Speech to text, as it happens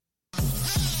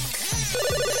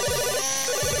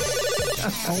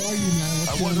How are you, man?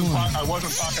 What's going on? I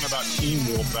wasn't talking about Teen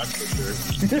Wolf, that's for sure.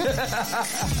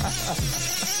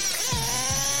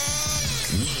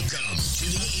 Welcome to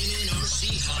the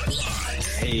NNRC Hotline.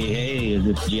 Hey, is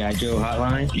this G.I. Joe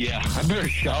Hotline? Yeah, I better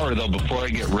shower, though, before I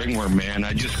get ringworm, man.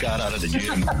 I just got out of the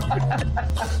gym.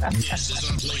 This is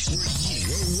a place where you,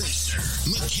 a racer,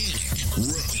 mechanic,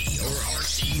 rookie, or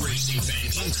RC racing fan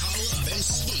can call up and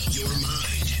speak your mind.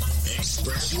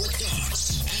 Express your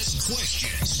thoughts, ask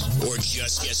questions, or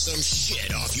just get some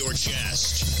shit off your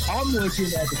chest. I'm looking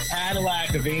at the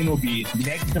Cadillac of anal beads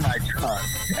next to my truck,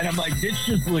 and I'm like, this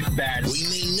just looks bad. We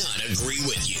may not agree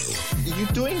with you, You're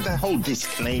doing the whole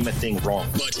disclaimer thing wrong.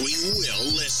 but we will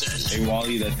listen. Hey,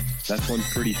 Wally, that's one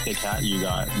pretty thick hat you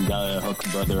got. You gotta hook a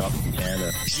brother up in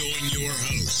Canada. Join your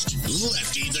host,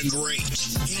 Lefty the Great,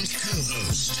 and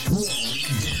co-host, Wallie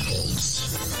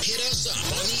Builds. Hit us up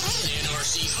on the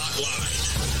NNRC hotline,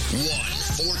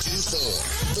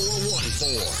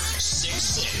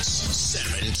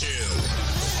 1-424-414-6672.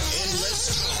 And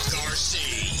let's talk RC.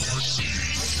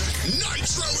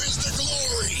 Nitro is the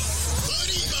glory.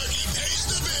 Buddy Buggy pays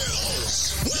the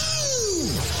bills. Woo!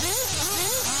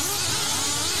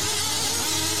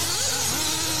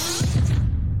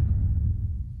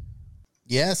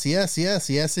 Yes,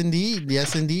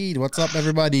 indeed. What's up,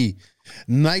 everybody?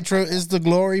 Nitro is the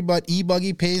glory, but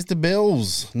E-Buggy pays the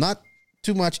bills. Not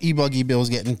too much E-Buggy bills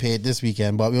getting paid this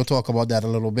weekend, but we'll talk about that a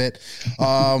little bit.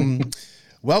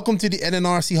 Welcome to the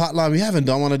NNRC hotline. We haven't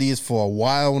done one of these for a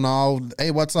while now.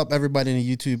 Hey, what's up, everybody in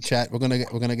the YouTube chat? We're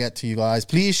gonna get to you guys.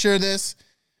 Please share this.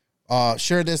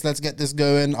 Let's get this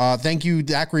going. Thank you,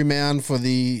 Daiquiri Man, for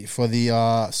the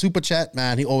super chat.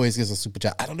 Man, he always gives a super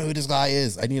chat. I don't know who this guy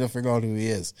is. I need to figure out who he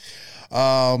is.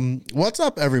 What's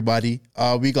up, everybody?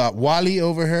 We got Wallie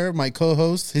over here, my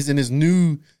co-host. He's in his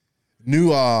new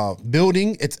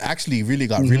building. It's actually really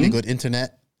got really good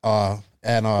internet.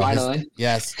 Finally.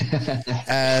 Yes.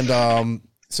 And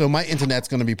so my internet's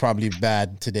going to be probably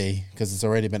bad today because it's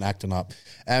already been acting up.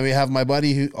 And we have my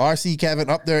buddy RC Kevin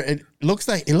up there. It looks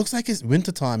like it's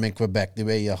wintertime in Quebec the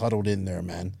way you huddled in there,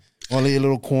 man. Only a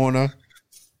little corner.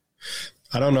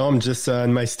 I don't know. I'm just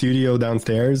in my studio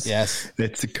downstairs. Yes.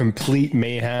 It's a complete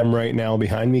mayhem right now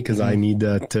behind me because I need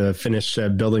to finish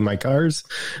building my cars.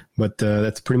 But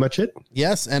that's pretty much it.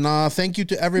 Yes, and thank you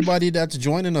to everybody that's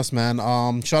joining us,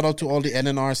 man. Shout out to all the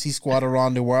NNRC squad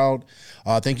around the world.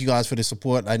 Thank you guys for the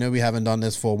support. I know we haven't done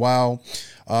this for a while.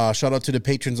 Shout out to the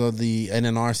patrons of the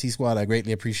NNRC squad. I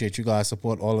greatly appreciate you guys'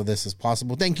 support. All of this is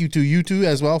possible. Thank you to you two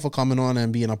as well for coming on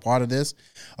and being a part of this.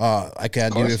 I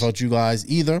can't do it without you guys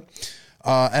either.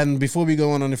 And before we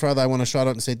go on any further, I want to shout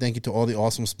out and say thank you to all the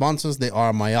awesome sponsors. They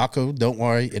are Mayako. Don't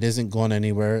worry, it isn't going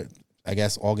anywhere. I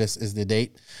guess August is the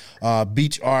date.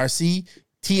 Beach RC,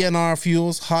 TNR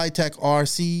Fuels, High Tech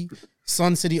RC,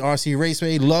 Sun City RC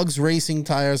Raceway, Lugs Racing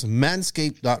Tires,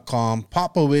 Manscaped.com,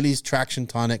 Papa Willie's Traction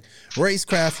Tonic,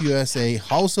 Racecraft USA,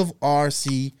 House of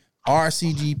RC,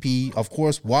 RCGP, of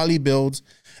course, Wallie Builds,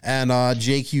 and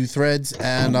JQ Threads.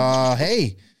 And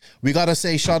hey, we got to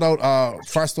say shout out,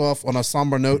 first off, on a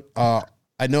somber note. I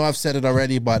know I've said it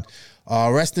already, but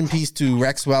rest in peace to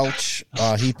Rex Welch.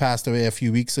 He passed away a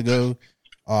few weeks ago.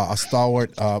 A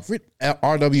stalwart,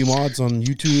 RW Mods on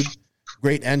YouTube.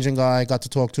 Great engine guy. Got to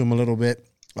talk to him a little bit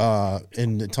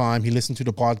in the time. He listened to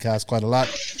the podcast quite a lot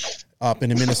up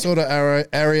in the Minnesota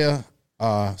area.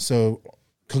 So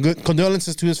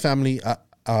condolences to his family.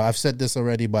 I've said this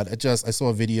already, but I saw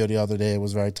a video the other day. It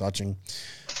was very touching.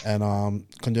 And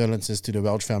condolences to the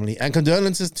Welch family. And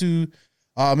condolences to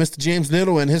Mr. James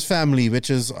Little and his family, which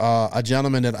is a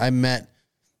gentleman that I met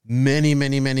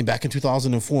many back in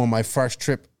 2004. My first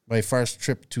trip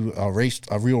to a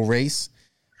real race.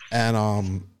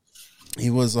 And he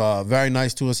was very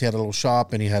nice to us. He had a little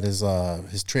shop and he had his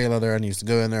trailer there, and he used to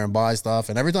go in there and buy stuff.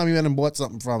 And every time we went and bought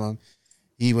something from him,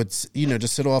 he would,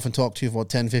 just sit off and talk to you for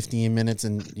 10, 15 minutes.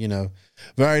 And,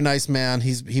 very nice man.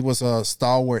 He was a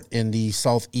stalwart in the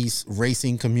Southeast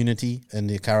racing community in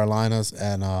the Carolinas.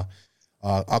 And our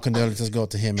condolences go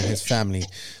to him and his family.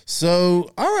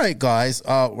 So, all right, guys.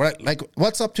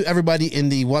 What's up to everybody in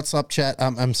the WhatsApp chat?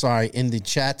 In the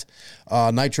chat.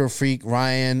 Nitro Freak,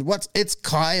 Ryan. It's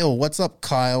Kyle. What's up,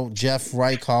 Kyle? Jeff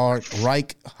Reichelt,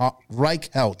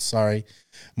 sorry.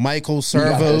 Michael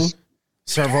Servo.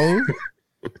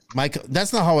 Michael,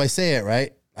 that's not how I say it,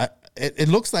 right? It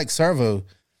looks like Servo.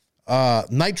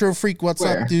 Nitro Freak, what's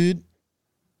up, dude?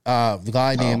 The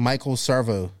guy named Michael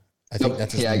Servo. I think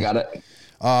that's his name. I got it.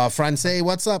 Francais,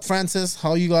 what's up, Francis?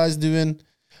 How you guys doing?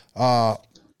 How's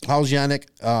Yannick?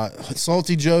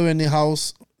 Salty Joe in the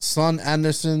house. Son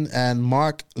Anderson, and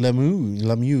Mark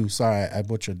Lemieux. Sorry, I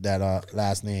butchered that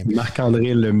last name.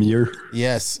 Marc-André Lemieux.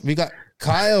 Yes, we got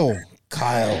Kyle.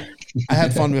 I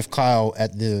had fun with Kyle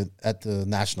at the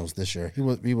Nationals this year.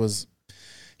 He was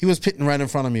pitting right in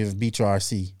front of me with Beach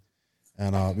RC,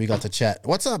 and we got to chat.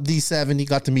 What's up, D7? He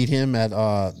got to meet him at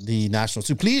the Nationals.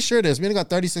 So please share this. We only got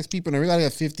 36 people, and we gotta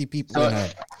get 50 people in there.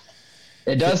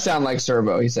 It does sound like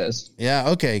Servo, he says. Yeah.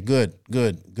 Okay. Good.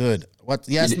 What?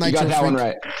 Yes, you got that one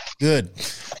right. Good.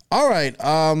 All right.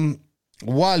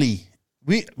 Wallie,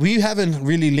 we haven't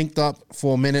really linked up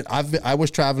for a minute. I was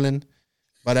traveling,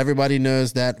 but everybody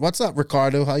knows that. What's up,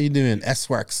 Ricardo? How you doing?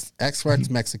 X-Works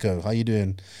Mexico. How you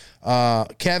doing?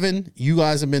 Kevin, you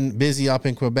guys have been busy up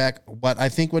in Quebec, but I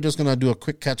think we're just gonna do a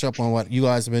quick catch up on what you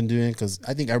guys have been doing because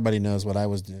I think everybody knows what I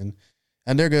was doing.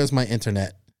 And there goes my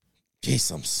internet.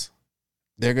 Jesus.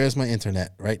 There goes my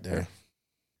internet right there.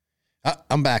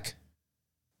 I'm back.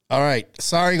 All right.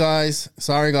 Sorry, guys.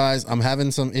 I'm having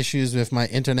some issues with my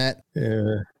internet.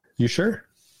 You sure?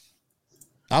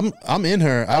 I'm in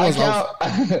her. I was out.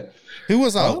 Who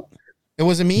was out? It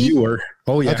wasn't me? You were.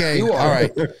 Oh, yeah. Okay. All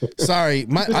right. Sorry.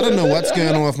 I don't know what's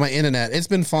going on with my internet. It's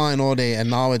been fine all day, and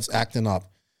now it's acting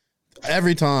up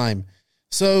every time.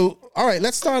 So, all right,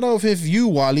 let's start off with you,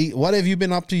 Wallie. What have you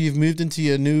been up to? You've moved into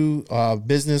your new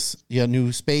business, your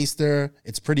new space there.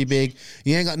 It's pretty big.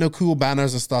 You ain't got no cool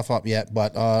banners and stuff up yet,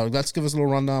 but let's give us a little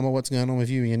rundown of what's going on with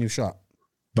you and your new shop.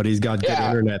 But he's got good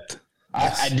internet.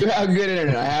 I do have good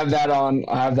internet. I have that on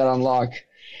lock.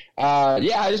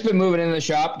 I just been moving into the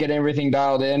shop, getting everything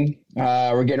dialed in.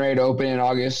 We're getting ready to open in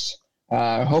August,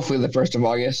 hopefully the 1st of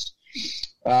August.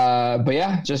 But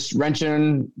yeah, just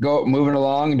wrenching, moving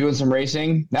along and doing some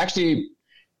racing. Actually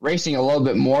racing a little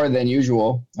bit more than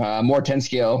usual, more 10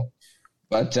 scale,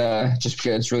 but just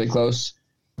because it's really close.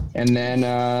 And then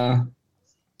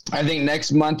I think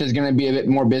next month is going to be a bit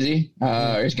more busy.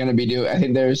 It's going to be I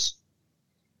think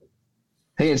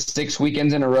it's 6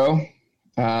 weekends in a row,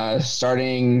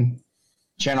 starting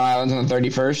Channel Islands on the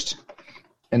 31st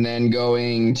and then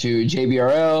going to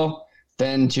JBRL,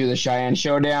 then to the Cheyenne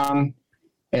Showdown.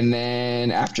 And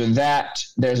then after that,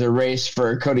 there's a race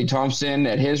for Cody Thompson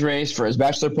at his race for his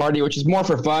bachelor party, which is more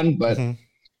for fun, but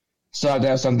still have to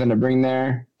have something to bring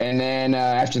there. And then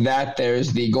after that,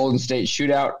 there's the Golden State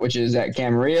Shootout, which is at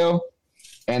Camarillo.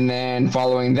 And then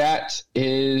following that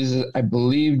is, I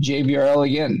believe, JBRL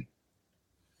again.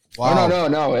 Wow. Oh,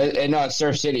 no, it's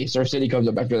Surf City. Surf City comes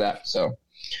up after that. So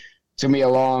it's going to be a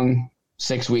long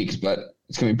 6 weeks, but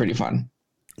it's going to be pretty fun.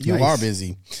 You are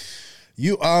busy.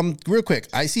 You real quick,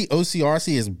 I see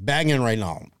OCRC is banging right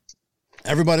now.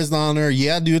 Everybody's down there.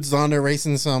 Yeah, dude's down there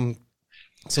racing some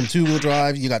 2-wheel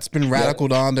drive. You got Spin Radical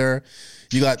down there.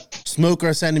 You got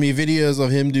Smoker sending me videos of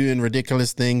him doing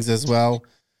ridiculous things as well.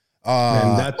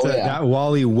 And that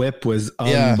Wallie whip was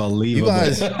unbelievable. You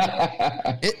guys,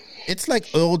 it's like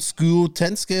old school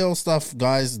 10 scale stuff,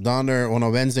 guys down there on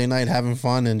a Wednesday night having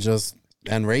fun and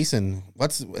racing.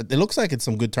 It looks like it's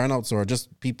some good turnouts or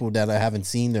just people that I haven't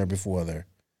seen there before there.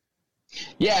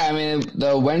 Yeah, I mean,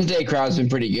 the Wednesday crowd's been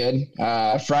pretty good.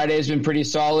 Friday's been pretty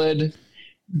solid,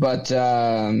 but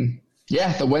the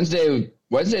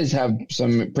Wednesdays have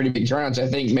some pretty big turnouts. I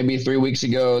think maybe 3 weeks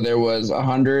ago there was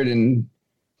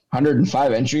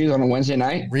 105 entries on a Wednesday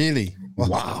night. Really?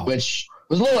 Wow. Which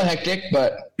was a little hectic,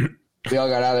 but we all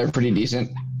got out of there pretty decent.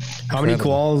 How many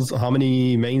quals, how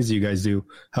many mains do you guys do?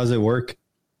 How does it work?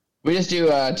 We just do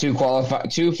 2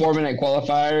 4-minute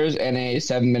qualifiers and a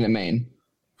 7-minute main.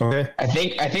 Okay. I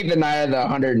think the night of the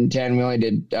 110, we only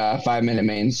did 5-minute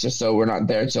mains just so we're not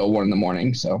there till 1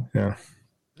 a.m. So yeah.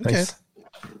 Okay. Nice.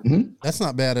 Mm-hmm. That's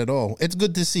not bad at all. It's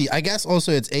good to see. I guess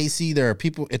also it's AC. There are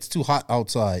people. It's too hot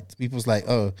outside. People's like,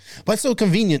 oh, but it's so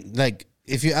convenient. Like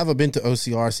if you ever been to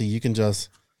OCRC, you can just.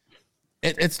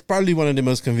 It's probably one of the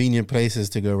most convenient places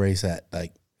to go race at.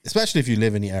 Like especially if you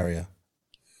live in the area.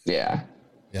 Yeah.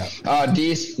 Yeah.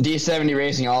 D70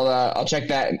 Racing. I'll check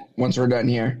that once we're done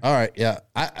here. All right. Yeah.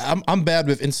 I'm bad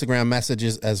with Instagram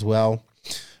messages as well.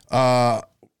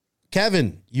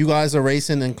 Kevin, you guys are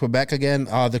racing in Quebec again.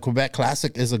 The Quebec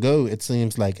Classic is a go, it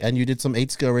seems like. And you did some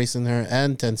 8-scale racing there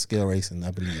and 10-scale racing,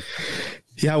 I believe.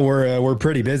 Yeah, we're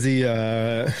pretty busy.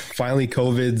 Finally,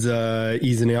 COVID's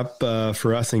easing up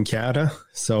for us in Canada.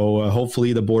 So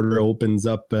hopefully the border opens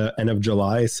up end of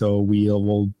July. So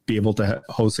we'll be able to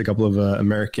host a couple of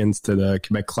Americans to the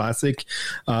Quebec Classic.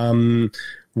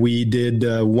 We did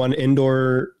one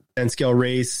indoor 10-scale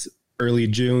race early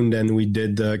June. Then we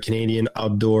did the Canadian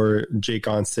Outdoor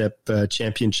J-Concept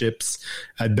Championships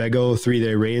at Bego,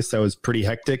 3-day race. That was pretty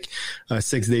hectic.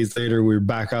 6 days later, we were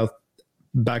back out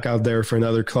back out there for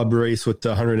another club race with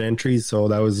 100 entries. So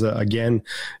that was, again,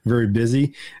 very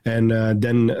busy. And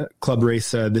then club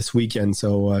race this weekend.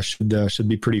 So should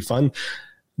be pretty fun.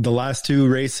 The last two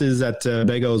races at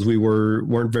Begos, we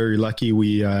weren't very lucky.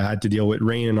 We had to deal with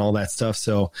rain and all that stuff.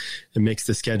 So it makes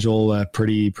the schedule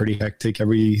pretty hectic.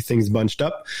 Everything's bunched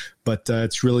up. But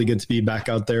it's really good to be back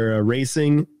out there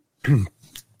racing.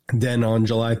 Then on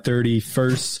July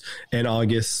 31st and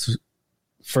August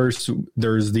 1st,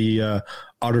 there's the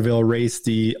Otterville race,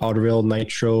 the Otterville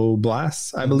Nitro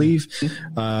Blast, I believe,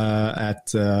 at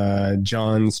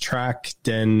John's track.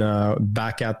 Then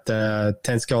back at the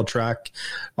 10 scale track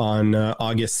on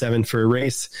August 7th for a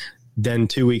race. Then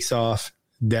 2 weeks off.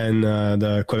 Then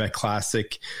the Quebec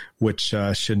Classic, which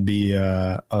should be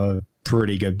a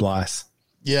pretty good blast.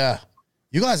 Yeah.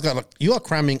 You are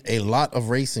cramming a lot of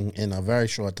racing in a very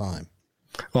short time.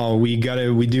 Well, we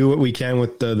do what we can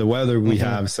with the weather we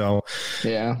have. So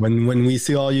yeah, when we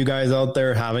see all you guys out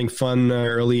there having fun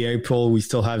early April, we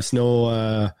still have snow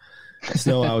out.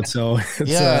 So it's,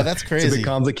 that's crazy. It's a bit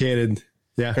complicated.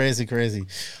 Yeah. Crazy.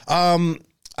 I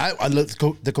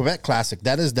look the Quebec Classic.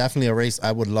 That is definitely a race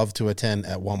I would love to attend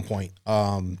at one point.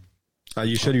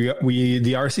 You should. The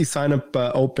RC sign up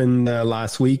opened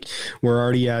last week. We're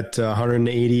already at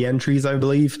 180 entries, I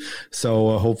believe.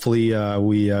 So hopefully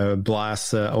we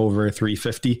blast over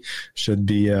 350. Should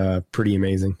be pretty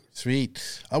amazing.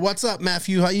 Sweet. What's up,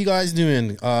 Matthew? How you guys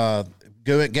doing?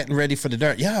 Getting ready for the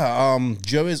dirt. Yeah,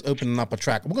 Joe is opening up a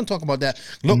track. We're going to talk about that.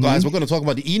 Look, guys, we're going to talk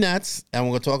about the ENATs, and we're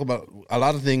going to talk about a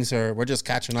lot of things here. We're just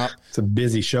catching up. It's a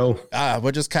busy show.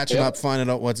 We're just catching up,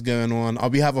 finding out what's going on.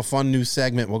 We have a fun new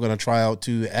segment we're going to try out,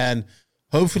 too, and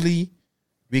hopefully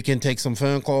we can take some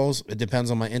phone calls. It depends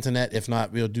on my internet. If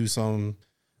not, we'll do some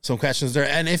questions there.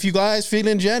 And if you guys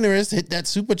feeling generous, hit that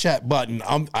super chat button.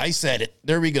 I said it.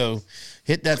 There we go.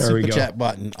 Hit that super chat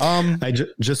button.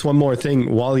 Just one more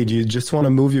thing, Wally. Do you just want to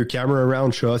move your camera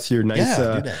around, show us your nice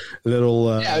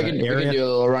little area? We can do a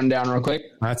little rundown real quick.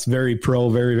 That's very pro,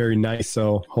 very, very nice.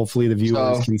 So hopefully the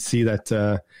viewers can see that.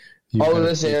 All of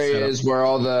this area is where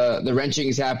all the wrenching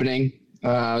is happening.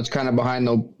 It's kind of behind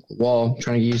the wall. I'm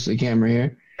trying to get used to the camera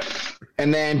here.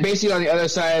 And then basically on the other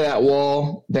side of that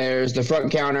wall, there's the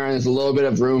front counter, and there's a little bit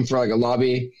of room for like a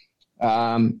lobby.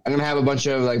 I'm going to have a bunch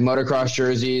of like motocross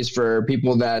jerseys for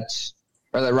people that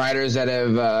are the riders that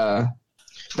have,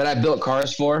 that I built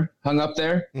cars for hung up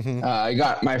there. I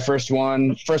got my first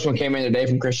one. First one came in today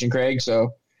from Christian Craig.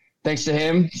 So thanks to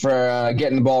him for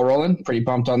getting the ball rolling. Pretty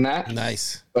pumped on that.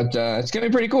 Nice. But it's going to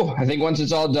be pretty cool. I think once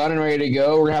it's all done and ready to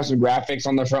go, we're going to have some graphics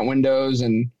on the front windows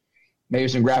and maybe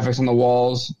some graphics on the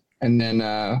walls. And then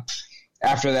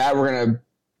after that, we're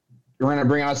going to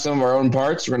bring out some of our own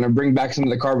parts. We're going to bring back some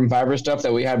of the carbon fiber stuff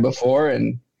that we had before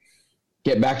and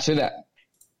get back to that.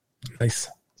 Nice.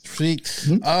 Sweet.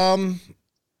 Something,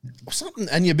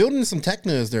 and you're building some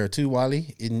Technos there too,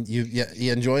 Wallie. And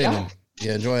you're enjoying them.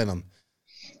 You're enjoying them.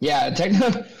 Yeah,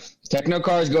 techno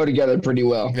cars go together pretty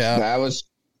well. Yeah. I wasn't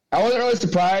really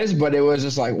surprised, but it was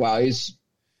just like, wow,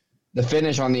 the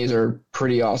finish on these are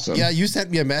pretty awesome. Yeah, you sent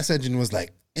me a message and was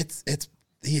like,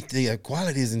 the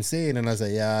quality is insane, and I was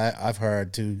like, yeah, I've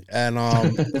heard too, and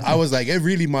I was like, it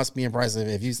really must be impressive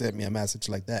if you sent me a message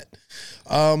like that.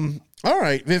 All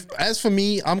right, as for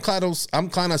me, I'm kind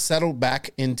of settled back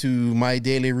into my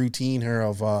daily routine here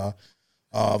of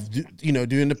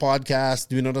doing the podcast,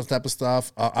 doing all that type of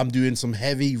stuff. I'm doing some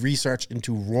heavy research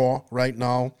into Raw right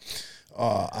now.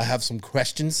 I have some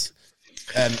questions.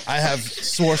 And I have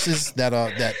sources that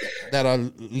are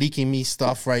leaking me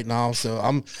stuff right now. So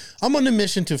I'm on a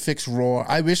mission to fix Raw.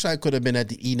 I wish I could have been at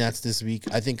the ENATs this week.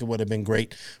 I think it would have been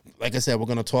great. Like I said, we're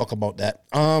going to talk about that.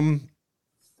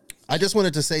 I just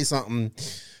wanted to say something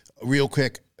real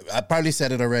quick. I probably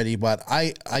said it already, but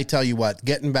I tell you what,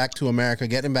 getting back to America,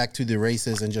 getting back to the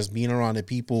races and just being around the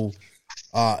people,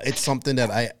 it's something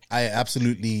that I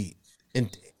absolutely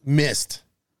missed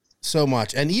so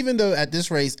much. And even though at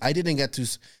this race I didn't get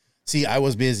to see, I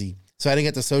was busy, so I didn't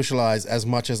get to socialize as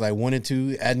much as I wanted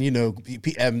to. And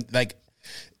like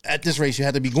at this race you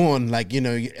had to be going like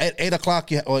at 8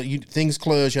 o'clock things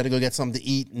closed, you had to go get something to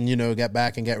eat and get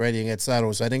back and get ready and get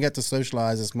settled. So I didn't get to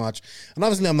socialize as much, and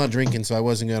obviously I'm not drinking, so I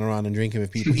wasn't going around and drinking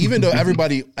with people, even though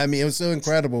everybody, I mean, it was so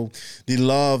incredible, the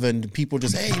love, and people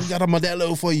just, hey, we got a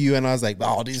Modelo for you, and I was like,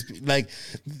 oh, these, like,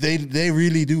 they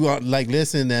really do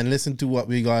listen to what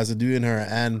we guys are doing here.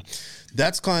 And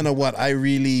that's kind of what I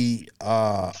really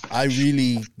got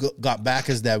back,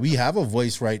 is that we have a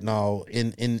voice right now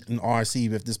in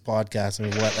RC with this podcast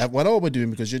and what all we're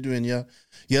doing, because you're doing your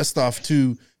stuff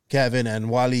too, Kevin, and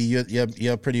Wallie.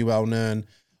 You're pretty well known.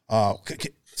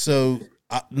 So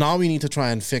now we need to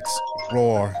try and fix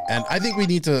Raw, and I think we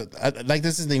need to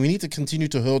this is the thing. We need to continue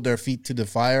to hold their feet to the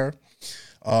fire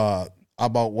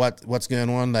about what's going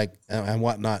on, and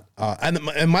whatnot.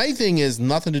 And my thing is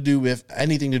anything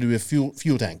to do with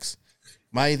fuel tanks.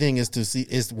 My thing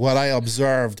is what I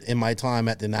observed in my time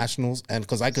at the Nationals, and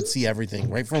because I could see everything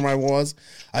right from where I was,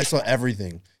 I saw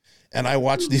everything, and I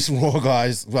watched these Raw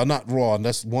guys. Well, not Raw. And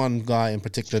that's one guy in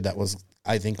particular that was,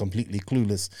 I think, completely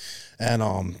clueless,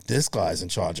 and this guy's in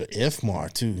charge of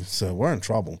IFMAR too. So we're in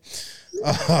trouble.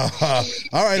 All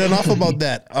right, enough about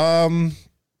that. All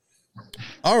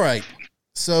right,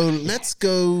 so let's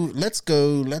go.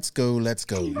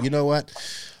 You know what?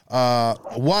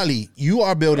 Wallie, you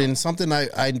are building something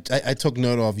I took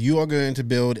note of. You are going to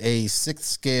build a 6th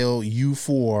scale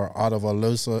U4 out of a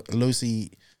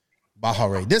Losi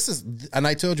Bahare. This is, and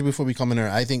I told you before we come in here,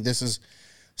 I think this is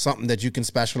something that you can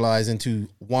specialize into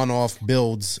one-off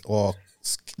builds or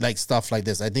like stuff like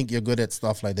this. I think you're good at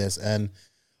stuff like this, and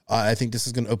I think this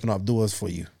is going to open up doors for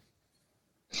you.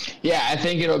 Yeah, I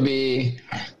think it'll be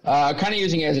kind of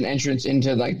using it as an entrance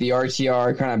into like the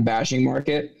RTR kind of bashing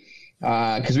market.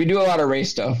 Because we do a lot of race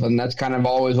stuff, and that's kind of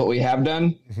always what we have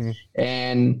done. Mm-hmm.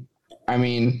 And I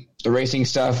mean, the racing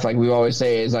stuff, like we always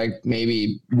say, is like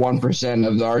maybe 1%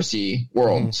 of the RC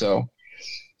world. Mm-hmm. So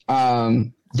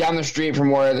down the street from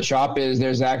where the shop is,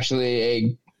 there's actually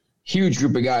a huge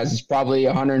group of guys. It's probably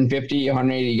 150,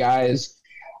 180 guys.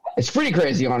 It's pretty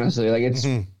crazy, honestly. Like it's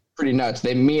pretty nuts.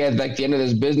 They meet at like the end of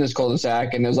this business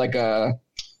cul-de-sac, and there's like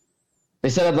they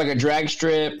set up like a drag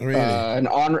strip, really? an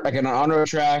on-road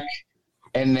track.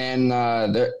 And then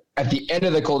at the end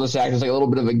of the cul-de-sac, there's like a little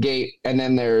bit of a gate, and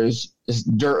then there's this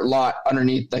dirt lot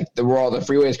underneath, like where all the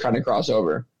freeways kind of cross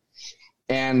over.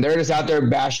 And they're just out there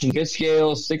bashing 5th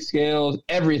scales, 6th scales,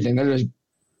 everything. They're just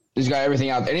got everything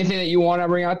out there. Anything that you want to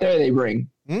bring out there, they bring.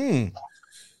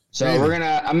 So really?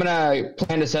 I'm gonna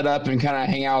plan to set up and kind of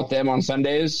hang out with them on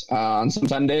Sundays, on some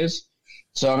Sundays.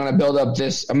 So I'm gonna build up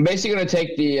this. I'm basically gonna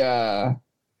take the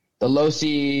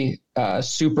Losi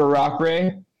Super Rock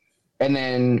Ray, and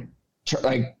then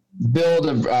build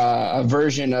a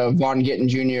version of Von Gittin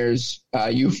Jr.'s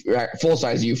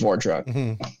full-size U4 truck.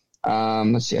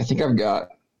 Mm-hmm. Let's see. I think I've got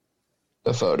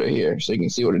the photo here so you can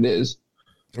see what it is.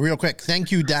 Real quick.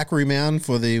 Thank you, Daiquiri Man,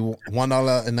 for the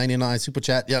 $1.99 super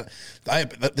chat. Yeah,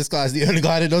 this guy's the only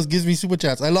guy that gives me super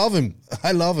chats. I love him.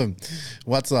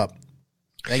 What's up?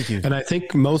 Thank you. And I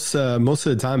think most of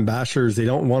the time, bashers, they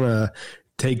don't want to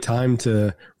take time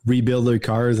to rebuild their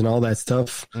cars and all that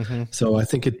stuff. Mm-hmm. So I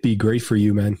think it'd be great for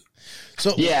you, man.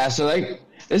 So yeah, so like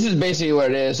this is basically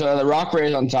what it is. So the rock ray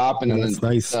is on top, and then that's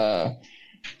nice. So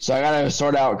I gotta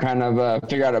sort out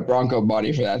figure out a Bronco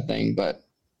body for that thing, but I'm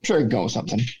sure it can go with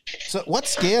something. So what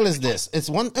scale is this? It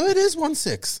is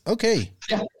 1/6. Okay.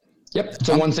 Yeah. Yep. It's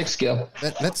a 1/6 scale.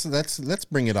 Let's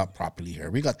bring it up properly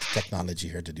here. We got the technology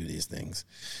here to do these things.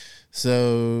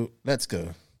 So let's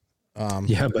go.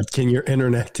 Yeah, but can your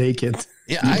internet take it?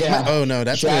 Yeah. Oh no,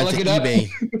 that's going to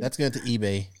eBay. That's going to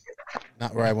eBay.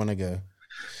 Not where I want to go.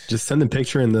 Just send a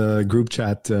picture in the group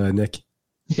chat, Nick.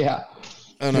 Yeah.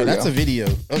 Oh no, that's a video.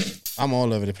 Oh, I'm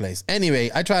all over the place.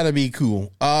 Anyway, I try to be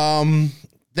cool.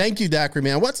 Thank you, Daiquiri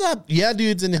Man. What's up? Yeah,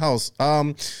 dudes in the house.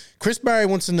 Chris Barry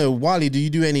wants to know, Wally, do you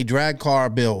do any drag car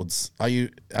builds? Are you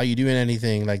doing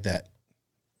anything like that?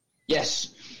 Yes.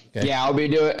 Okay. Yeah, I'll be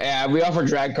doing. We offer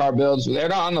drag car builds. They're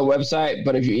not on the website,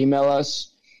 but if you email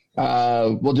us,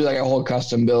 we'll do like a whole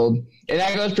custom build. And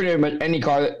that goes pretty much any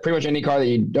car that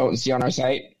you don't see on our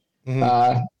site.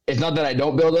 Mm-hmm. It's not that I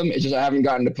don't build them; it's just I haven't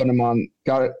gotten to putting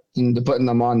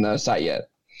them on the site yet.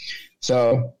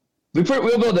 So we'll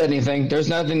build anything. There's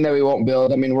nothing that we won't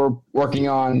build. I mean, we're working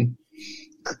on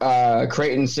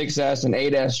Creighton 6S and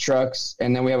 8S trucks,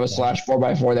 and then we have a slash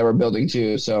 4x4 that we're building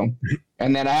too. So,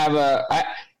 and then I have a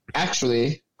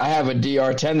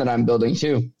DR10 that I'm building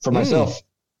too for myself.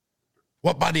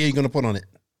 What body are you going to put on it?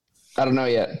 I don't know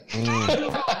yet.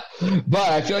 But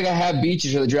I feel like I have beat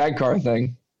you to the drag car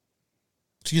thing.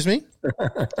 Excuse me?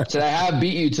 So I have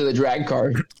beat you to the drag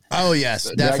car. Oh yes,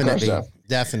 definitely.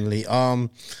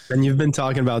 And you've been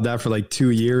talking about that for like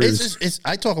 2 years.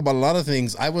 I talk about a lot of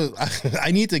things. I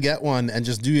need to get one and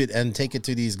just do it and take it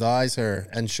to these guys here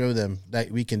and show them that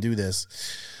we can do this.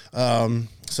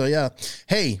 So yeah.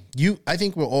 Hey, I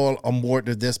think we're all on board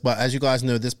with this, but as you guys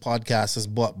know, this podcast is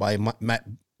brought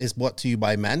to you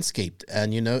by Manscaped,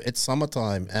 and it's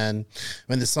summertime, and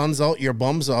when the sun's out, your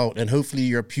bum's out, and hopefully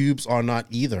your pubes are not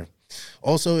either.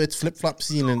 Also, it's flip-flop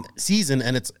season,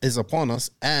 and it is upon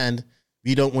us, and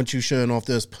we don't want you showing off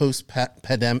those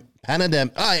post-pandemic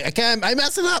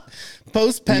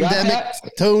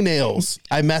toenails.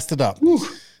 I messed it up.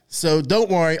 So don't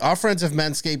worry, our friends of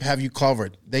Manscaped have you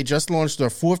covered. They just launched their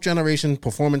 4th generation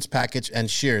performance package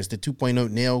and Shears, the 2.0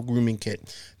 nail grooming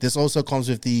kit. This also comes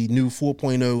with the new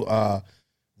 4.0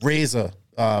 razor,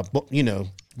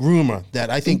 groomer that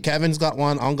I think Kevin's got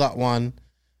one. I got one.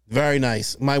 Very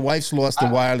nice. My wife's lost the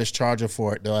wireless charger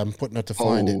for it, though. I'm putting her to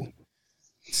find it.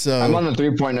 So I'm on the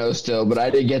 3.0 still, but I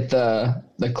did get the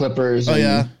clippers.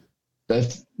 And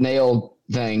the nail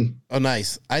thing. Oh,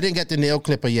 nice. I didn't get the nail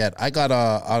clipper yet. I got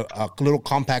a little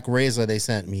compact razor they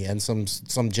sent me and some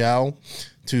gel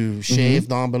to shave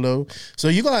down below. So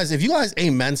you guys, if you guys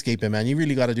ain't manscaping, man, you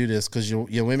really got to do this because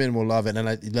your women will love it and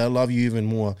they'll love you even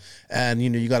more. And,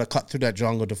 you got to cut through that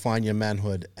jungle to find your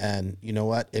manhood. And you know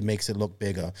what? It makes it look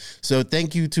bigger. So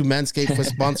thank you to Manscaped for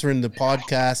sponsoring the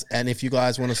podcast. And if you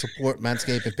guys want to support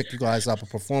Manscaped and pick you guys up a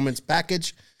performance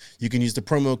package, you can use the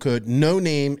promo code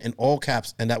NONAME in all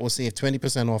caps, and that will save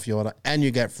 20% off your order, and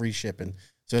you get free shipping.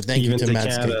 So thank you to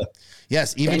Manscaped. Canada.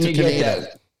 Yes, even to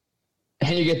Canada.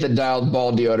 And you get the dialed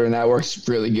ball deodorant. That works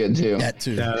really good, too. That,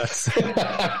 too. Yeah,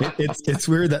 it's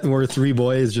weird that we're 3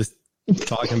 boys just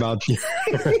talking about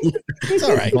it's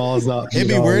all right. Balls up. It'd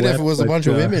be weird if it was a bunch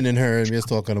of women in her and just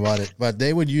talking about it, but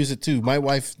they would use it, too. My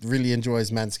wife really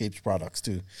enjoys Manscaped's products,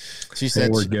 too. She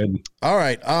said we're good. All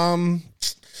right.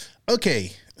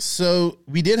 Okay. So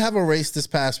we did have a race this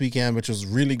past weekend, which was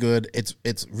really good.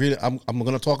 It's really, I'm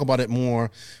going to talk about it more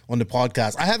on the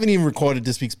podcast. I haven't even recorded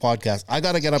this week's podcast. I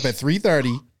got to get up at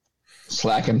 3:30.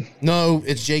 Slacking. No,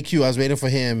 it's JQ. I was waiting for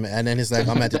him. And then he's like,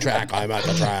 I'm at the track.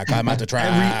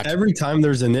 Every time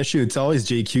there's an issue, it's always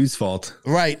JQ's fault.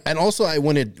 Right. And also I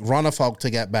wanted Ronafalk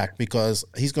to get back because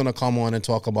he's going to come on and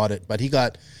talk about it. But he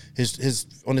got his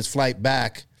on his flight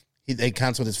back. They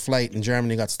canceled his flight in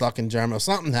Germany, got stuck in Germany, or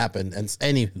something happened. And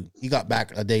anywho, he got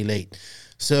back a day late.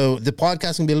 So the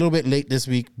podcast can be a little bit late this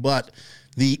week, but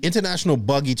the International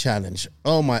Buggy Challenge.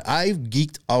 Oh my, I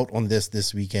geeked out on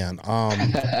this weekend.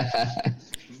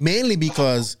 Mainly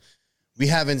because we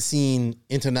haven't seen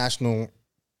international,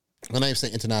 when I say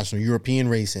international, European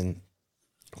racing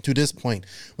to this point.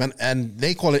 And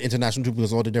they call it international too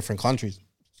because of all the different countries.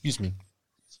 Excuse me.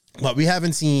 But we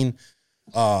haven't seen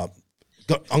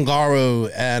Ungaro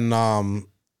and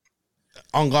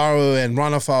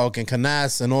Ronafalk and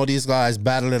Canas and all these guys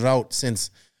battle it out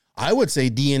since I would say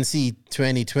DNC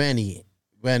 2020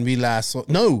 when we last saw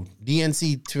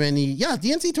DNC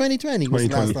 2020 was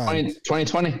the last time.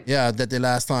 2020. Yeah, that the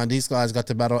last time these guys got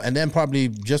to battle. And then probably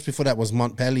just before that was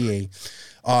Montpellier.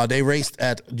 They raced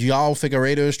at João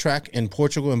Figueiredo's track in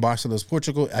Portugal, in Barcelos,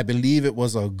 Portugal. I believe it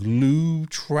was a glue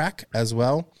track as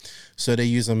well. So they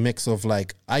use a mix of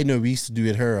I know we used to do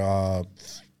it here,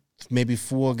 maybe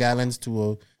 4 gallons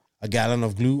to a gallon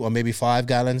of glue, or maybe 5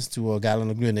 gallons to a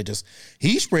gallon of glue. And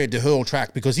he sprayed the whole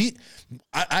track because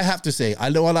I have to say, I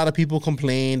know a lot of people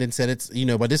complained and said it's,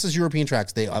 but this is European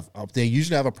tracks. They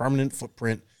usually have a permanent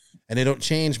footprint and they don't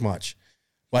change much.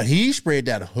 But he sprayed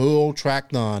that whole track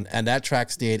down, and that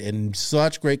track stayed in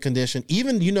such great condition.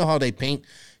 Even, how he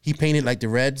painted the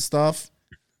red stuff.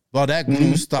 Well, that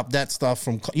glue stopped that stuff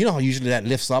from, how usually that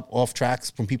lifts up off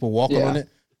tracks from people walking on it?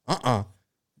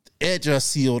 It just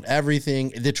sealed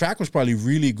everything. The track was probably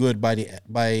really good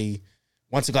by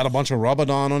once it got a bunch of rubber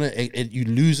down on it, you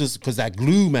loses, because that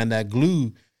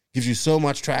glue gives you so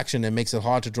much traction and makes it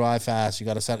hard to drive fast. You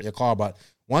got to set up your car. But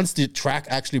once the track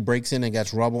actually breaks in and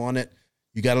gets rubber on it,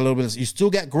 you got a little bit you still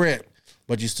get grip,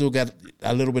 but you still get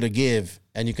a little bit of give,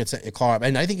 and you can set your car up.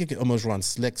 And I think you can almost run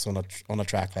slicks on a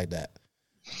track like that.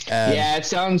 Yeah, it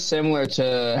sounds similar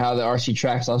to how the RC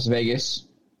Tracks Las Vegas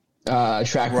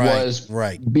track was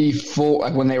before,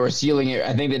 when they were sealing it.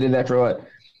 I think they did that for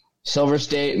Silver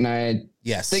State, and I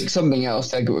think something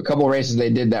else. A couple of races they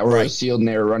did that were sealed, and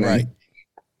they were running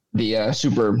the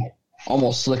super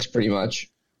almost slicks pretty much.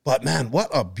 But man,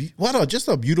 what a just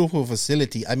a beautiful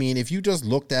facility. I mean, if you just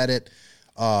looked at it,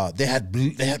 they had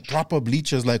proper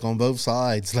bleachers on both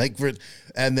sides,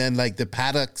 and then the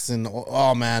paddocks and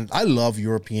oh man, I love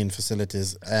European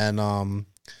facilities, and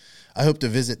I hope to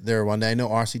visit there one day. I know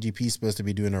RCGP is supposed to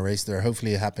be doing a race there.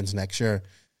 Hopefully, it happens next year.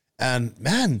 And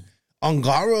man,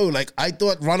 Ungaro, I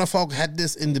thought Ronafalk had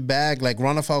this in the bag.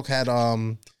 Ronafalk had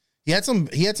he had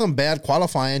some bad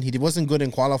qualifying. He wasn't good in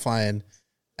qualifying,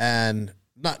 and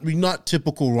not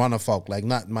typical Ronafalk,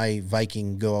 not my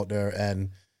Viking go out there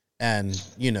and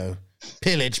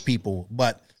pillage people.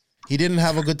 But he didn't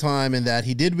have a good time in that.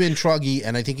 He did win Truggy,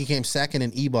 and I think he came second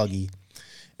in E-Buggy.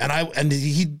 And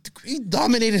he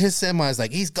dominated his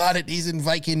semis. He's got it. He's in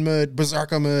Viking mode,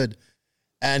 Berserker mode.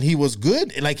 And he was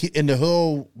good. In the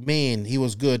whole main, he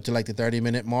was good to the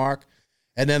 30-minute mark.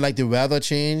 And then the weather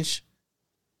changed.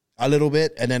 a little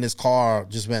bit, and then his car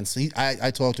just went. So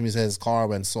I talked to him. He said his car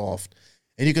went soft,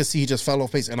 and you could see he just fell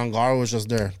off pace. And Ongaro was just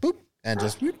there, boop, and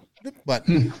just boop, boop. But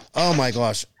oh my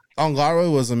gosh,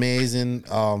 Ongaro was amazing.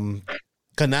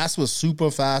 Canas was super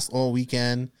fast all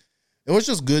weekend. It was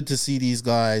just good to see these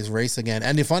guys race again.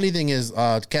 And the funny thing is,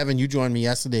 Kevin, you joined me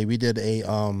yesterday. We did a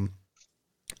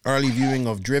early viewing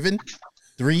of Driven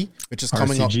 3, which is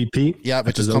coming up. Yeah,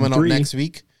 which is coming up next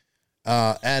week.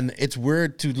 And it's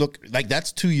weird to look like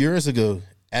that's 2 years ago.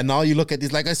 And now you look at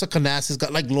these, like I saw Canas has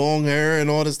got like long hair and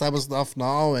all this type of stuff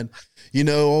now, and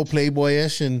all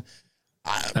playboyish, and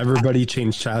everybody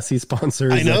changed chassis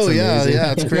sponsors. I know,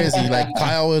 yeah, it's crazy. Like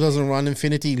Kyle doesn't run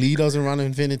Infinity, Lee doesn't run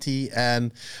Infinity,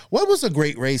 and what was a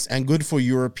great race and good for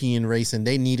European racing.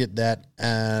 They needed that,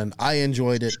 and I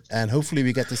enjoyed it. And hopefully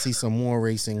we get to see some more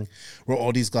racing where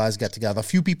all these guys get together. A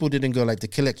few people didn't go, like the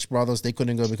Killich brothers. They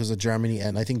couldn't go because of Germany,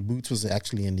 and I think Boots was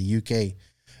actually in the UK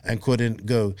and couldn't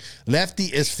go. Lefty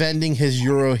is fending his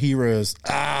Euro heroes.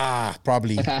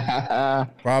 Probably.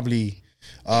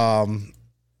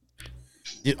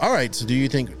 All right. So, do you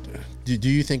think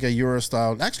a Euro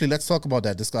style? Actually, let's talk about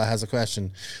that. This guy has a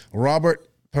question. Robert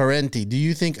Parenti, do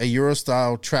you think a Euro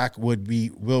style track would be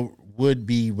well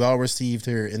received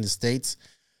here in the States?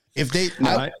 If they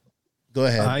go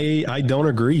ahead. I don't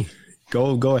agree.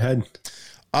 Go ahead.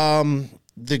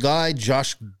 The guy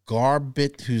Josh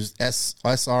Garbett, who's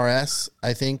SRS,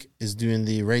 I think, is doing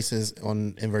the races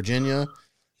in Virginia.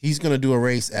 He's going to do a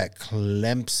race at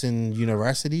Clemson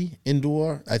University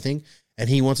indoor, I think. And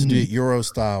he wants to do it Euro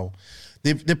style.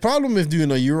 The problem with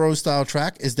doing a Euro style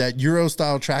track is that Euro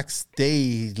style tracks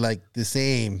stay like the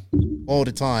same all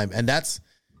the time, and that's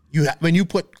when you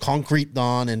put concrete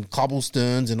on and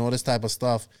cobblestones and all this type of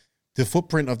stuff, the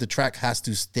footprint of the track has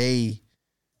to stay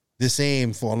the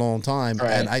same for a long time.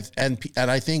 Right.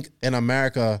 And I think in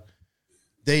America,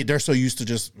 they're so used to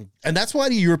just, and that's why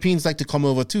the Europeans like to come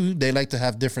over too. They like to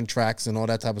have different tracks and all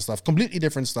that type of stuff. Completely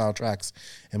different style tracks,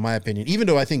 in my opinion. Even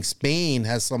though I think Spain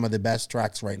has some of the best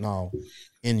tracks right now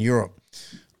in Europe.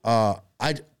 I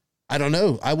don't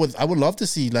know. I would love to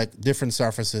see like different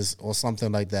surfaces or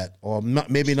something like that, or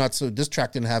maybe not. So this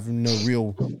track didn't have no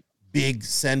real big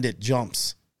send-it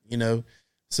jumps,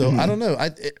 So I don't know.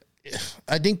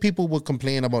 I think people would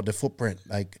complain about the footprint,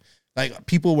 like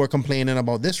people were complaining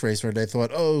about this race where they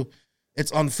thought, oh,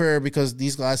 it's unfair because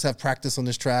these guys have practice on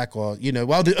this track, or,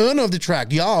 well, the owner of the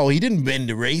track, he didn't win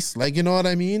the race. Like, you know what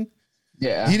I mean?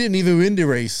 Yeah. He didn't even win the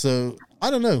race. So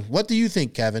I don't know. What do you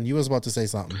think, Kevin? You was about to say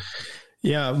something.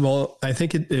 Yeah, well, I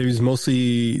think it was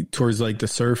mostly towards like the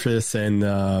surface and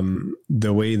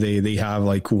the way they have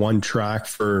like one track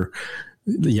for.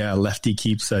 Yeah, Lefty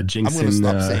keeps jinxing. I'm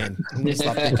gonna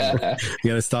stop saying. You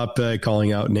gotta stop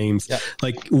calling out names. Yeah.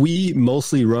 Like we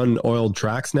mostly run oiled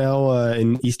tracks now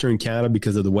in Eastern Canada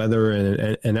because of the weather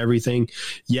and everything.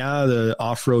 Yeah, the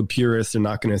off-road purists are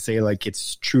not going to say like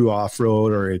it's true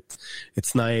off-road or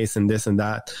it's nice and this and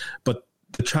that, but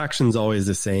the traction's always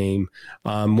the same.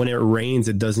 When it rains,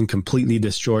 it doesn't completely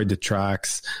destroy the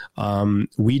tracks.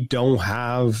 We don't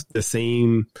have the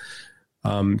same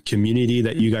community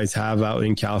that you guys have out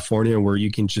in California where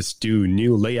you can just do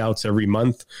new layouts every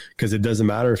month because it doesn't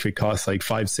matter if it costs like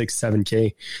 5, 6,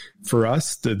 7K. For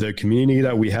us, the community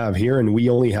that we have here, and we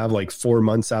only have like 4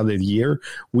 months out of the year,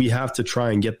 we have to try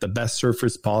and get the best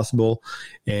surface possible.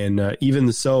 And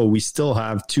even so, we still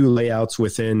have 2 layouts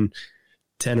within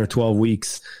 10 or 12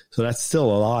 weeks. So that's still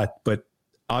a lot, but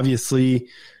obviously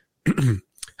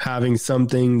having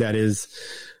something that is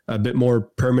a bit more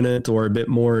permanent or a bit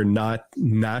more not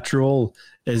natural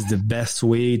is the best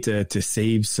way to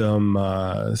save some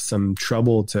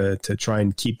trouble to try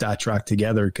and keep that track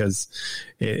together, because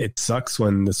it sucks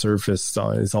when the surface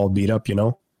is all beat up,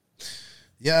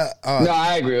 Yeah. No,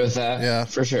 I agree with that. Yeah,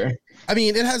 for sure. I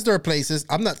mean, it has their places.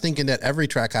 I'm not thinking that every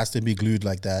track has to be glued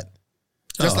like that.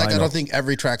 Just I don't think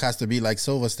every track has to be like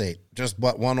Silver State. Just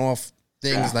but one-off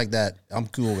things like that, I'm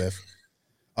cool with.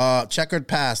 Checkered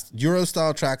past, Euro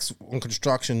style tracks on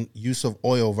construction, use of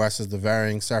oil versus the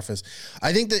varying surface.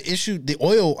 I think the issue, the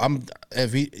oil,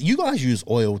 you guys use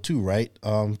oil too, right,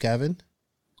 Kevin?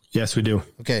 Yes, we do.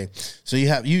 Okay, so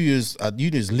you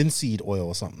use linseed oil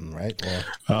or something, right?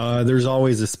 Or, there's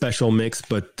always a special mix,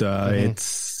 but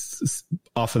it's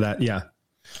off of that, yeah.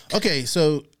 Okay,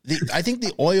 so I think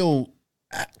the oil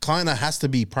kind of has to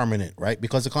be permanent, right?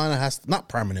 Because it kind of has, not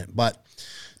permanent, but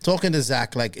talking to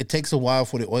Zach, like it takes a while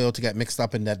for the oil to get mixed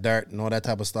up in that dirt and all that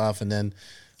type of stuff. And then,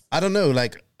 I don't know,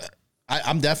 like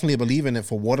I'm definitely believing it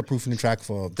for waterproofing the track,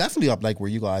 for definitely up like where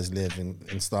you guys live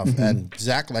and stuff. Mm-hmm. And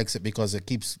Zach likes it because it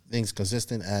keeps things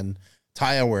consistent and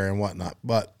tire wear and whatnot.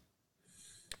 But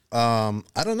I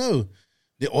don't know.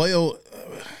 The oil,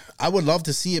 I would love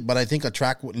to see it, but I think a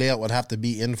track layout would have to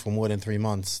be in for more than 3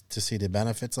 months to see the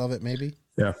benefits of it, maybe.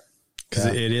 Yeah. Because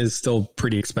it is still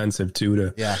pretty expensive too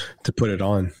to put it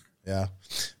on. Yeah.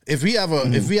 If we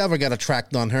ever get a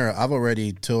track done here, I've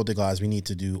already told the guys we need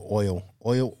to do oil.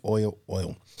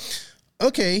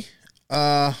 Okay.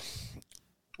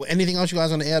 Anything else you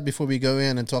guys want to add before we go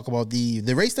in and talk about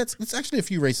the race? It's actually a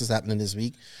few races happening this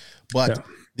week, but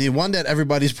the one that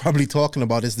everybody's probably talking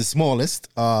about is the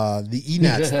smallest, the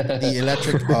ENATS, the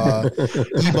electric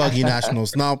e-buggy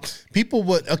nationals. Now, people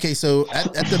would so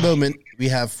at the moment we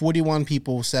have 41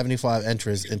 people, 75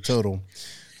 entries in total,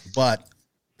 but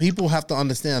people have to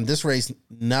understand this race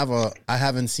I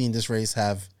haven't seen this race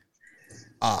have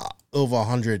over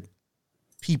 100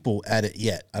 people at it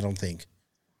yet. I don't think.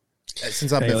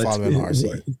 Since I've been following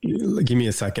RC. Give me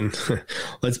a second.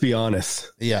 Let's be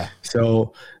honest. Yeah.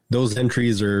 So those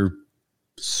entries are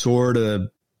sort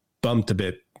of bumped a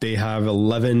bit. They have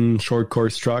 11 short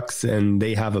course trucks and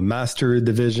they have a master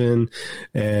division,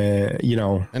 and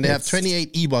they have 28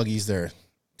 e-buggies there.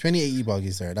 28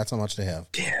 e-buggies there. That's how much they have.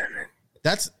 Damn it.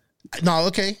 That's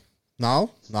okay.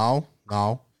 No.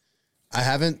 I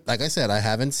haven't, like I said, I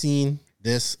haven't seen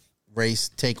this race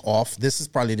take off. This is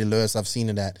probably the lowest I've seen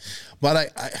of that.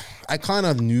 But I kind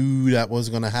of knew that was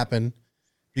going to happen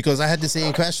because I had the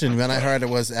same question when I heard it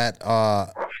was at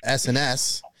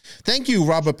SNS. Thank you,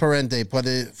 Robert Parente, for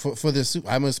the.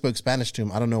 I almost spoke Spanish to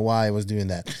him. I don't know why I was doing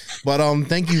that, but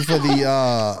thank you for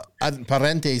the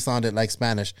Parente sounded like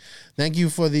Spanish. Thank you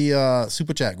for the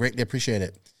super chat. Greatly appreciate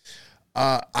it.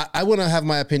 I want to have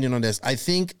my opinion on this. I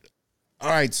think. All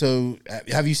right, so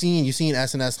have you seen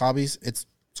SNS Hobbies? It's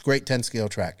great 10 scale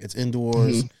track. It's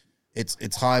indoors.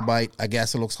 It's high bite. I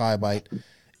guess it looks high bite.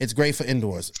 It's great for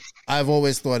indoors. I've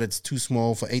always thought it's too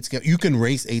small for 8 scale. You can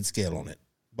race 8 scale on it,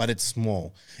 but it's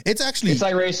small. It's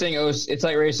like racing 8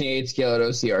 scale at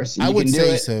OCRC. I would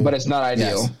say so, but it's not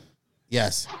ideal.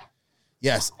 Yes.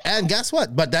 And guess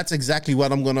what? But that's exactly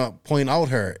what I'm gonna point out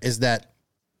here is that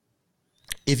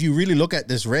if you really look at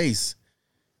this race,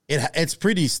 it's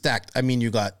pretty stacked. I mean,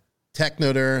 you got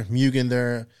Techno there, Mugen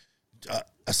there.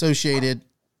 Associated,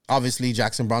 obviously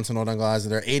Jackson Bronson, all them guys are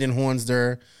there. Aiden Horn's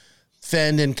there,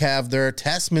 Fend and Cav there,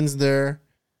 Tasman's there.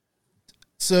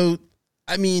 So,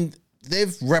 I mean,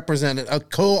 they've represented.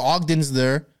 Cole Ogden's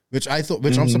there, which I'm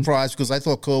surprised because I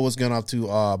thought Cole was going up to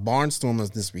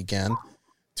Barnstormers this weekend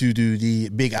to do the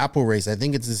Big Apple race. I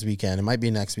think it's this weekend. It might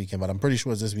be next weekend, but I'm pretty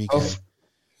sure it's this weekend.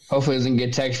 Hopefully, it doesn't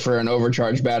get text for an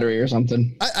overcharged battery or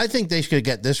something. I think they should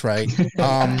get this right.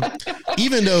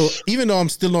 Even though I'm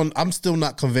still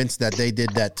not convinced that they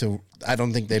did that to. I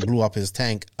don't think they blew up his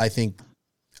tank. I think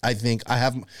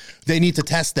they need to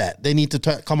test that. They need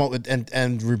to come up with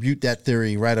and rebuke that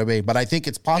theory right away. But I think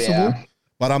it's possible. Yeah.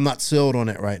 But I'm not sold on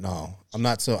it right now. I'm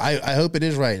not so. I hope it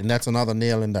is right, and that's another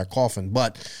nail in their coffin.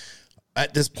 But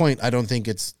at this point, I don't think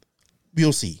it's.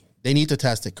 We'll see. They need to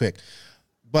test it quick.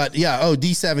 But yeah,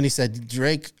 D70 said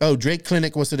Drake Drake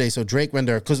Clinic was today. So Drake went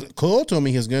there because Cole told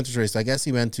me he was going to race. I guess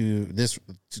he went to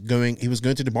he was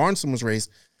going to the Barnstormers race,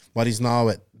 but he's now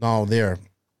there.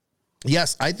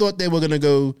 Yes, I thought they were going to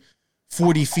go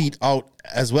 40 feet out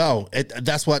as well.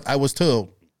 That's what I was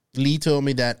told. Lee told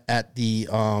me that at the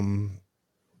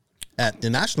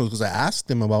Nationals because I asked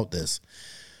him about this.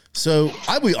 So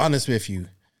I'll be honest with you.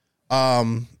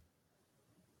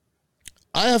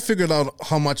 I have figured out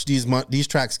how much these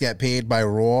tracks get paid by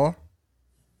Raw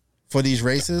for these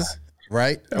races,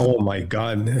 right? Oh my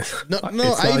god! No,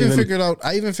 I even figured out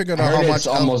how much. It's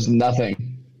almost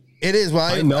nothing. It is.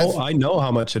 Well, I know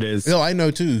how much it is. No, I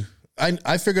know too.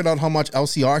 I figured out how much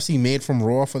LCRC made from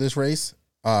Raw for this race.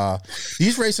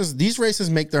 These races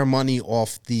make their money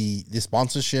off the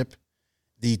sponsorship,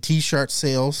 the T-shirt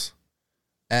sales,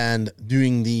 and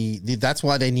doing that's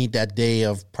why they need that day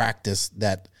of practice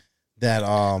that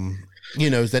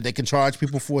they can charge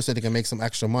people for so they can make some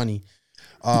extra money.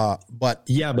 But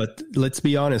let's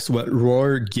be honest, what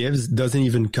Roar gives doesn't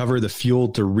even cover the fuel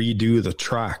to redo the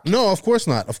track. No, of course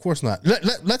not.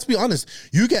 Let's be honest.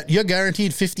 You're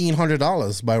guaranteed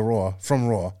 $1,500 by Raw from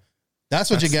Raw. That's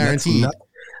what you're guaranteed.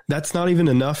 That's not even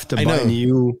enough to buy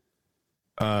new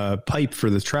pipe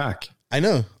for the track. I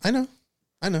know.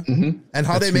 Mm-hmm. And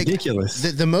how they make ridiculous.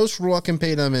 The most Raw can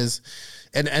pay them is.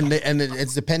 And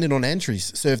it's dependent on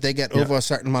entries. So if they get over a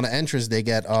certain amount of entries, they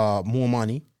get more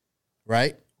money,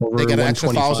 right? They get an extra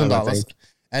 $1,000.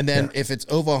 And then if it's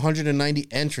over 190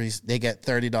 entries, they get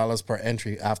 $30 per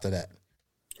entry after that.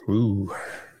 Ooh.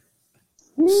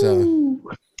 So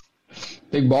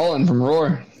big ballin' from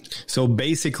Roar. So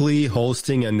basically,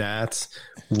 hosting a Nats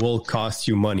will cost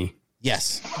you money.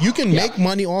 Yes, you can make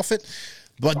money off it.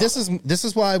 But this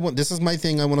is why this is my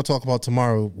thing I want to talk about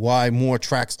tomorrow. Why more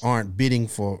tracks aren't bidding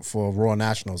for Raw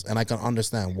Nationals, and I can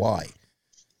understand why.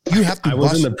 You have to. I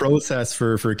was in the process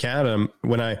for Canada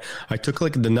when I took a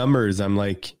look at the numbers. I'm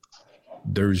like,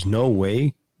 there's no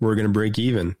way we're gonna break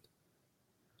even.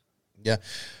 Yeah,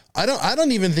 I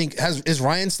don't even think is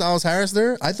Ryan Styles Harris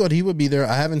there? I thought he would be there.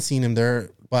 I haven't seen him there,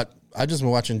 but I just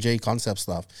been watching J Concept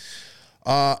stuff.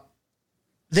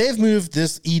 They've moved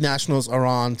this E-Nationals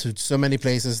around to so many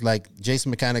places. Like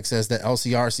Jason Mechanic says that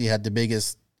LCRC had the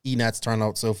biggest E-Nats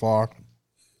turnout so far.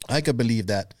 I could believe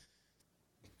that.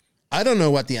 I don't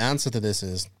know what the answer to this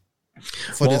is.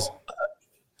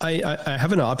 I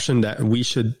have an option that we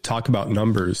should talk about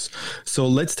numbers. So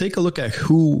let's take a look at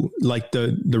who, like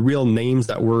the real names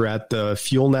that were at the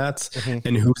Fuel Nats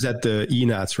and who's at the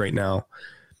E-Nats right now.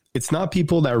 It's not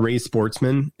people that race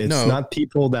sportsmen. It's not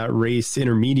people that race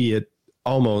intermediate.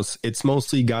 Almost, it's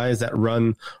mostly guys that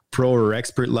run pro or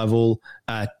expert level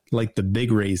at like the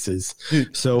big races.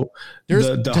 Dude, so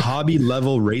the hobby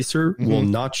level racer will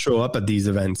not show up at these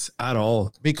events at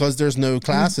all because there's no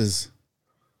classes.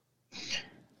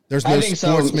 There's no I think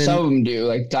sportsmen. Some of them do,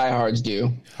 like diehards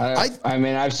do. I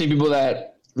mean, I've seen people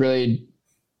that really,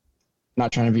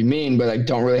 not trying to be mean, but like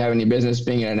don't really have any business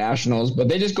being at nationals, but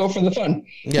they just go for the fun.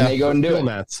 Yeah, and they go and do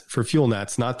it. For fuel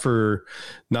nats, not for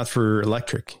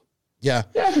electric. Yeah.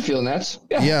 Yeah, I can feel that.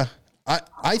 Yeah.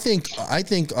 I think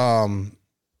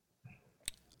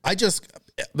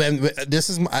this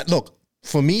is my look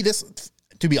for me. This,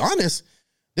 to be honest,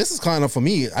 this is kind of for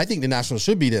me. I think the nationals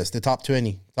should be the top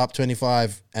 20, top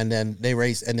 25, and then they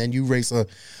race, and then you race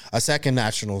a second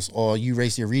nationals, or you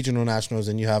race your regional nationals,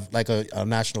 and you have like a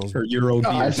nationals or Euro B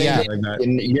or something like that.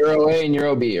 Euro A and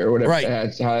Euro B or whatever. Right.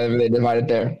 That's however they divide it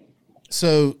there.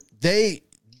 So they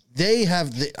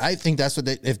have. I think that's what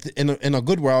they. If in a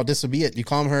good world, this would be it. You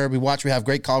come here, we watch. We have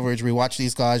great coverage. We watch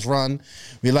these guys run.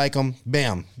 We like them.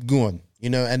 Bam, going. You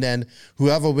know, and then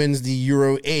whoever wins the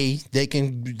Euro A,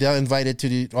 they're invited to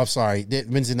the. Oh, sorry, that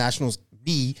wins the Nationals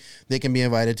B, they can be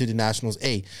invited to the Nationals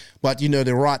A. But you know,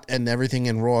 the rot and everything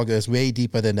in Raw goes way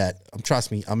deeper than that.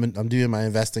 Trust me, I'm doing my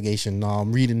investigation.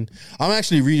 I'm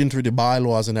actually reading through the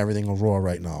bylaws and everything on Raw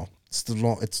right now.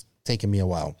 It's taking me a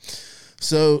while.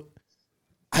 So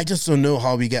I just don't know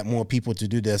how we get more people to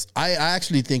do this. I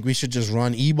actually think we should just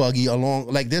run e-buggy along.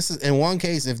 Like this is, in one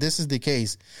case, if this is the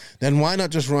case, then why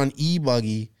not just run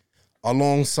e-buggy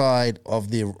alongside of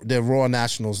the Raw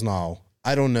Nationals now?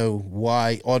 I don't know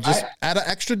why. Or just add an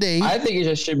extra day. I think it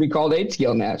just should be called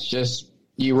 8-scale nats. Just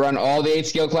you run all the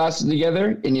 8-scale classes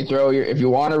together, and you throw if you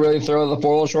want to really throw the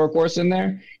 4-wheel short course in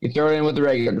there, you throw it in with the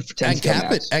regular 10 and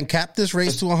cap nats. And cap this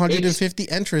race to 150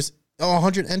 entries,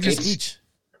 100 entries each.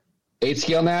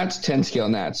 8-scale nats, 10-scale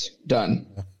nats, done.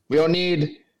 We don't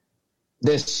need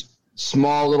this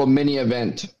small little mini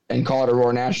event and call it a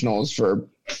Raw Nationals for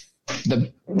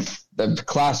the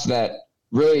class that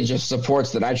really just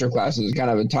supports the nitro classes. Is kind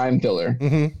of a time filler.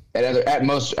 Mm-hmm. At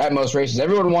most races,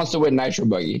 everyone wants to win nitro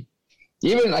buggy.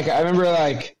 Even like I remember,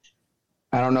 like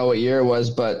I don't know what year it was,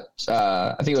 but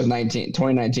I think it was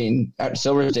 2019 at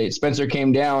Silver State. Spencer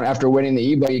came down after winning the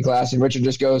e-buggy class, and Richard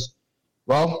just goes,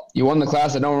 "Well, you won the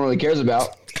class that no one really cares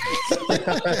about."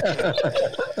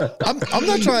 I'm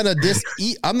not trying to diss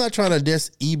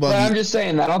e-buggy. But I'm just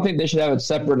saying that I don't think they should have a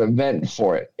separate event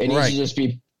for it. It needs to just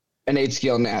be an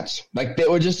 8-scale nats. Like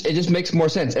it just makes more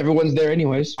sense. Everyone's there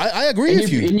anyways. I agree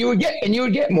with you. And you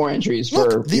would get more entries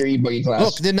for your e-buggy class.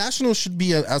 Look, the Nationals should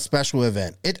be a special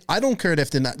event. I don't care if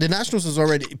the Nationals is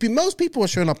already. Most people are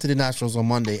showing up to the Nationals on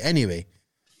Monday anyway.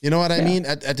 You know what I mean?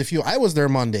 At the few, I was there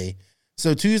Monday.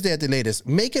 So Tuesday at the latest.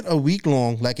 Make it a week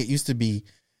long like it used to be.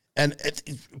 And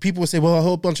people will say, well, a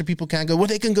whole bunch of people can't go. Well,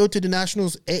 they can go to the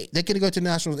Nationals A. They can go to the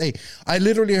Nationals A. I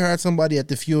literally heard somebody at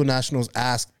the Fuel Nationals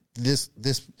ask this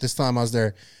time I was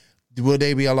there, will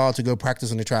they be allowed to go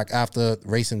practice on the track after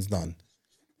racing's done?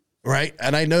 Right?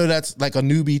 And I know that's like a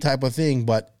newbie type of thing,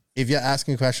 but if you're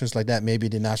asking questions like that, maybe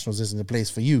the Nationals isn't the place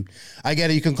for you. I get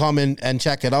it. You can come in and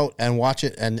check it out and watch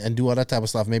it and do all that type of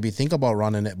stuff. Maybe think about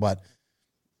running it, but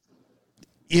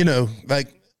you know,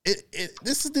 like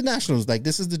this is the Nationals. Like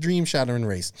this is the dream shattering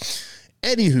race.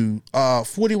 Anywho,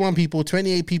 41 people,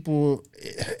 28 people.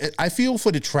 I feel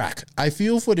for the track.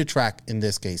 In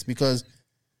this case because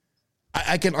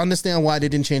I can understand why they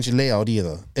didn't change the layout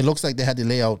either. It looks like they had the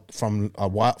layout for a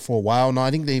while now.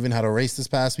 I think they even had a race this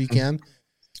past weekend.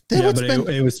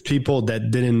 It was people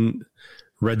that didn't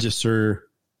register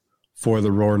for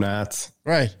the Raw Nats,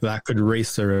 right? That could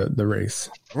race the race,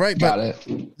 right? But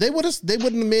they wouldn't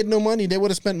have made no money. They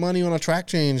would have spent money on a track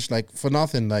change like for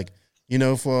nothing. Like You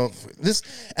know, for this,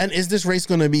 and is this race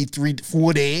going to be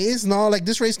 3-4 days? No, like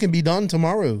this race can be done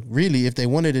tomorrow, really, if they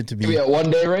wanted it to be. It'll be a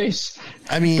 1 day race.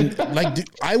 I mean, like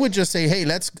I would just say, hey,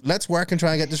 let's work and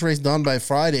try and get this race done by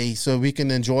Friday so we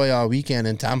can enjoy our weekend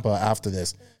in Tampa after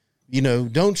this. You know,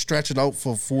 don't stretch it out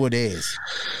for 4 days.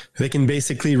 They can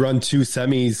basically run 2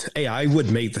 semis. Hey, I would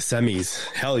make the semis.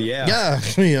 Hell yeah. Yeah.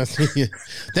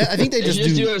 I think they just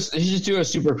do a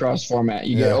supercross format.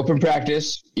 You get open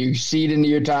practice, you seed into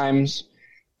your times,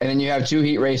 and then you have 2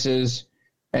 heat races,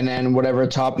 and then whatever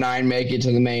top 9 make it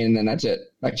to the main, and then that's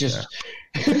it. Like just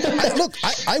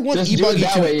I want just do it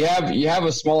that way. You have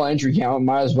a small entry count.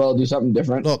 Might as well do something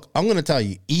different. Look, I'm going to tell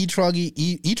you,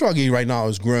 E-Truggy right now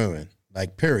is growing.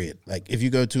 Like, period. Like, if you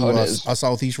go to a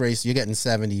Southeast race, you're getting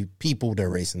 70 people that are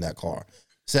racing that car.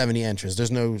 70 entrants.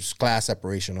 There's no class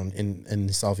separation in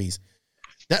the Southeast.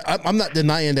 I'm not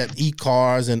denying that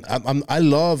e-cars, and I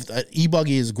love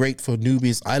e-buggy is great for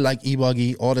newbies. I like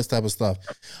e-buggy, all this type of stuff.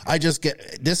 I just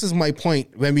this is my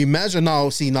point. When we measure now,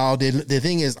 the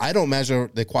thing is, I don't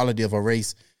measure the quality of a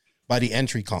race by the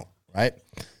entry count, right?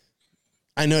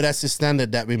 I know that's the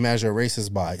standard that we measure races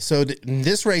by. So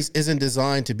this race isn't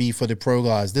designed to be for the pro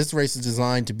guys. This race is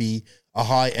designed to be a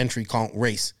high entry count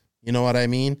race. You know what I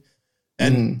mean?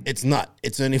 And it's not.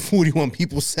 It's only 41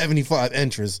 people, 75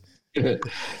 entries.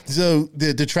 So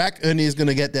the track only is going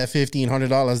to get that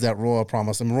 $1,500 that Roy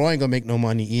promised. And Roy ain't going to make no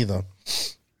money either.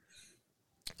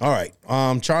 All right.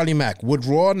 Charlie Mack. Would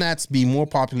Raw Nats be more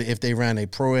popular if they ran a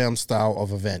Pro-Am style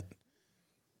of event?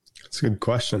 That's a good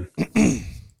question.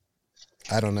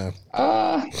 I don't know.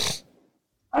 I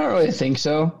don't really think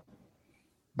so,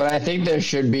 but I think there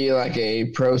should be like a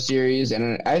pro series,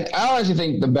 and I honestly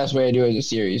think the best way to do it is a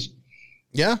series.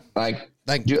 Yeah, like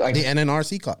the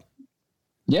NNRC Cup.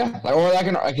 Yeah, or like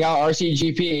how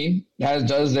RCGP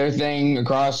does their thing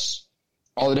across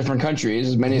all the different countries,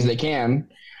 as many as they can,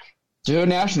 to a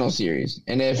national series.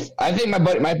 And if I think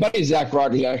my buddy Zach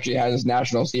Rogers actually has this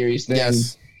national series thing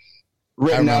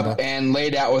written up and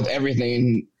laid out with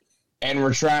everything. And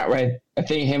we're trying, right? I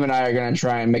think him and I are going to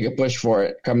try and make a push for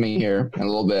it coming here in a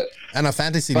little bit. And a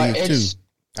fantasy league too.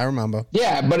 I remember.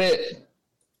 Yeah, but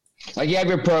you have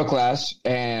your pro class,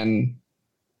 and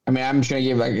I mean, I'm just going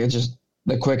to give just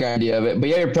the quick idea of it. But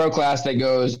you have your pro class that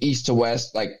goes east to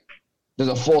west, like there's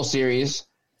a full series,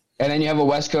 and then you have a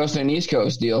West Coast and an East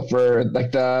Coast deal for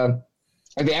the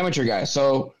amateur guys.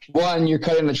 So one, you're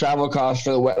cutting the travel costs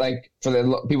for the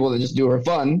people that just do it for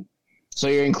fun. So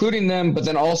you're including them, but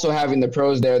then also having the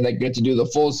pros there that get to do the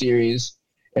full series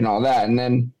and all that. And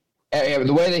then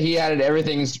the way that he had it,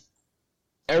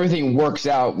 everything works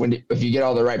out if you get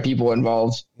all the right people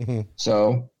involved. Mm-hmm.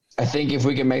 So I think if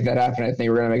we can make that happen, I think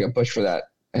we're going to make a push for that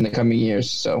in the coming years.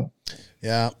 So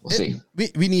yeah, we'll see.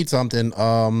 We need something.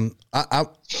 I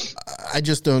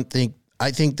just don't think.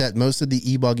 I think that most of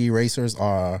the e-buggy racers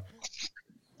are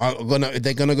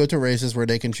gonna go to races where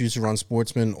they can choose to run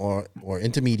sportsman or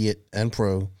intermediate and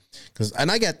pro. And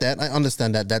I get that, I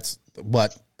understand that.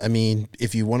 But I mean,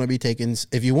 if you want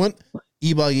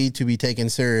e-buggy to be taken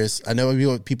serious, I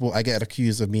know people. I get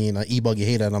accused of being an e-buggy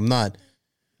hater, and I'm not.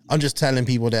 I'm just telling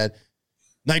people that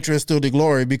Nitro is still the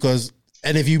glory because.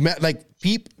 And if you met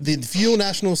the Fuel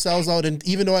National sells out, and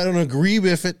even though I don't agree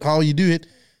with it, how you do it,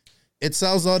 it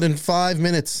sells out in 5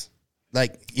 minutes.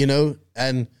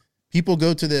 And people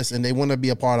go to this and they want to be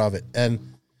a part of it.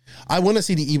 And I want to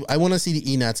see the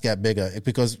eNats get bigger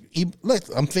because I'm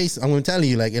going to tell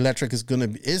you, electric is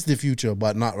the future,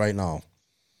 but not right now.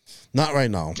 Not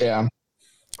right now. Yeah.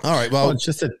 All right. Well, it's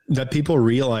just that people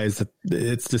realize that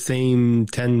it's the same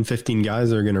 10, 15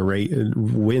 guys that are going to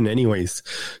win anyways.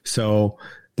 So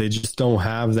they just don't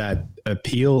have that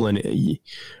appeal, and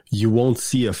you won't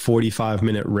see a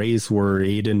 45-minute race where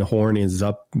Aiden Horn is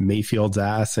up Mayfield's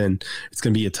ass and it's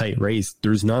going to be a tight race.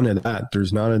 There's none of that.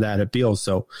 There's none of that appeal.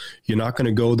 So you're not going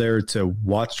to go there to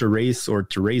watch the race or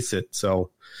to race it.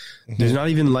 So there's not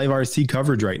even live RC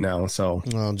coverage right now. So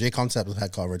J Concept has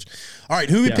had coverage. All right,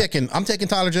 who are we picking? I'm taking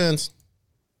Tyler Jones.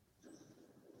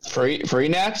 For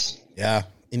eNats? Yeah,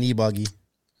 in e-buggy.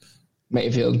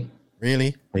 Mayfield.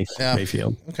 Really? Yeah.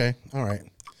 Mayfield. Okay. All right.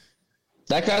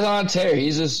 That guy's on a tear. He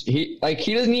doesn't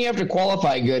even have to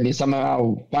qualify good, and he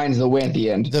somehow finds the win at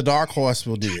the end. The dark horse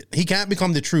will do it. He can't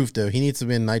become the truth though. He needs to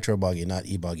win Nitro Buggy, not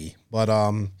e-buggy. But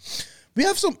we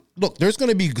have there's going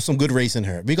to be some good racing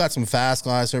here. We got some fast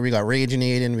guys here. We got Raging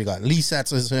Aiden. We got Lee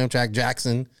Setzler, Jack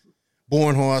Jackson,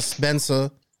 Born Horse,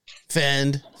 Spencer,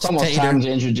 Fend. It's almost time to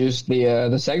introduce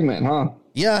the segment, huh?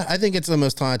 Yeah, I think it's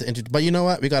almost time to introduce. But you know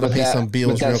what? We got to pay some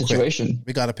bills real quick.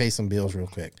 We got to pay some bills real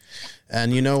quick.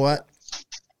 And you know what?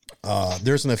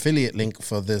 there's an affiliate link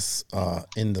for this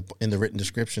in the written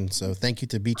description. So thank you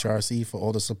to Beach RC for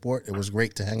all the support. It was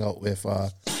great to hang out with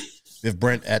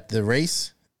Brent at the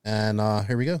race. And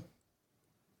here we go.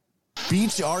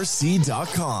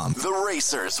 BeachRC.com, the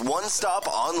Racers' one-stop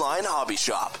online hobby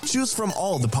shop. Choose from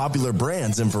all the popular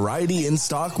brands and variety in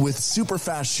stock with super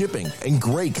fast shipping and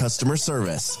great customer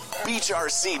service.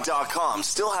 BeachRC.com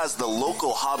still has the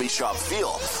local hobby shop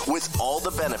feel with all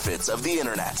the benefits of the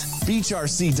internet.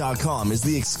 BeachRC.com is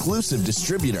the exclusive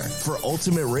distributor for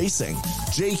Ultimate Racing,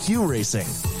 JQ Racing,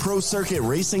 Pro Circuit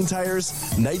Racing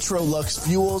Tires, Nitro Lux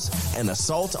Fuels, and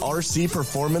Assault RC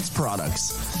Performance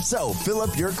products. So fill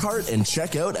up your cart and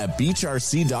check out at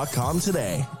BeachRC.com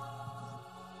today.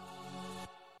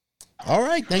 All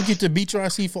right. Thank you to Beach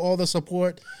RC for all the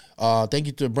support. Thank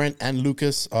you to Brent and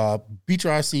Lucas. Beach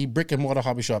RC, brick and mortar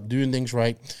hobby shop, doing things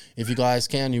right. If you guys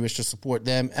can, you wish to support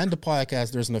them and the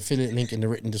podcast, there's an affiliate link in the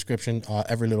written description.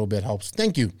 Every little bit helps.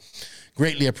 Thank you.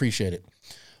 Greatly appreciate it.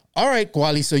 All right,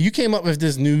 Wallie. So you came up with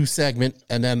this new segment,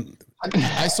 and then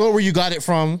I saw where you got it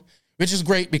from, which is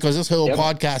great because this whole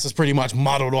podcast is pretty much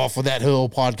modeled off of that whole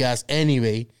podcast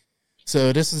anyway.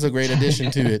 So this is a great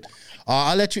addition to it.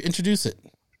 I'll let you introduce it.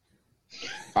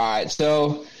 All right.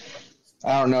 So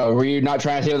I don't know. Were you not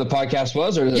trying to say what the podcast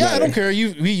was, or I don't care.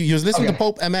 You was listening to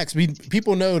Pope MX.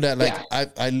 People know that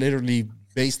I literally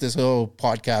based this whole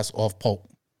podcast off Pope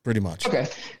pretty much. Okay.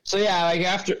 So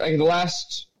after the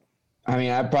last,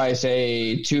 I'd probably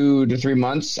say 2 to 3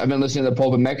 months, I've been listening to the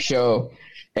Pope MX show.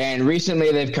 And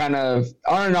recently they've kind of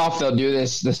on and off, they'll do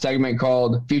this segment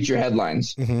called Future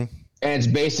Headlines. Mm-hmm. And it's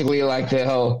basically like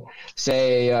they'll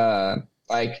say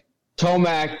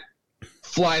Tomac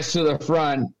flies to the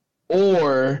front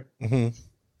or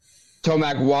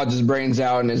Tomac wads his brains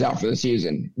out and is out for the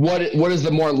season. What is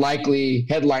the more likely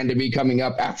headline to be coming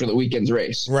up after the weekend's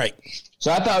race? Right. So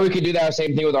I thought we could do that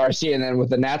same thing with RC. And then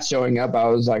with the Nats showing up, I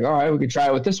was like, all right, we could try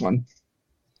it with this one.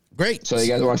 Great. So you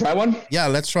guys want to try one? Yeah,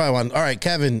 let's try one. All right,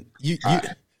 Kevin. I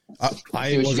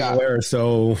wasn't aware,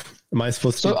 so am I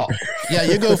supposed to? Yeah,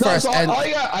 you go first. I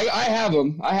have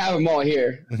them. I have them all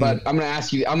here, but I'm going to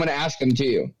ask you. I'm going to ask them to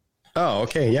you. Oh,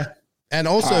 okay, yeah. And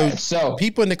also,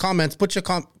 people in the comments, put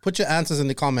your answers in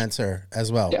the comments here as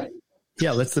well.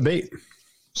 Yeah. Let's debate.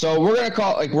 So we're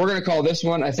gonna call this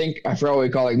one. I forgot what we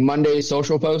call Monday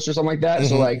social post or something like that.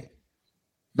 Mm-hmm. So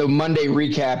the Monday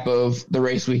recap of the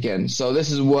race weekend. So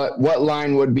this is what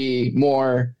line would be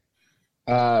more,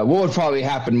 what would probably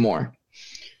happen more.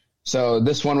 So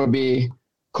this one would be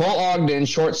Cole Ogden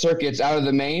short circuits out of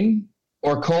the main,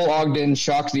 or Cole Ogden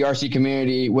shocks the RC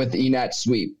community with the ENAT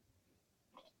sweep.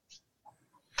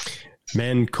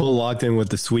 Man, Cole Ogden with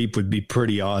the sweep would be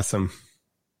pretty awesome.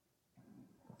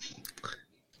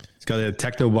 He's got a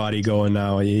techno body going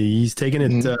now. He's taking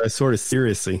it sort of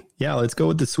seriously. Yeah, let's go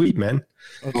with the sweep, man.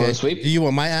 Okay. Sweep. Do you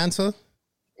want my answer?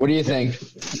 What do you think?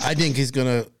 I think he's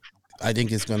gonna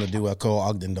do what Cole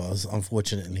Ogden does,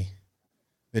 unfortunately.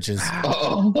 Which is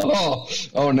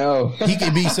oh no. He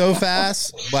can be so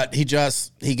fast, but he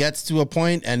gets to a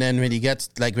point, and then when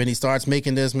he starts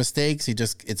making those mistakes,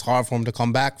 it's hard for him to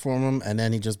come back from him, and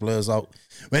then he just blows out.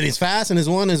 When he's fast and is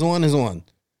on.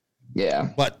 Yeah.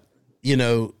 But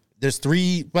there's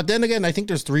 3, but then again, I think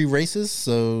there's 3 races,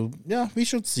 so yeah, we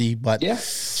should see. But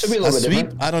should be a little bit sweep,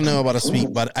 different. I don't know about a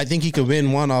sweep, but I think he could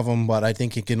win one of them, but I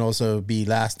think he can also be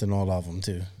last in all of them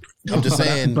too. I'm just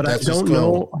saying. But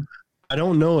I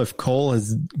don't know if Cole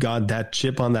has got that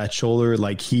chip on that shoulder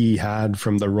like he had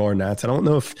from the Roar Nats. I don't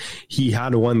know if he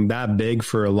had one that big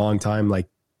for a long time, like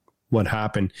what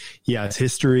happened. He has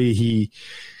history.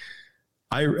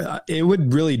 It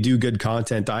would really do good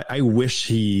content. I wish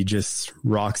he just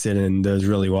rocks it and does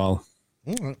really well.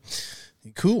 All right.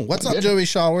 Cool. What's up, Joey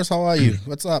Showers? How are you?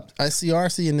 What's up? I see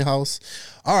RC in the house.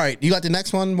 All right. You got the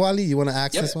next one, Wallie? You want to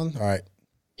ask this one? All right.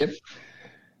 Yep.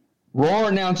 Roar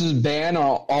announces ban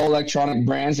on all electronic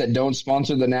brands that don't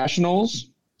sponsor the Nationals,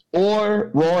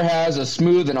 or Roar has a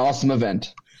smooth and awesome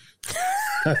event.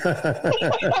 But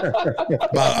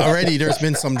already there's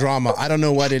been some drama. I don't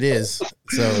know what it is.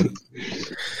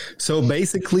 So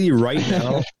basically right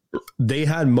now they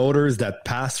had motors that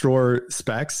passed Roar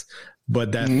specs,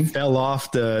 but that fell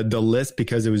off the list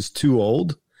because it was too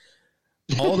old.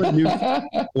 All the new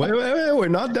wait, we're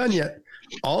not done yet.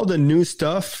 All the new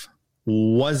stuff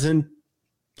wasn't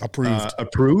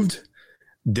approved.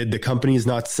 Did the companies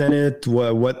not send it?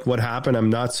 What happened?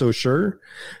 I'm not so sure.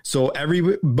 So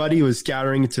everybody was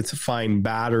scattering to find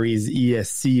batteries,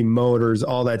 ESC motors,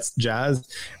 all that jazz.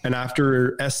 And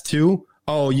after S2,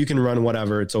 you can run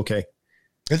whatever. It's okay.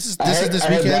 This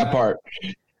weekend. That part.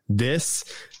 This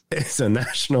It's a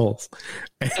nationals.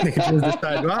 And they just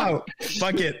decide, wow,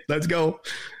 fuck it. Let's go.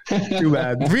 Too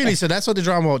bad. Really? So that's what the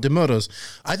drama about the motos.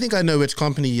 I think I know which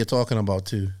company you're talking about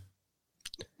too.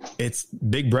 It's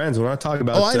big brands. We're not talking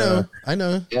about. Oh, I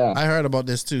know. Yeah. I heard about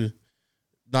this too.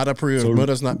 Not approved.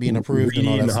 Motos not being approved. And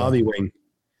all that stuff. Hobby Wing.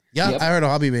 Yeah, Yep. I heard a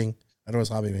Hobby Wing. I know it's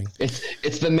Hobby Wing.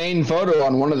 It's the main photo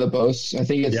on one of the posts. I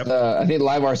think it's I think the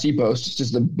Live RC post. It's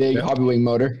just a big Hobby Wing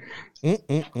motor.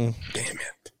 Damn it!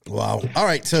 Wow. All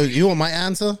right. So you want my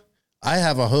answer? I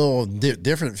have a whole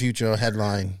different future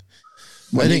headline.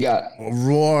 What do you got?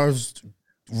 Roars.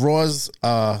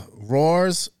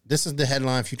 This is the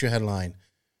headline. Future headline.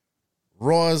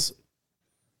 Roars.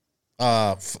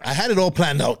 I had it all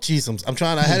planned out. Jeez, I'm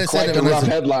trying. I had it Quite set a rough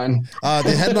headline.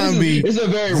 The headline would be It's a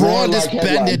very Raw Raw-like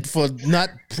disbanded for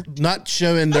not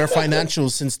showing their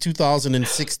financials since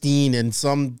 2016, and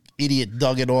some idiot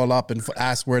dug it all up and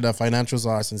asked where their financials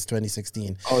are since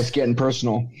 2016. Oh, it's getting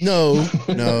personal. No.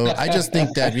 I just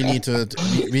think that we need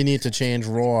to change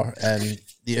Raw, and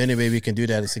the only way we can do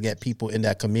that is to get people in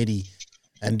that committee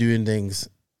and doing things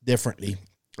differently.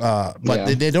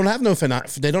 But they don't have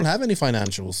they don't have any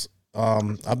financials.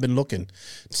 I've been looking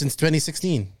since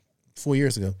 2016, 4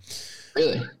 years ago.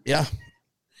 Really? Yeah.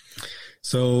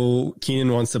 So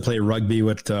Keenan wants to play rugby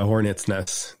with Hornets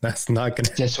Nest. That's not going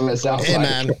to. Just what it sounds Hey like.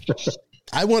 man,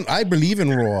 I believe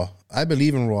in Raw. I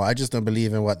just don't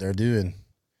believe in what they're doing.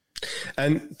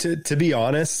 And to be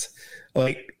honest,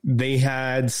 like they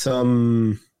had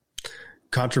some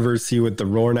controversy with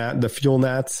the fuel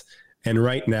nats, and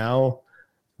right now,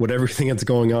 with everything that's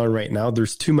going on right now,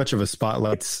 there's too much of a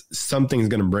spotlight. Something's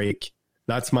going to break.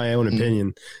 That's my own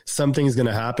opinion. Something's going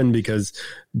to happen because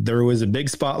there was a big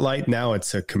spotlight. Now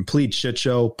it's a complete shit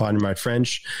show, pardon my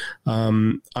French.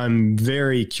 I'm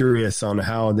very curious on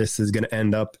how this is going to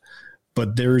end up,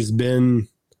 but there's been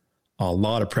a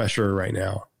lot of pressure right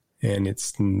now, and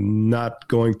it's not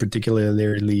going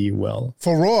particularly well.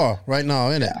 For Raw right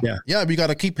now, isn't it? Yeah. Yeah, we got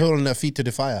to keep holding their feet to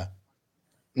the fire.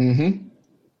 Mm-hmm.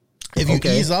 If you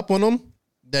ease up on them,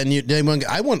 then they won't.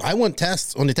 I want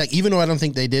tests on the tank, even though I don't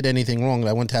think they did anything wrong.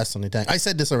 I want tests on the tank. I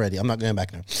said this already. I'm not going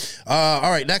back now.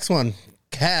 All right, next one,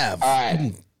 Cav. All right.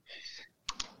 You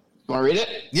want to read it?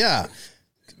 Yeah.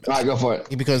 All right, go for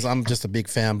it. Because I'm just a big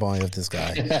fanboy of this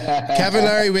guy.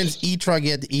 Cavallari wins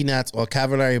E-Truggy at the E-Nats, or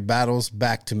Cavallari battles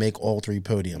back to make all three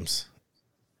podiums.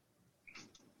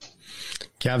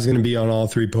 Cav's going to be on all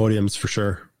three podiums for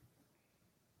sure.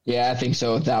 Yeah, I think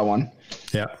so with that one.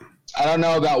 Yeah. I don't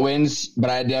know about wins, but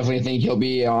I definitely think he'll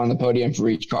be on the podium for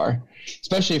each car,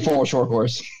 especially for a short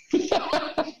course.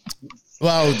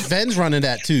 Well, Ven's running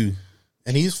that too,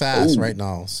 and he's fast right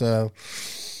now. So,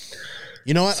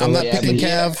 you know what? So, I'm not picking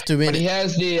Cav to win. But he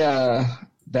has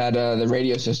the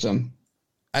radio system.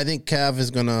 I think Cav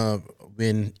is gonna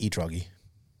win E-Truggy.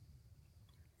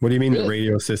 What do you mean the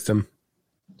radio system?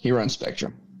 He runs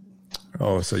Spectrum.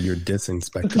 Oh, so you're dissing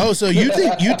Spectrum. Oh, so you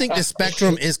think the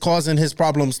Spectrum is causing his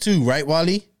problems too, right,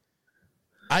 Wally?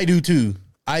 I do too.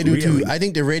 I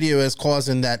think the radio is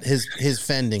causing that his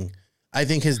fending. I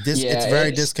think it's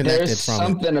very disconnected there's from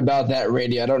something about that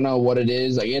radio. I don't know what it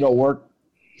is. Like it'll work,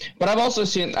 but I've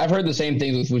heard the same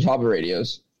things with Futaba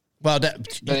radios. Well,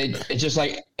 it's just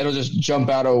like it'll just jump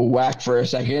out of whack for a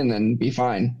second and then be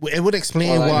fine. It would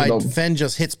explain why Fen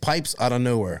just hits pipes out of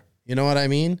nowhere. You know what I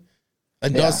mean?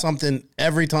 It does something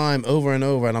every time over and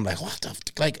over, and I'm like, what the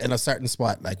like in a certain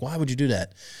spot. Like, why would you do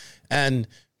that? And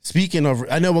speaking of,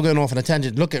 I know we're going off on a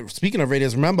tangent. Speaking of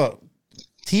radios, remember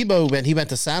Tebow when he went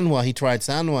to Sanwa, he tried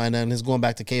Sanwa, and then he's going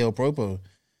back to KO Propo.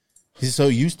 He's so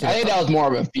used to it. I think that was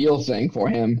more of a feel thing for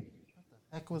him. What the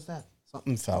heck was that?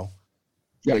 Something fell.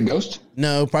 You got a ghost?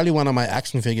 No, probably one of my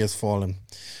action figures falling.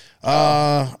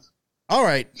 All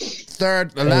right,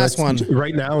 last one.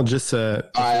 Right now, just all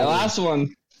right, last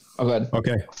one. Oh, good.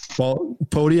 Okay. Well,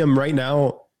 podium right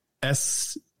now,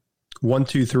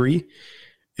 S123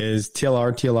 is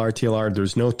TLR.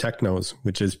 There's no technos,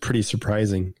 which is pretty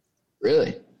surprising.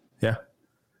 Really? Yeah.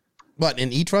 What,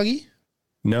 in E-Truggy?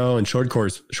 No, in short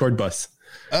bus.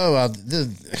 Oh,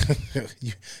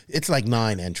 it's like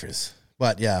 9 entries.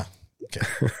 But yeah.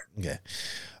 Okay.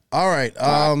 All right.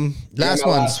 Last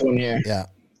one here. Yeah.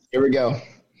 Here we go.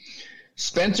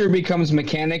 Spencer becomes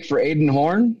mechanic for Aiden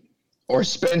Horn, or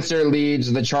Spencer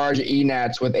leads the charge at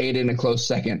E-Nats with Aiden a close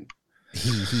second.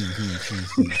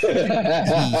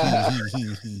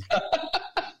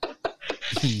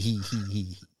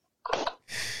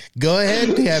 Go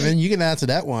ahead, Kevin. You can answer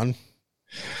that one.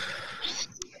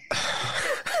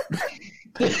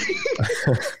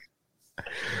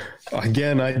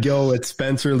 Again, I'd go with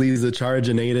Spencer leads the charge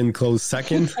and Aiden close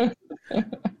second.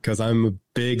 because I'm a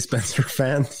big Spencer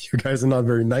fan. You guys are not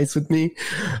very nice with me,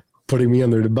 putting me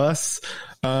under the bus.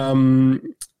 But,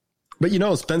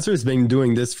 Spencer's been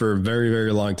doing this for a very,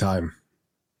 very long time.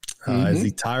 Is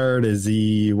he tired? Is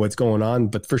he what's going on?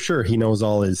 But for sure, he knows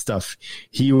all his stuff.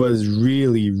 He was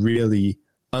really, really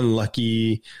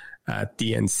unlucky at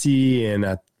DNC and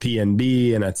at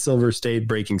PNB and at Silver State,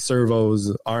 breaking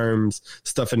servos, arms,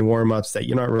 stuff in warm-ups that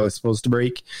you're not really supposed to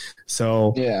break.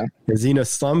 So is he in a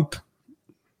slump?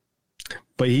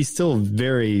 But he's still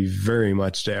very, very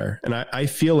much there. And I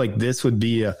feel like this would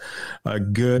be a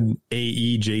good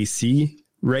AEJC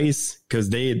race because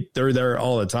they're there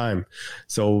all the time.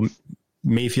 So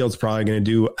Mayfield's probably going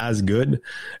to do as good.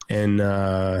 And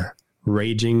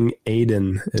Raging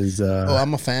Aiden is...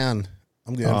 I'm a fan.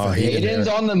 I'm good. Aiden's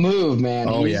on the move, man.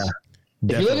 Oh, yeah.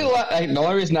 If you look at the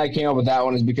only reason I came up with that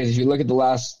one is because if you look at the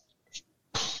last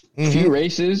few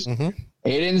races,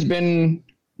 Aiden's been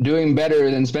doing better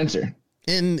than Spencer.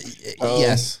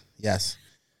 Yes.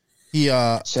 He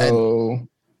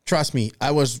trust me,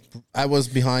 I was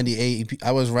behind the AE.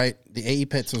 I was right. The AE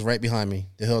pits was right behind me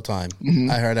the whole time.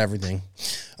 I heard everything.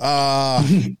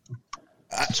 It's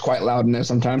quite loud in there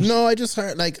sometimes. No, I just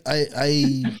heard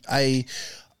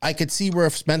I could see where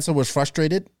Spencer was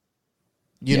frustrated.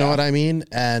 You know what I mean?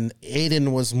 And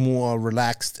Aiden was more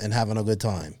relaxed and having a good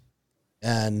time.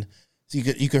 And so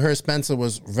you could hear Spencer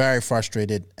was very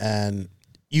frustrated, and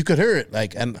you could hear it.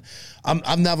 And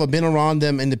I've never been around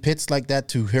them in the pits like that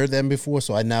to hear them before,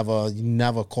 so I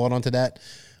never caught onto that.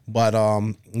 But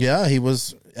he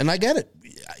was, and I get it.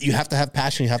 You have to have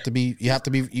passion.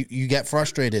 You get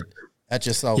frustrated at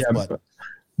yourself.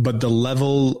 But the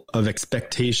level of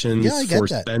expectations for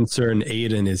Spencer and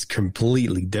Aiden is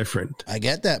completely different. I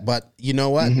get that, but you know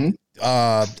what?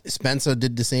 Spencer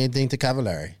did the same thing to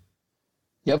Cavallari.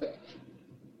 Yep.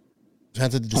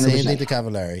 Spencer did the same thing to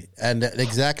Cavallari, and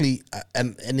exactly.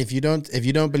 And if you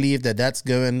don't believe that that's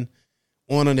going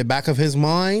on in the back of his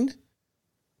mind,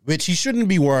 which he shouldn't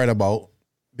be worried about,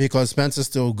 because Spencer's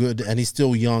still good and he's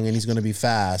still young and he's going to be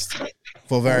fast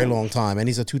for a very long time, and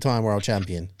he's a 2-time world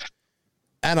champion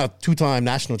and a 2-time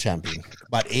national champion.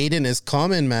 But Aiden is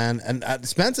coming, man. And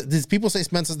Spencer, people say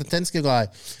Spencer's the 10 scale guy.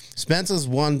 Spencer's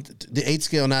won the 8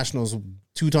 scale nationals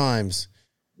 2 times.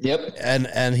 Yep.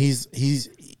 And he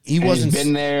wasn't. He's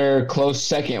been there close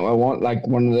second. Like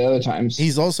one of the other times.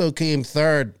 He's also came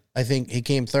third. I think he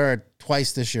came third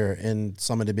twice this year in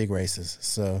some of the big races.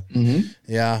 So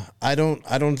I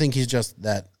don't think he's just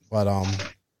that. But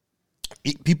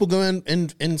people go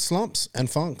in slumps and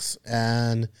funks,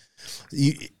 and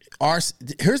here's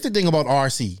the thing about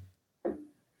RC.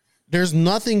 There's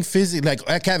nothing physically,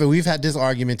 like Kevin, we've had this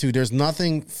argument too. There's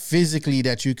nothing physically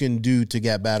that you can do to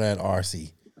get better at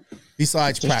RC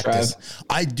besides just practice.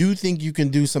 I do think you can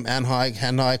do some hand-eye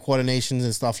coordinations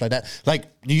and stuff like that. Like,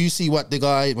 do you see what the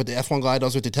F1 guy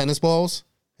does with the tennis balls?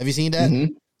 Have you seen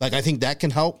that? Like, I think that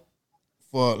can help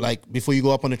for, like, before you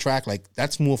go up on the track. Like,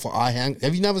 that's more for eye hand.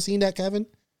 Have you never seen that, Kevin?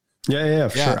 Yeah,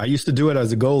 for sure. I used to do it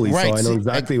as a goalie, so I know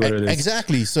exactly what it is.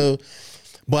 Exactly. So,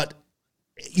 but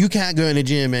you can't go in the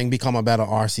gym and become a better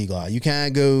RC guy. You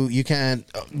can't go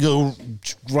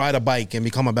ride a bike and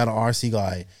become a better RC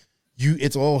guy.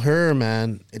 It's all her,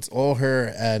 man. It's all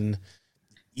her, and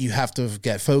you have to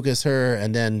focus her,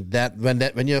 and then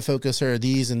when you focus her,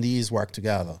 these and these work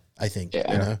together. I think,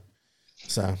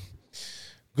 So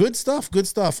good stuff.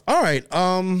 All right,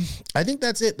 I think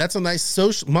that's it. That's a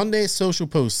nice Monday social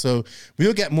post. So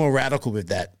we'll get more radical with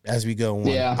that as we go on.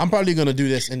 Yeah, I'm probably going to do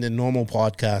this in the normal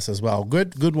podcast as well.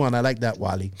 Good one. I like that,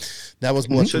 Wallie. That was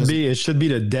more. It should be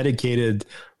the dedicated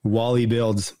Wallie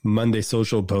Builds Monday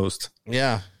social post.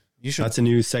 Yeah. You should. That's a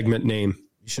new segment name.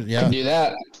 You should, do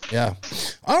that. Yeah.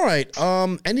 All right.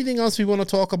 Anything else we want to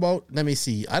talk about? Let me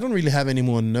see. I don't really have any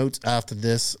more notes after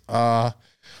this. I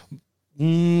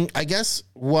guess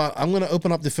I'm going to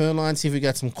open up the phone line, see if we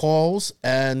got some calls,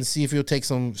 and see if we'll take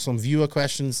some viewer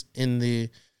questions here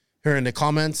in the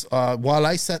comments. While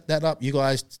I set that up, you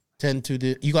guys can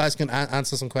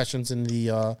answer some questions in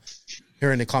the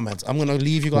here in the comments. I'm going to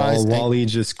leave you guys. While Wally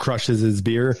just crushes his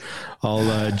beer,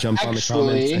 I'll jump on the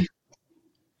comments.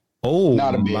 Oh,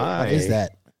 not a beer. My. What is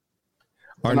that?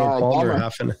 Arnold Palmer,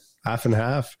 half and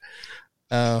half.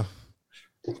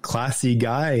 Classy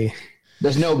guy.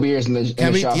 There's no beers in the shop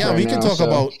right we can now, talk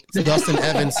about Dustin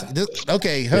Evans.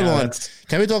 Okay, hold on.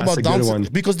 Can we talk about Dustin?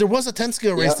 Because there was a 10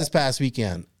 scale race this past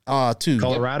weekend. Too.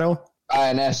 Colorado?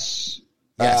 INS.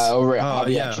 Over at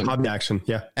Hobby Action. Hobby Action,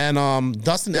 yeah. And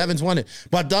Dustin Evans won it.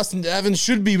 But Dustin Evans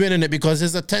should be winning it because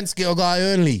he's a 10 scale guy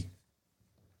only.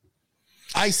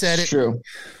 I said it. True.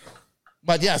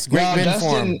 But yes, great win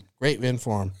for him. Great win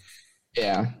for him.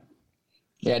 Yeah.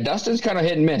 Yeah, Dustin's kind of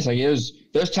hit and miss. Like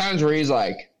there's times where he's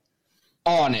like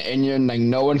on it, and you're like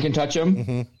no one can touch him.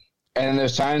 Mm-hmm. And then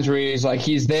there's times where he's like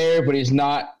he's there, but he's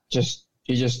not. He's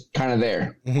just kind of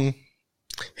there. Mm-hmm.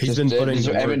 He's been putting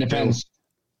the work. It depends.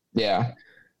 Yeah,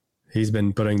 he's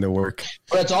been putting the work.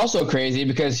 But it's also crazy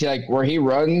because where he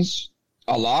runs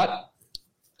a lot.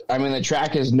 I mean, the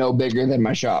track is no bigger than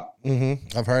my shop.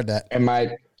 Mm-hmm. I've heard that. And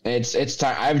it's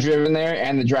time. I've driven there,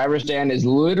 and the driver's stand is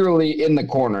literally in the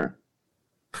corner.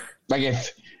 Like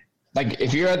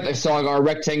if you're at our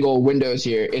rectangle windows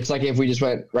here, it's like if we just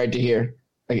went right to here.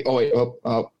 Like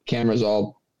camera's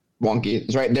all wonky.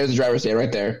 It's right there's the driver's stand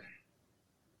right there.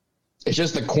 It's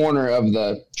just the corner of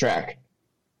the track.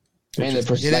 And It's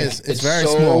very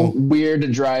so small. weird to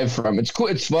drive from. It's cool.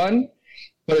 It's fun,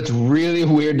 but it's really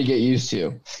weird to get used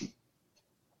to.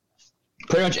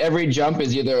 Pretty much every jump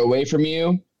is either away from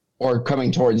you or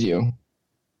coming towards you.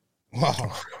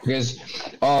 Wow.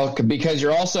 Because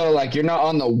you're also you're not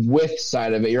on the width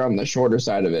side of it. You're on the shorter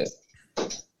side of it.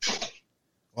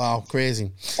 Wow,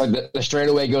 crazy. Like the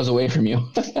straightaway goes away from you.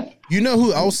 You know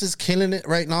who else is killing it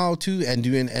right now too, and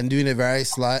doing it very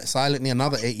silently?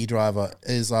 Another AE driver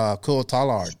is Cole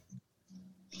Tallard.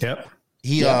 Yep.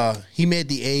 He made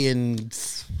the A in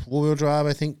 4-wheel drive,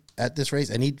 I think, at this race,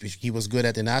 and he was good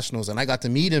at the nationals, and I got to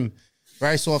meet him.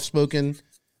 Very soft spoken.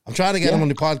 I'm trying to get him on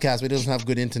the podcast, but he doesn't have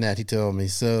good internet. He told me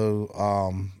so.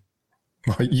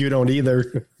 You don't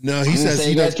either. No, he says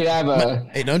you guys could have a.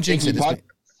 Hey, don't jinx it.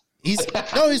 He's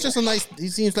just a nice. He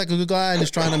seems like a good guy and is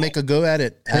trying to make a go at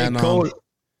it. Hey, and, Cole,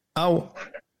 how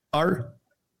are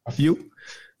you?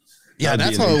 Yeah,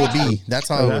 that's how it would be. That's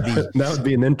how it would be. That would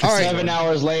be an interesting. All right. 7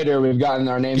 hours later, we've gotten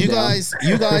our names. You down.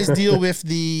 guys deal with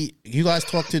the. You guys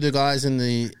talk to the guys in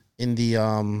the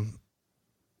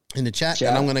chat,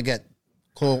 and I'm gonna get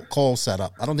call set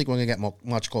up. I don't think we're gonna get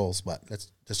much calls, but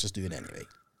let's just do it anyway.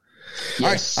 Yes. All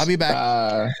right, I'll be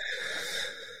back.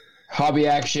 Hobby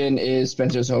Action is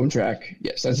Spencer's home track.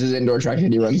 Yes, that's his indoor track that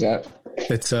he runs at.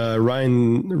 It's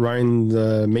Ryan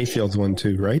Mayfield's one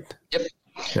too, right? Yep.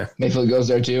 Yeah. Mayfield goes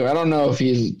there too. I don't know if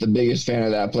he's the biggest fan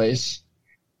of that place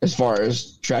as far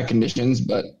as track conditions,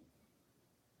 but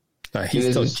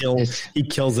he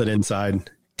kills it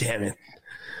inside. Damn it.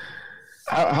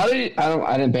 How did he,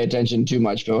 I didn't pay attention too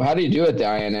much, but how do you do it, the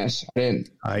INS? I didn't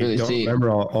really don't see.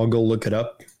 remember. I'll go look it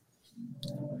up.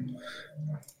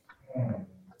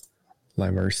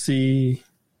 Live RC.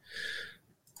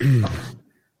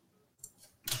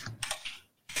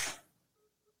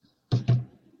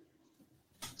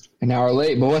 An hour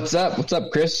late, but what's up? What's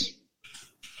up, Chris?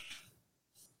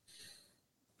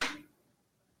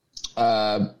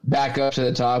 Back up to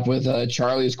the top with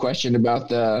Charlie's question about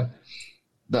the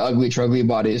ugly trugly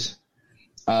bodies.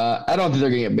 I don't think they're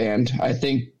going to get banned. I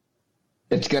think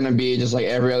it's going to be just like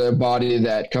every other body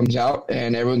that comes out,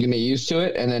 and everyone's going to get used to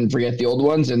it, and then forget the old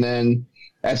ones, and then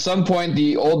at some point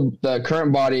the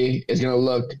current body is going to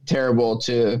look terrible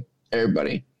to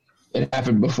everybody. It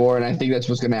happened before, and I think that's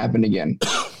what's going to happen again,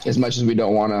 as much as we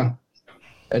don't want to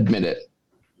admit it.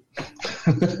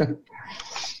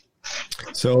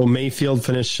 So Mayfield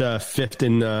finished 5th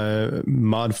in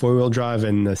mod 4-wheel drive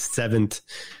and 7th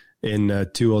in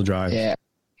 2-wheel drive. Yeah,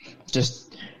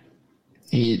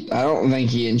 I don't think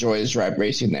he enjoys drive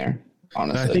racing there,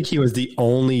 honestly. I think he was the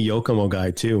only Yokomo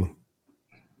guy too.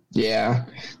 Yeah,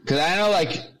 because I know,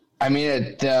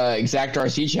 at the Exact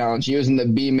RC Challenge, he was in the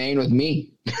B main with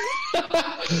me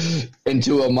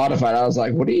into a modified. I was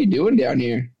like, what are you doing down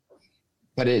here?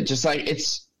 But it just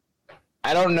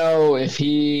I don't know if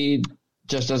he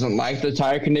just doesn't like the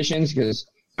tire conditions, because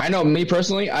I know me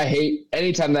personally, I hate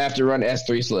anytime I have to run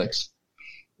S3 slicks.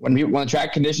 When the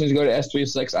track conditions go to S3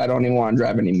 slicks, I don't even want to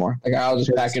drive anymore. I'll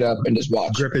just pack it up and just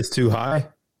watch. Grip is too high.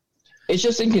 It's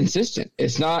just inconsistent.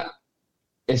 It's not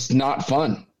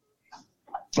fun.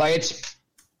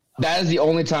 That is the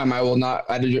only time I will not.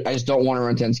 I just don't want to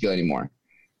run 10 scale anymore.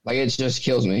 It just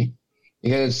kills me,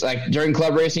 because during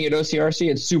club racing at OCRC,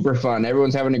 it's super fun.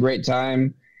 Everyone's having a great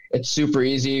time. It's super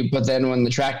easy. But then when the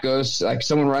track goes,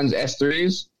 someone runs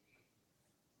S3s,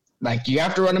 you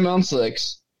have to run them on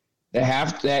slicks. They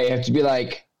have to be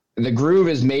the groove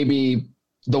is maybe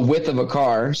the width of a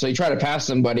car. So you try to pass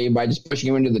somebody by just pushing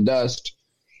him into the dust.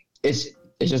 It's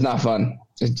just not fun.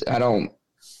 I don't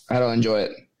enjoy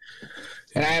it.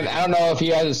 And I don't know if he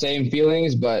has the same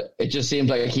feelings, but it just seems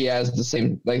like he has the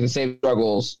same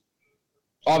struggles.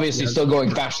 Obviously, still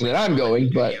going faster than I'm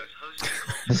going, but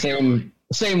the same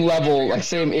level,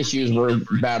 same issues we're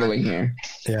battling here.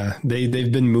 Yeah,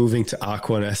 they've been moving to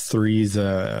Aqua and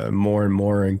S3s more and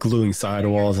more, and gluing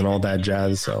sidewalls and all that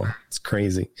jazz. So it's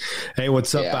crazy. Hey,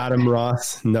 what's up, Adam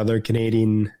Ross? Another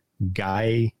Canadian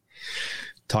guy.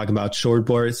 talk about short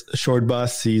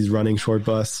bus. He's running short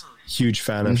bus. Huge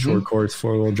fan of short course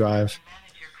 4-wheel drive.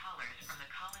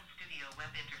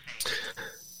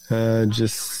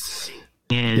 That's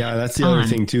the other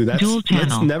thing too.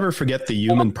 Let's never forget the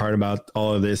human part about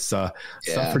all of this.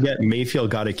 Let's not forget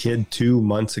Mayfield got a kid 2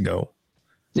 months ago.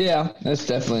 Yeah, that's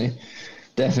definitely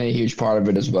a huge part of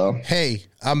it as well. Hey,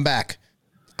 I'm back.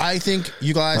 I think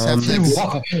you guys have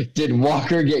to. Did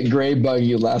Walker get gray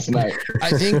buggy last night?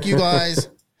 I think you guys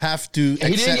have to.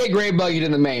 He didn't get gray buggied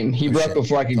in the main. He broke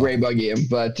before I could gray buggy him,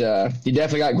 but he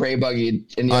definitely got gray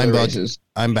buggied in the other races.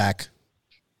 I'm back.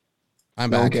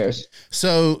 No one cares.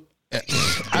 So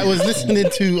I was listening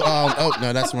to. Oh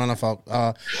no, that's runoff out.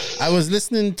 I was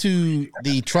listening to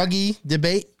the Truggy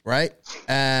debate, right?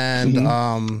 And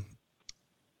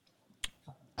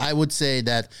I would say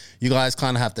that you guys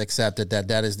kind of have to accept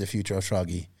that is the future of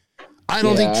Truggy. I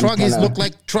don't think Truggies look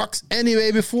like trucks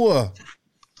anyway before.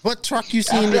 What truck you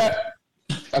seen?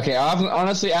 Okay,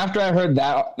 honestly, after I heard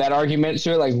that argument,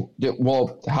 sir, like,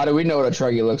 well, how do we know what a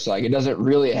Truggy looks like? It doesn't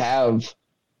really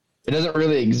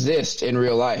exist in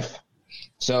real life.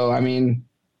 So, I mean,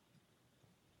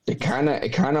 it kind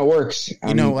of works.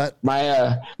 You know what?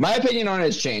 My opinion on it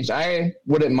has changed. I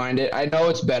wouldn't mind it. I know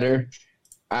it's better.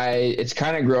 It's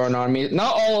kind of growing on me.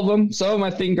 Not all of them. Some of them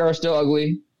I think are still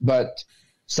ugly, but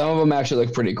some of them actually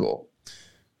look pretty cool.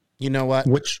 You know what?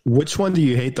 Which one do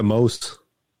you hate the most?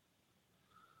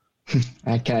 Can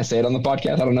I say it on the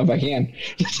podcast? I don't know if I can.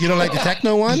 You don't like the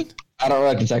Techno one? I don't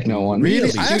like the Techno one.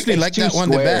 Really? I actually like that one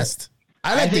the best.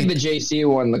 I think the JC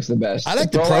one looks the best. I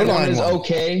like the Proline one. Is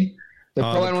okay. The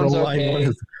Proline one's okay.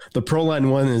 The Proline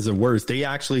one is the worst. They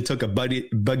actually took a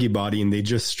buggy body and they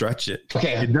just stretch it.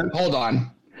 Okay, hold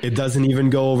on. It doesn't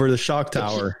even go over the shock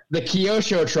tower. The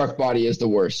Kyosho truck body is the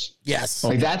worst. Yes.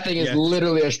 Like that thing is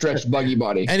literally a stretched buggy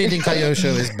body. Anything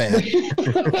Kyosho is bad.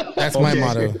 That's my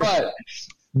motto.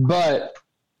 But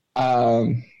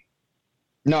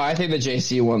no, I think the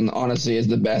JC one honestly is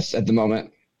the best at the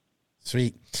moment.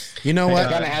 Sweet. You know what?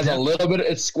 It kind of has a little bit.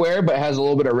 It's square, but it has a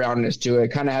little bit of roundness to it. It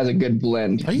kind of has a good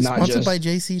blend. Are you sponsored by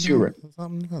JC?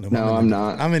 No, I'm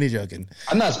not. I'm only joking.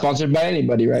 I'm not sponsored by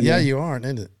anybody right now. Yeah, you aren't,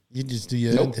 isn't it? You just do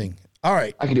your own thing. All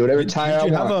right. I can do whatever tire I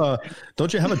want.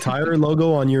 Don't you have a tire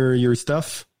logo on your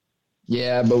stuff?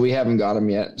 Yeah, but we haven't got them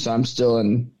yet, so I'm still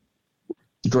in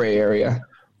gray area.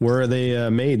 Where are they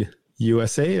made?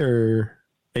 USA or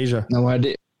Asia? No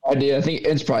idea. I think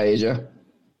it's probably Asia.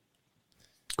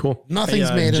 Cool.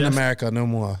 Nothing's made in America no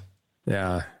more.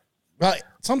 Yeah. Well,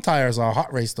 some tires are.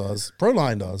 Hot Race does.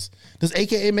 Proline does. Does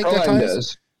AKA make their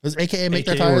tires? Does AKA make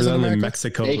their tires in America?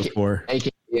 Mexico before.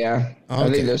 AKA, yeah. Okay. I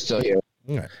think they're still here.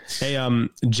 All right. Hey,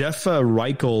 Jeff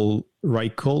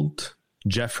Reichelt,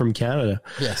 Jeff from Canada.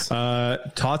 Yes.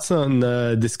 Thoughts on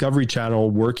the Discovery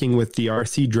Channel working with the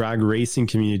RC drag racing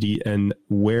community and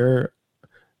where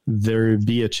there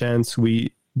be a chance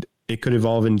it could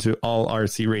evolve into all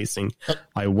RC racing.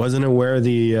 I wasn't aware I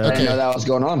didn't know that was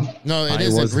going on. No, it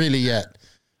isn't really yet.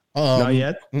 Not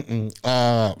yet.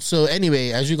 So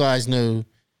anyway, as you guys know,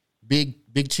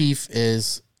 Big Chief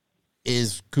is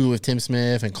cool with Tim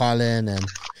Smith and Colin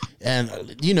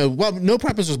and you know, well, No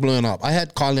Preppers was blowing up. I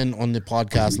had Colin on the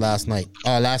podcast last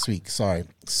week. Sorry.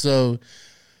 So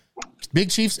Big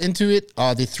Chief's into it. The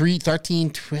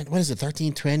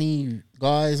 1320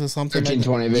 guys or something.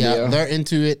 1320 video. Yeah, they're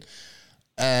into it,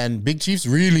 and Big Chief's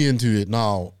really into it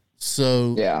now.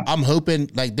 So yeah, I'm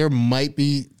hoping like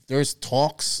there's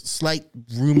talks, slight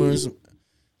rumors,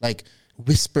 like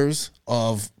whispers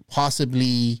of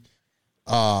possibly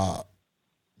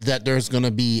that there's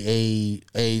gonna be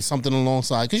a something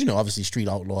alongside, because you know obviously Street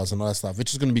Outlaws and all that stuff,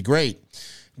 which is gonna be great,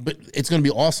 but it's gonna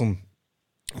be awesome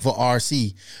for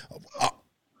RC.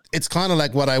 It's kind of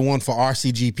like what I want for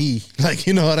RCGP. Like,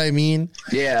 you know what I mean?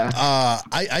 Yeah.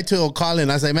 I told Colin,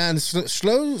 I was like, man,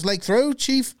 throw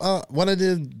Chief one of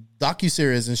the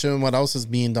docuseries and show him what else is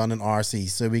being done in RC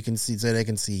so they can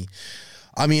see.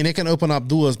 I mean, it can open up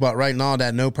doors, but right now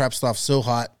that No Prep stuff's so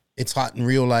hot. It's hot in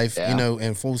real life, you know,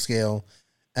 in full scale.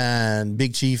 And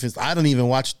Big Chief I don't even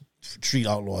watch Street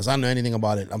Outlaws. I don't know anything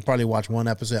about it. I'm probably watch one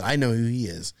episode. I know who he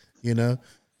is, you know?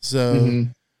 So...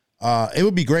 it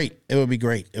would be great. It would be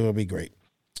great.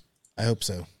 I hope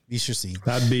so. You should see.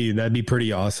 That'd be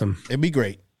pretty awesome. It'd be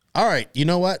great. All right. You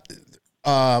know what?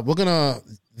 We're gonna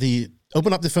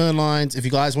open up the phone lines. If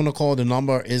you guys want to call, the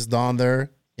number is down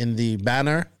there in the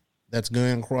banner that's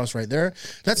going across right there.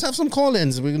 Let's have some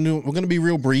call-ins. We're gonna be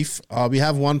real brief. We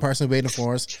have one person waiting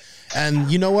for us,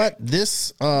 and you know what?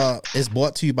 This is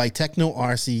brought to you by Techno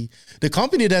RC, the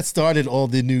company that started all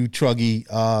the new Truggy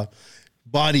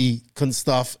body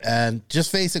stuff. And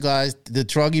just face it, guys, the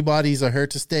truggy bodies are here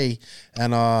to stay.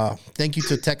 And thank you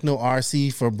to Techno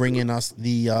RC for bringing us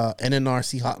the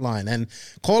NNRC hotline. And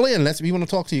call in. We want to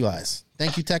talk to you guys.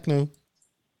 Thank you, Techno.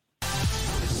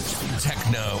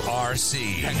 Techno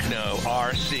RC. Techno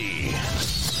RC.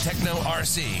 Techno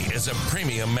RC is a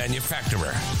premium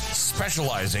manufacturer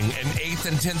specializing in 8th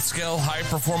and 10th scale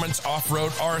high-performance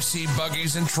off-road RC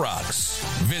buggies and trucks.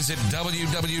 Visit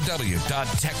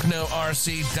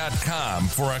www.technorc.com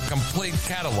for a complete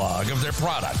catalog of their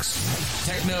products.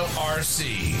 Techno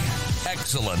RC.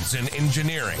 Excellence in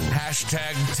engineering.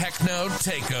 Hashtag Techno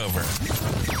Takeover.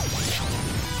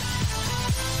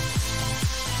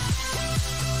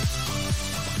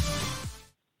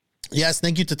 Yes,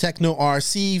 thank you to Techno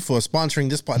RC for sponsoring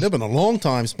this pod. They've been a long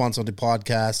time sponsor of the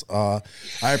podcast.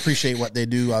 I appreciate what they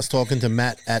do. I was talking to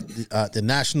Matt at the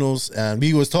Nationals, and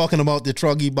we was talking about the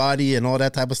truggy body and all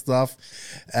that type of stuff.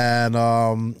 And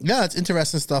yeah, it's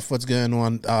interesting stuff what's going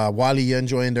on. Wallie, you're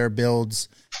enjoying their builds.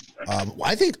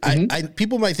 I think I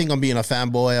people might think I'm being a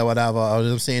fanboy or whatever.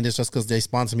 I'm saying this just because they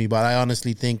sponsor me, but I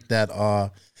honestly think that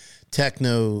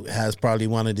Techno has probably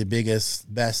one of the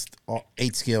biggest, best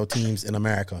 8-scale teams in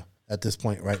America at this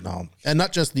point right now. And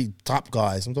not just the top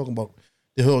guys. I'm talking about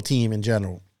the whole team in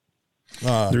general.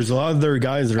 There's a lot of their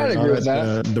guys that are not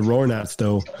at the Roarnats,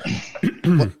 though.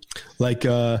 Like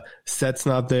Set's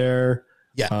not there.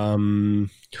 Yeah.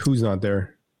 Who's not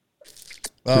there?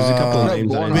 There's a couple of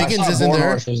names. Wiggins isn't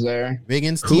there.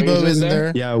 Wiggins. Tebow isn't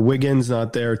there. Yeah, Wiggins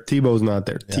not there. Tebow's not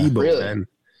there. Yeah. Tebow, Really? man.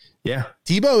 Yeah.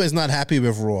 Tebow is not happy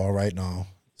with Raw right now.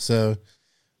 So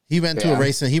he went to a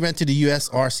race, and he went to the US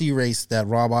RC race that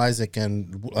Rob Isaac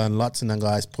and Lutz and them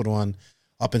guys put on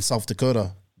up in South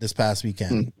Dakota this past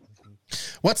weekend.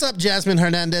 What's up, Jasmine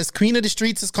Hernandez? Queen of the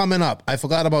Streets is coming up. I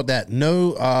forgot about that.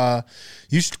 No,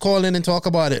 you should call in and talk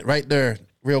about it right there,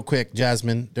 real quick,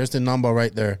 Jasmine. There's the number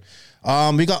right there.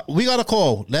 We got a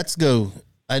call. Let's go.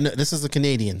 I know this is a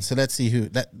Canadian, so let's see who.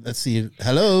 Let's see.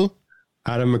 Hello,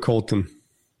 Adam McColton.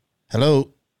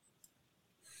 Hello.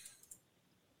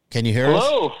 Can you hear us?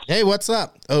 Hello. Hey, what's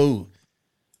up? Oh,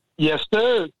 yes,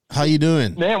 sir. How you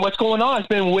doing, man? What's going on? It's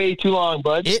been way too long,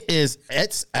 bud.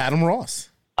 It's Adam Ross.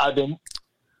 I've been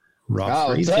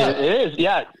Ross. It is,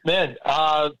 yeah, man.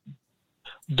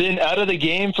 Been out of the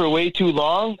game for way too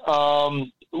long.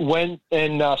 Went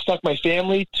and stuck my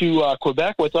family to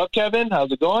Quebec. What's up, Kevin?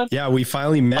 How's it going? Yeah, we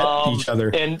finally met each other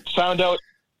and found out.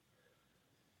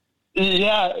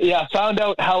 Yeah, found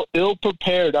out how ill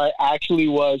prepared I actually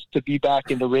was to be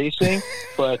back into racing.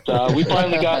 But we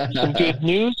finally got some good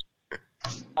news.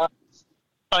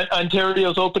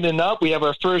 Ontario's opening up. We have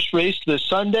our first race this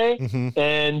Sunday,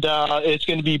 and it's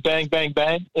going to be bang, bang,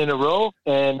 bang in a row.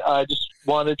 And I just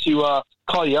wanted to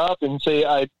call you up and say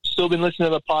I've still been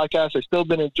listening to the podcast. I've still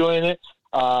been enjoying it.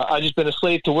 I've just been a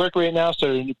slave to work right now,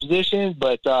 started a new position.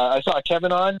 But I saw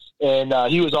Kevin on, and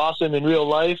he was awesome in real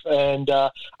life. And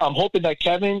I'm hoping that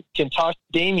Kevin can talk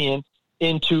Damien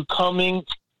into coming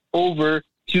over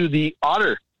to the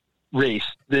Otter race,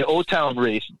 the O-Town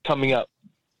race coming up.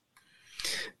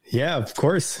 Yeah, of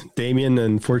course. Damien,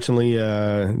 unfortunately,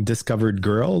 discovered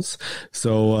girls.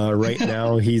 So right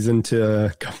now he's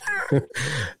into...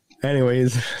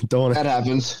 Anyways, that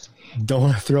happens. Don't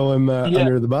want to throw him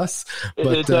under the bus.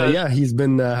 But yeah, he's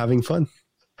been having fun.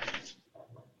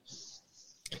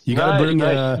 You got to bring...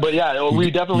 but yeah, we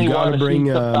definitely want to bring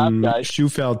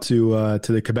Schufeld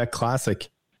to the Quebec Classic.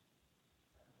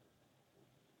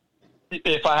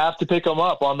 If I have to pick him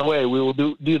up on the way, we will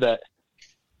do that.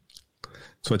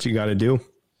 That's what you got to do.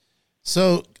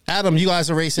 So, Adam, you guys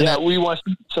are racing. Yeah, we want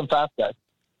some fast guys.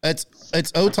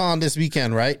 It's O-Town this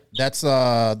weekend, right? That's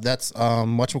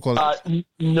whatchamacallit?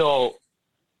 No,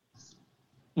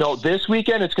 this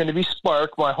weekend it's going to be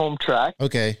Spark, my home track.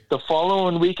 Okay. The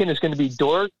following weekend is going to be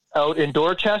out in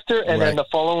Dorchester, and then the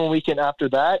following weekend after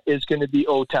that is going to be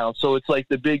O-Town. So it's like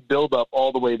the big build up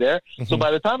all the way there. So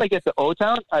by the time I get to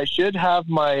O-Town, I should have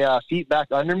my feet back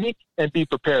under me and be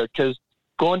prepared, because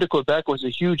going to Quebec was a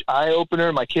huge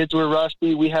eye-opener. My kids were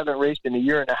rusty. We haven't raced in a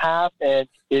year and a half, and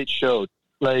it showed.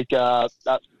 Like,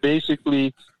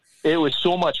 basically, it was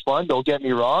so much fun, don't get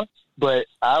me wrong, but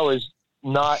I was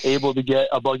not able to get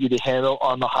a buggy to handle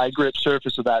on the high-grip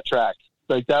surface of that track.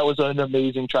 Like, that was an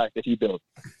amazing track that he built.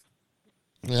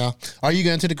 Yeah. Are you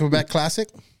going to the Quebec Classic?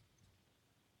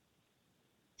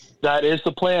 That is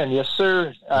the plan. Yes,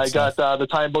 sir. I got the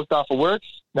time booked off of work.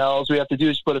 Now all we have to do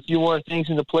is put a few more things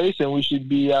into place, and we should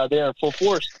be there in full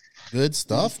force. Good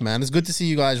stuff, man. It's good to see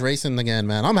you guys racing again,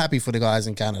 man. I'm happy for the guys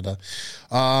in Canada.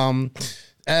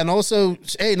 And also,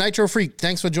 hey, Nitro Freak,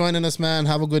 thanks for joining us, man.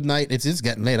 Have a good night. It's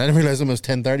getting late. I didn't realize it was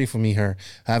 10:30 for me here.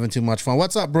 Having too much fun.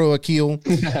 What's up, bro, Akil?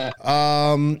 Yeah,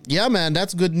 man,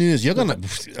 that's good news. You're gonna,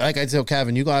 like I tell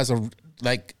Kevin, you guys are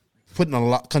like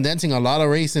condensing a lot of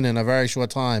racing in a very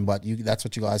short time. But that's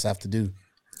what you guys have to do.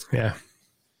 Yeah.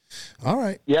 All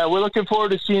right. Yeah, we're looking forward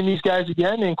to seeing these guys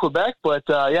again in Quebec. But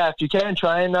yeah, if you can,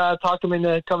 try and talk them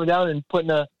into coming down and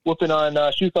whooping on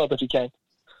Shoefeld if you can.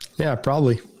 Yeah,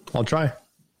 probably. I'll try.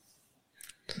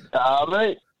 All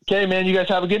right. Okay, man. You guys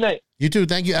have a good night. You too.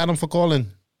 Thank you, Adam, for calling.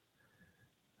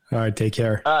 All right. Take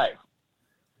care. All right.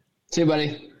 See you,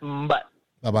 buddy. Bye.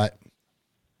 Bye-bye.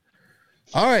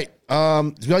 All right.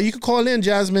 Well, you can call in,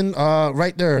 Jasmine,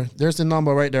 right there. There's the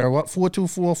number right there. What?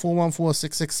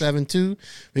 424-414-6672.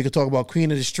 We can talk about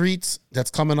Queen of the Streets.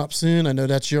 That's coming up soon. I know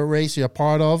that's your race you're a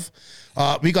part of.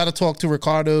 We got to talk to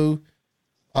Ricardo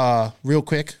real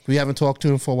quick. We haven't talked to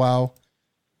him for a while.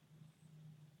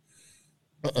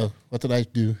 Uh-oh. What did I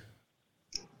do?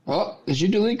 Oh, did you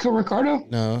delete Ricardo?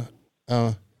 No.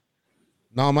 No,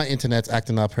 my internet's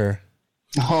acting up here.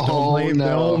 Oh,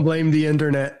 don't blame the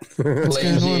internet. Blame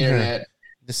the internet.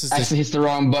 This is actually hits the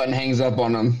wrong button, hangs up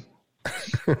on him.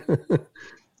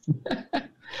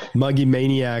 Muggy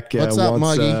Maniac. What's up,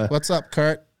 Muggy? What's up,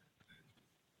 Kurt?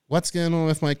 What's going on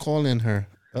with my call in here?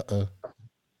 Uh-oh.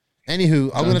 Anywho,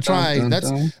 I'm going to try.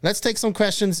 Let's take some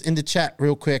questions in the chat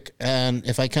real quick. And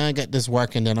if I can't get this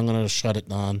working, then I'm going to shut it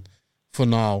down for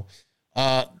now.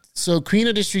 So Queen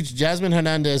of the Streets, Jasmine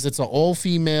Hernandez, it's an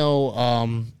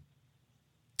all-female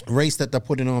race that they're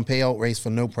putting on, payout race for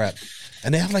no prep.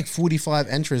 And they have like 45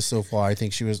 entries so far. I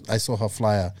saw her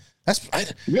flyer.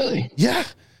 Really? Yeah.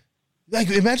 Like,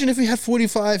 imagine if we had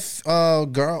 45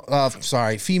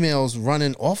 females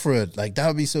running off-road. Like, that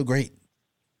would be so great.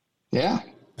 Yeah.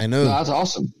 I know. No, that's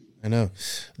awesome. I know.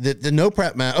 The no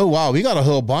prep, man. Oh, wow. We got a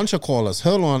whole bunch of callers.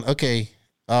 Hold on. Okay.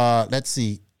 Let's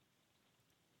see.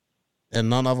 And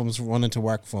none of them's wanting to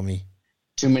work for me.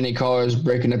 Too many callers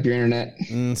breaking up your internet.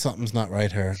 Something's not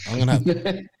right here. I'm going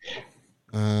to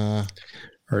have...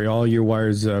 Are all your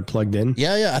wires plugged in?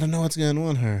 Yeah. I don't know what's going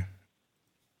on here.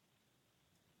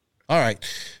 All right.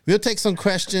 We'll take some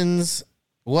questions.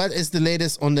 What is the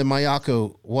latest on the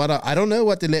Mayako? I don't know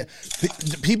what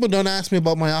people don't ask me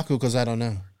about Mayako because I don't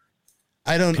know.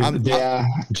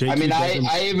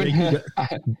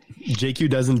 JQ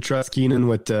doesn't trust Keenan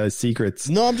with secrets.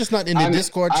 No, I'm just not in the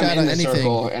Discord chat or anything.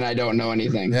 Circle and I don't know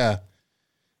anything. Yeah.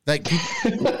 Like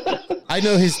I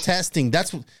know his testing.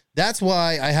 That's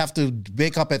why I have to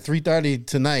wake up at 3:30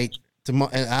 tonight and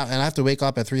I have to wake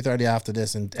up at 3:30 after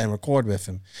this and record with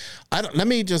him. Let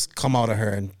me just come out of her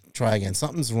and try again.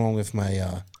 Something's wrong with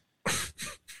my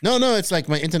No, it's like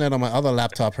my internet on my other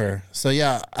laptop here. So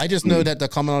yeah, I just know that they're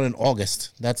coming out in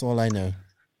August. That's all I know.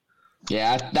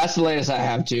 Yeah, that's the latest I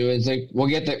have too. It's like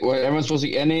everyone's supposed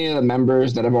to any of the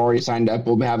members that have already signed up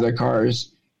will have their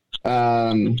cars.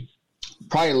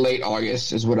 Probably late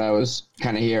August is what I was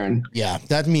kind of hearing. Yeah,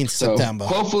 that means September.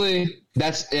 Hopefully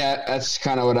that's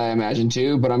kind of what I imagine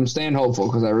too. But I'm staying hopeful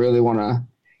because I really want to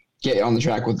get on the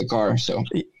track with the car. So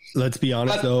let's be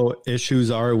honest, though, issues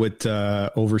are with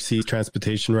overseas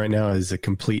transportation right now is a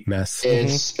complete mess.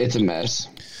 It's a mess.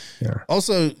 Yeah.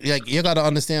 Also, like you got to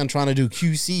understand, trying to do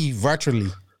QC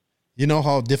virtually. You know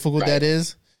how difficult that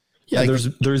is. Yeah, like,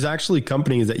 there's actually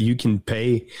companies that you can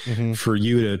pay for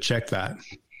you to check that.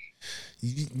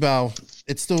 Well,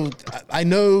 it's still. I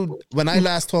know when I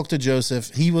last talked to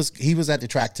Joseph, he was at the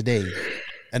track today,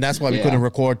 and that's why we couldn't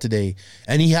record today.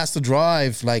 And he has to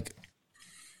drive like,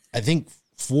 I think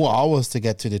 4 hours to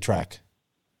get to the track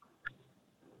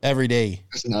every day.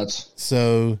 That's nuts.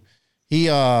 So he,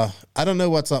 I don't know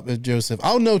what's up with Joseph.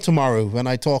 I'll know tomorrow when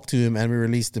I talk to him and we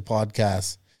release the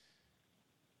podcast.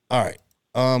 All right.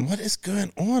 What is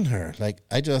going on here? Like,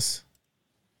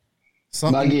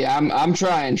 Muggy, I'm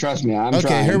trying. Trust me, I'm trying.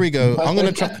 Okay, here we go. I'm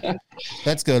gonna try.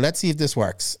 Let's go. Let's see if this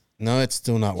works. No, it's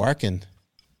still not working.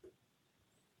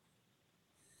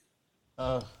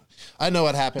 I know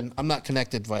what happened. I'm not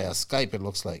connected via Skype. It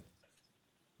looks like.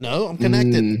 No, I'm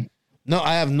connected. No,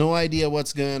 I have no idea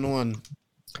what's going on.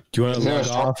 Do you want to log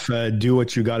off, do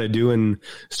what you got to do, and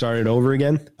start it over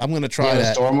again? I'm gonna try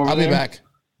that. I'll be back.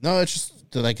 No, it's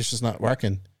just not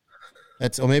working.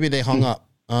 Or maybe they hung up.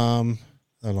 Hold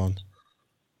on.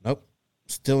 Nope.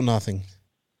 Still nothing.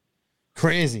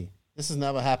 Crazy. This has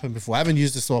never happened before. I haven't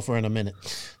used the software in a minute.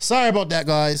 Sorry about that,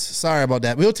 guys. Sorry about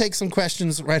that. We'll take some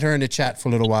questions right here in the chat for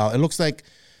a little while. It looks like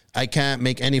I can't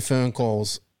make any phone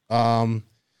calls. So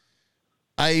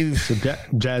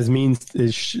Jasmine,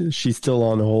 she's still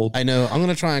on hold? I know. I'm going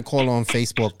to try and call on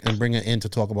Facebook and bring her in to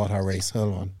talk about her race.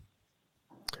 Hold on.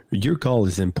 Your call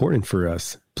is important for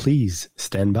us. Please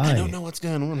stand by. I don't know what's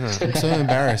going on here. I'm so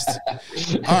embarrassed.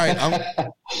 All right.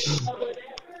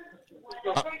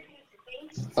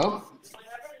 Oh,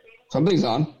 something's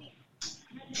on.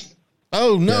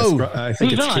 Oh, no. Yes, I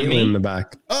think it's Caitlin in the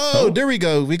back. Oh, there we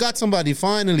go. We got somebody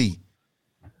finally.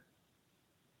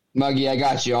 Muggy, I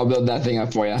got you. I'll build that thing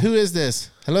up for you. Who is this?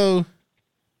 Hello?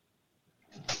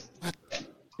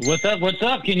 What's up? What's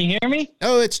up? Can you hear me?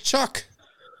 Oh, it's Chuck.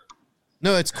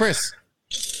 No, it's Chris.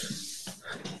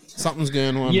 Something's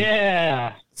going on.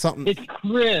 Yeah. Something. It's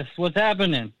Chris. What's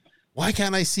happening? Why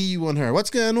can't I see you on her? What's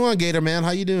going on, Gator Man?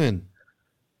 How you doing?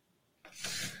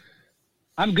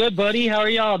 I'm good, buddy. How are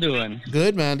y'all doing?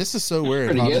 Good, man. This is so weird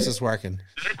Pretty how good. this is working.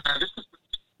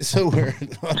 It's so weird.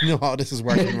 I don't know how this is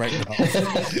working right now.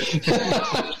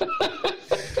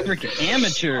 Freaking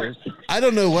amateurs. I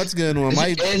don't know what's going on.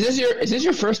 Is this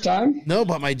your first time? No,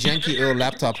 but my janky old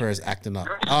laptop here is acting up.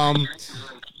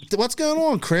 What's going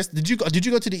on, Chris? Did you go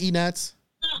to the ENATs?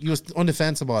 You was on the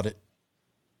fence about it.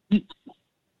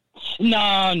 No,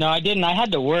 I didn't. I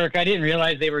had to work. I didn't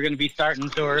realize they were going to be starting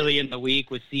so early in the week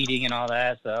with seating and all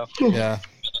that. So yeah.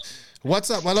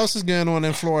 What's up? What else is going on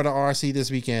in Florida RC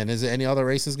this weekend? Is there any other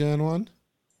races going on?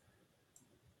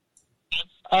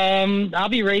 I'll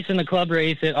be racing the club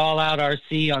race at All Out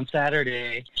RC on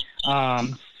Saturday.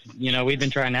 We've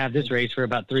been trying to have this race for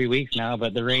about 3 weeks now,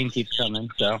 but the rain keeps coming.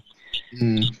 So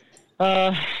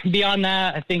beyond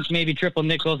that, I think maybe Triple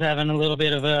Nickel's having a little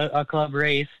bit of a club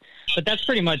race. But that's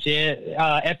pretty much it.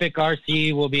 Epic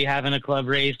RC will be having a club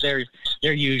race, their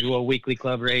usual weekly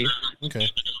club race. Okay.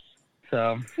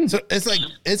 So it's like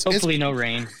it's hopefully no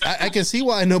rain. I can see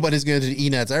why nobody's going to the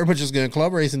ENATs. Everybody's just going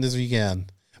club racing this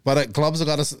weekend. But clubs have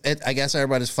got to. I guess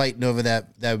everybody's fighting over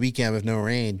that weekend with no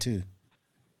rain too.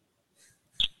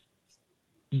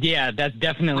 Yeah, that's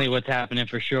definitely what's happening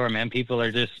for sure, man. People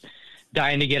are just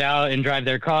dying to get out and drive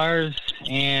their cars,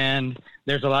 and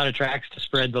there's a lot of tracks to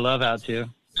spread the love out to.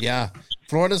 Yeah,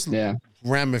 Florida's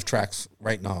ram with tracks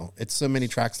right now. It's so many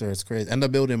tracks there. It's crazy, and they're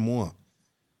building more.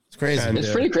 It's crazy.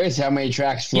 It's pretty crazy how many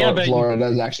tracks Florida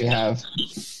does actually have.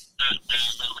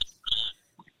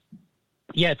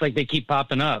 Yeah, it's like they keep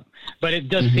popping up. But it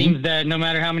just seems that no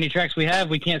matter how many tracks we have,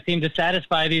 we can't seem to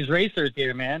satisfy these racers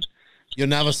here, man. You'll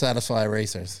never satisfy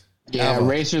racers. Yeah, Ever.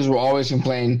 racers will always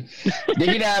complain. They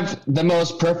could have the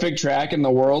most perfect track in the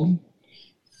world,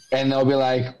 and they'll be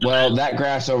like, well, that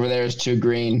grass over there is too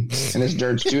green, and this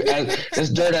dirt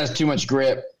has too much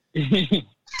grip.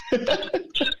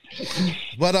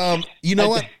 But you know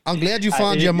what? I'm glad you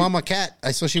found your mama cat.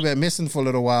 I saw she went missing for a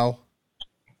little while.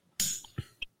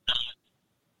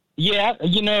 Yeah,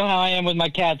 you know how I am with my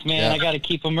cats, man. Yeah. I got to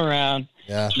keep them around.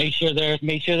 Yeah. Make sure they're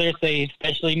safe,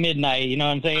 especially midnight. You know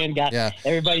what I'm saying?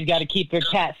 Everybody's got to keep their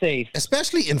cat safe.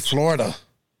 Especially in Florida,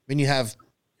 when you have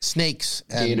snakes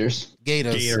and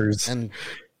gators and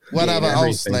whatever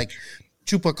else, like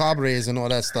chupacabras and all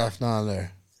that stuff down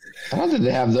there. I don't think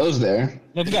they have those there.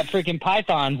 They've got freaking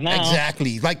pythons now.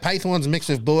 Exactly. Like pythons mixed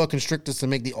with boa constrictors to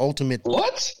make the ultimate.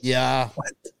 What? Yeah.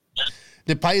 What?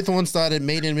 The python started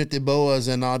mating with the boas,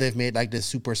 and now they've made like this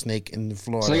super snake in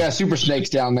Florida. So they got super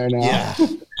snakes down there now. Yeah.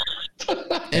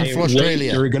 In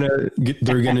Australia.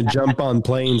 They're gonna jump on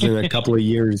planes in a couple of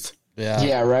years. Yeah.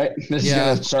 Yeah, right? This is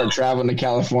gonna start traveling to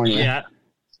California. Yeah.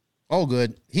 Oh,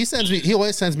 good. He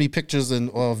always sends me pictures and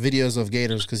or videos of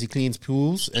gators because he cleans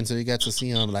pools, and so he gets to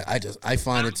see them. Like I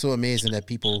find it so amazing that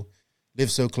people live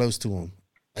so close to them.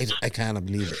 I can't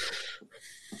believe it.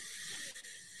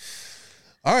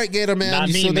 All right, Gator Man. Not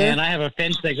you me, still there? man. I have a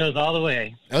fence that goes all the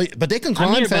way. Oh, but they can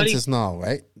climb here, fences now,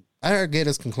 right? I heard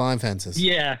gators can climb fences.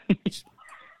 Yeah.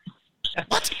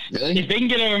 What? Really? If they can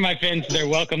get over my fence, they're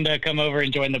welcome to come over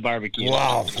and join the barbecue.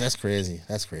 Wow, that's crazy.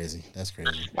 That's crazy.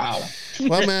 Wow.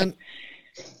 Well, man,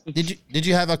 did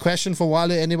you have a question for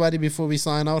Wallie? Anybody before we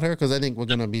sign out here? Because I think we're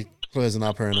gonna be closing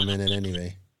up here in a minute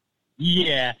anyway.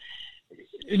 Yeah.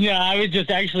 No, I was just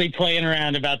actually playing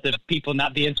around about the people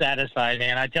not being satisfied,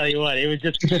 man. I tell you what, it was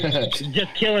just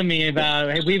killing me about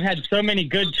it. We've had so many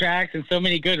good tracks and so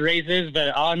many good races,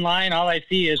 but online, all I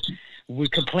see is we're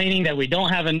complaining that we don't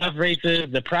have enough races.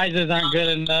 The prizes aren't good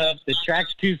enough. The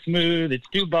track's too smooth. It's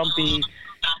too bumpy.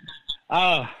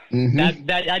 Oh,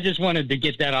 that I just wanted to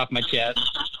get that off my chest.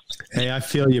 Hey, I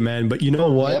feel you, man. But you know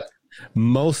what? Yep.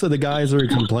 Most of the guys that are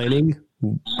complaining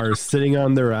are sitting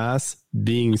on their ass,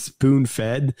 being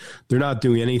spoon-fed. They're not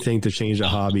doing anything to change the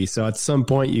hobby. So at some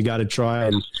point, you got to try,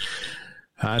 and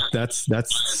that's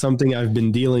something I've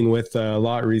been dealing with a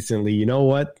lot recently. You know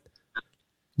what?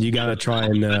 You got to try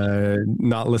and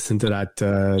not listen to that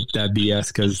BS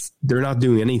because they're not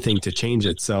doing anything to change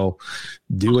it. So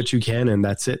do what you can, and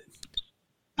that's it.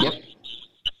 Yep.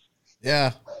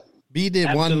 Yeah. Be the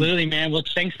one. Absolutely, man. Well,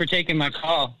 thanks for taking my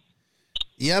call.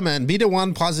 Yeah, man. Be the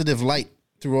one positive light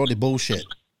through all the bullshit.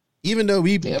 Even though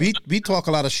we talk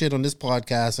a lot of shit on this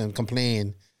podcast and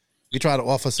complain, we try to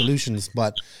offer solutions.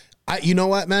 But you know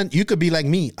what, man? You could be like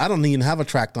me. I don't even have a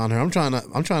track on her. I'm trying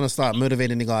to start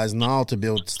motivating the guys now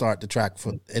to start the track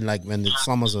when the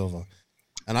summer's over.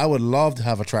 And I would love to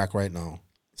have a track right now.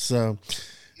 So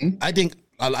I think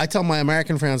I tell my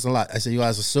American friends a lot. I say, you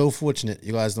guys are so fortunate.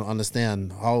 You guys don't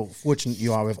understand how fortunate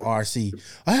you are with RC.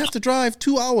 I have to drive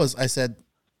 2 hours. I said,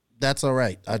 that's all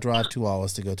right. I drive 2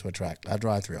 hours to go to a track. I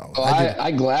drive 3 hours. Oh,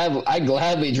 I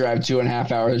gladly drive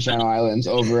 2.5 hours to Channel Islands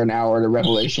over an hour to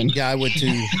Revelation. Yeah, I would too.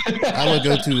 I would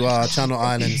go to Channel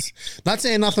Islands. Not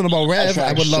saying nothing about Rev.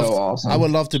 I would love. Awesome. I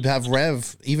would love to have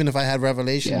Rev, even if I had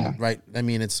Revelation. Yeah. Right. I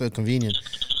mean, it's so convenient.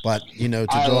 But to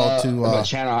go to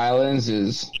Channel Islands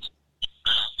is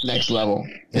next level.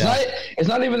 It's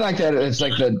not even like that. It's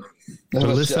like the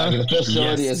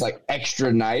facility is like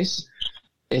extra nice.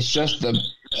 It's just the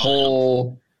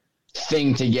whole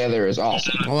thing together is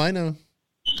awesome. Oh, I know.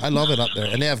 I love it up there.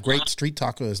 And they have great street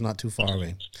tacos not too far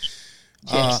away.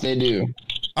 Yes, they do.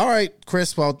 All right,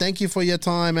 Chris. Well, thank you for your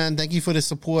time, man. Thank you for the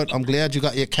support. I'm glad you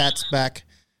got your cats back.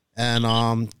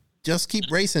 And just keep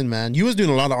racing, man. You was doing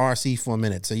a lot of RC for a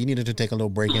minute, so you needed to take a little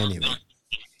break anyway.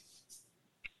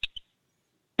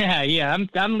 Yeah.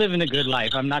 I'm living a good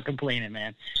life. I'm not complaining,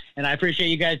 man. And I appreciate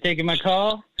you guys taking my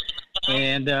call.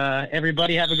 And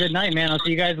everybody have a good night, man. I'll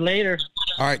see you guys later.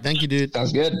 All right, thank you, dude.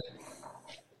 Sounds good.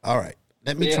 All right,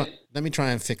 let me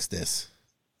try and fix this.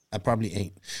 I probably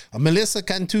ain't. Melissa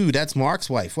Cantu, that's Mark's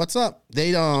wife. What's up?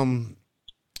 They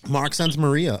Mark sends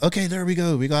Maria. Okay, there we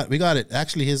go. We got it.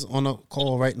 Actually, he's on a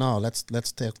call right now. Let's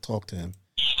talk to him.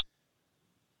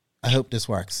 I hope this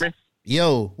works.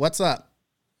 Yo, what's up?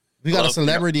 We got a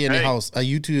celebrity in the house, a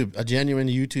genuine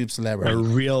YouTube celebrity. A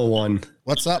real one.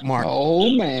 What's up, Mark?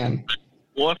 Oh, man.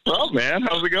 What's up, man?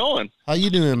 How's it going? How you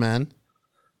doing, man?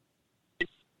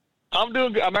 I'm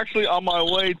doing good. I'm actually on my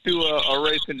way to a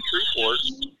race in Shreveport,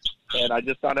 and I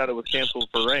just found out it was canceled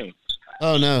for rain.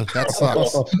 Oh, no. That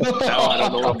sucks. Now I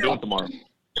don't know what I'm doing tomorrow.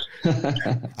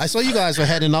 I saw you guys were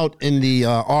heading out in the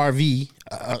RV.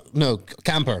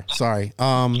 Camper. Sorry.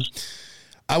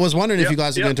 I was wondering if you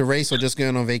guys are going to race or just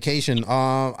going on vacation.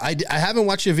 I haven't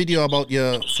watched your video about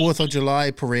your 4th of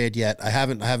July parade yet. I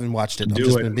haven't watched it. I've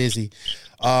just been busy.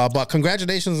 But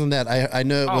congratulations on that. I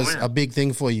know it was a big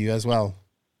thing for you as well.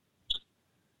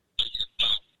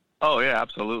 Oh, yeah,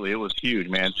 absolutely. It was huge,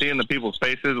 man. Seeing the people's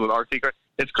faces with RC cars.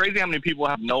 It's crazy how many people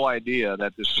have no idea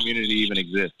that this community even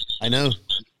exists. I know.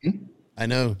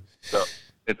 So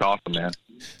it's awesome, man.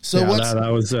 So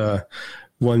that was...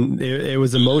 it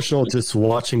was emotional just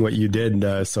watching what you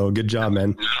did. So good job,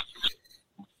 man.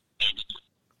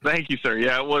 Thank you, sir.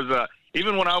 Yeah, it was.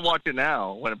 Even when I watch it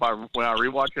now, when I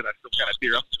rewatch it, I still kind of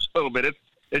tear up a little bit.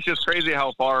 It's just crazy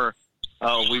how far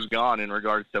we've gone in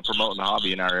regards to promoting the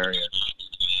hobby in our area.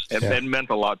 It meant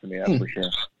a lot to me, that's for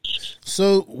sure.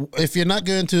 So, if you're not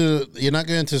going to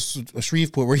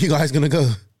Shreveport, where are you guys going to go?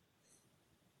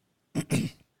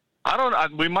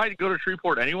 We might go to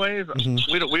Shreveport anyways.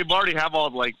 Mm-hmm. We've already have all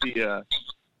like the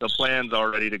plans all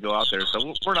ready to go out there,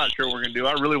 so we're not sure what we're gonna do.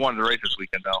 I really wanted to race this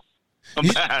weekend though. I'm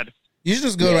bad. You should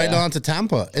just go right down to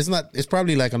Tampa. It's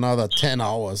probably like another 10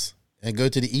 hours and go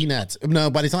to the E-Nats. No,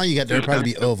 by the time you get there, it'll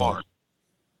probably be over.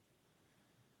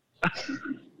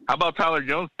 How about Tyler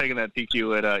Jones taking that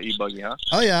TQ at E-Buggy, huh?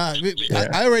 Oh, yeah.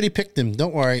 I already picked him.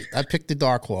 Don't worry. I picked the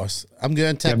dark horse. I'm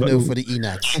going techno for the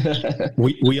E-Nats.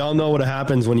 we all know what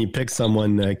happens when you pick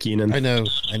someone, Keenan. I know.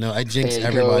 I jinx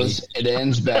everybody. It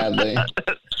ends badly.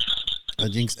 I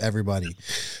jinx everybody.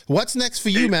 What's next for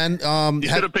you, man? You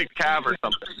should have picked Cav or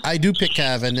something. I do pick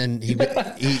Cav, and then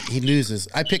he loses.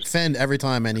 I pick Fend every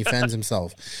time, and he fends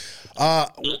himself.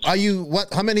 How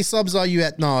many subs are you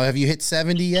at now? Have you hit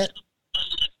 70 yet?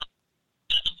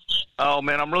 Oh,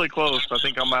 man, I'm really close. I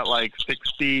think I'm at like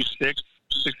 66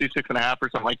 and a half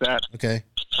or something like that. Okay.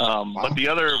 But the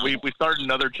other, we started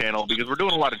another channel because we're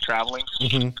doing a lot of traveling.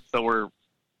 Mm-hmm. So we're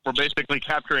basically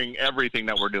capturing everything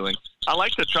that we're doing. I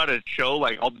like to try to show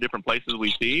like all the different places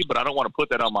we see, but I don't want to put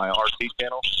that on my RC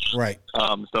channel. Right.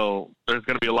 So there's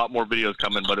going to be a lot more videos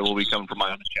coming, but it will be coming from my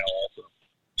other channel also.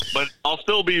 But I'll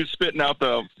still be spitting out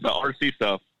the RC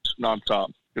stuff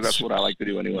nonstop, because that's what I like to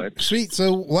do anyway. Sweet.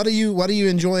 So what are you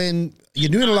enjoying? You're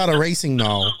doing a lot of racing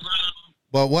now,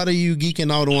 but what are you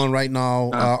geeking out on right now,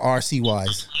 RC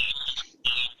wise?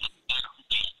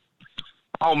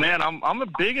 Oh man, I'm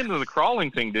big into the crawling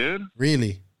thing, dude.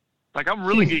 Really? Like I'm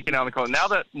really geeking out on the crawling. Now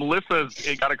that Melissa's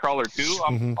got a crawler too,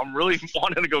 I'm really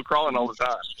wanting to go crawling all the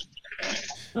time.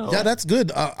 Yeah, that's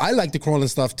good. I like the crawling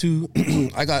stuff too.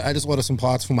 I just ordered some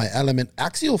parts for my Element.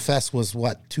 Axial Fest was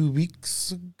what, 2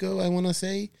 weeks ago, I want to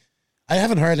say. I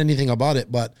haven't heard anything about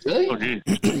it, but really?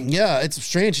 Yeah, it's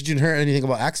strange that you didn't hear anything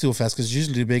about Axial Fest because it's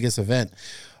usually the biggest event.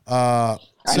 I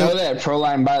know that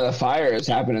Proline by the Fire is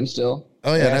happening still.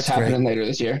 Oh yeah, that's happening great. later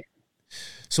this year.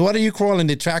 So what are you crawling?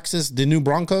 The Traxxas, the new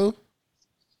Bronco?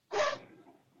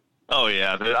 Oh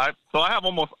yeah, I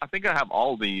think I have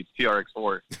all the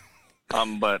TRX4s.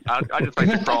 But I just like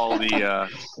to crawl the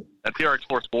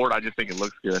TRX4 Sport. I just think it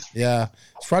looks good. Yeah,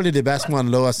 it's probably the best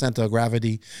one, lower center of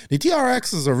gravity. The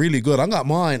TRXs are really good. I got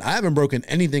mine. I haven't broken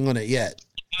anything on it yet.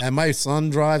 And my son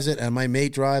drives it and my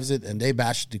mate drives it and they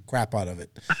bash the crap out of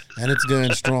it. And it's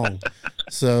going strong.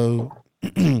 So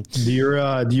do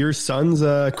your sons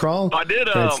crawl? I did.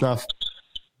 It's not...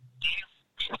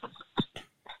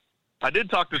 I did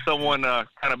talk to someone kind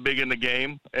of big in the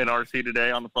game in RC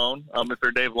today on the phone,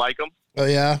 Mr. Dave Lycum. Oh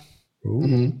yeah.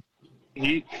 Mm-hmm.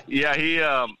 He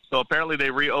so apparently they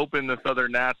reopened the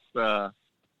Southern Nats signups.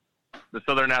 The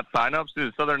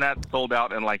Southern Nats sold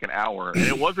out in like an hour, and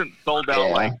it wasn't sold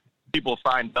out like people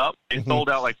signed up. It sold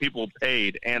out like people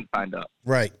paid and signed up.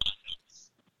 Right.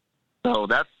 So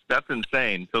that's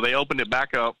insane. So they opened it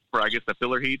back up for, I guess, the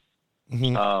filler heat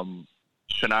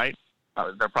tonight.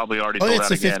 They're probably already sold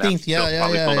out again. Oh, it's the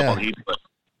 15th. Heat, but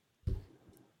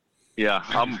yeah,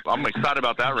 I'm excited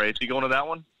about that race. You going to that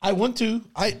one? I want to.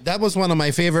 That was one of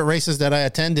my favorite races that I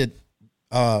attended.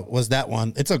 Was that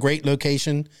one? It's a great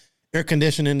location, air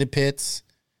conditioning in the pits.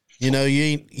 You know,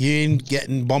 you ain't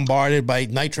getting bombarded by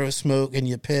nitro smoke in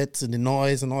your pits and the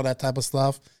noise and all that type of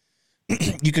stuff.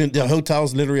 The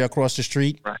hotel's literally across the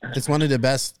street. Right. It's one of the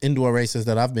best indoor races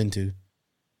that I've been to.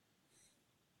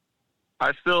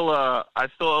 I still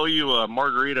owe you a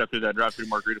margarita through that drive-through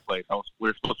margarita place. We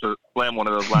were supposed to slam one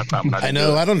of those last time. I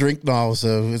know. I don't drink now,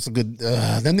 so it's a good.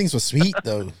 Them things were sweet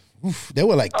though. Oof, they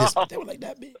were like this. They were like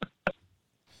that big.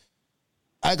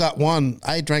 I got one.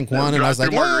 I drank one, and I was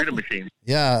like, margarita machine.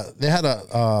 Yeah, they had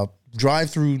a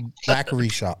drive-through daiquiri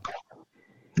shop.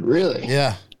 Really?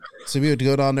 Yeah. So we would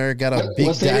go down there, get a big.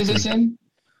 What state is this in?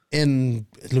 In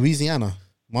Louisiana,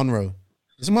 Monroe.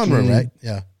 It's Monroe, right?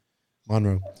 Yeah,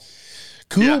 Monroe.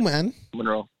 Cool, man.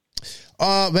 Monroe.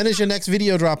 When is your next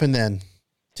video dropping then?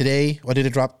 Today, or did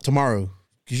it drop tomorrow?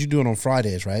 Because you do it on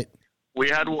Fridays, right?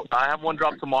 I have one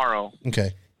drop tomorrow.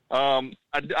 Okay. I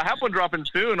have one dropping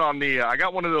soon on the. I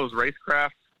got one of those racecraft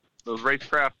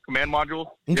command modules.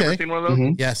 Okay. You ever seen one of those?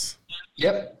 Mm-hmm. Yes.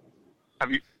 Yep.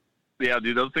 Have you? Yeah,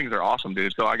 dude, those things are awesome,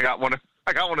 dude. So I got one of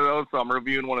those. So I'm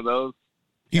reviewing one of those.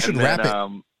 You should wrap it.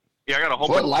 Yeah, I got a whole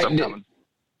bunch of stuff coming.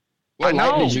 What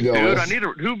light did you go dude, with? I need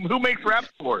who makes wraps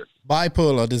for it?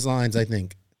 Bipolar Designs, I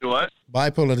think. What?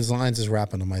 Bipolar Designs is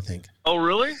wrapping them, I think. Oh,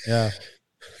 really? Yeah.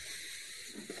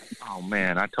 Oh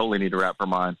man, I totally need a wrap for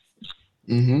mine.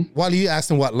 Mm-hmm. While you asked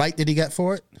him what light did he get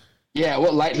for it? Yeah,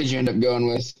 what light did you end up going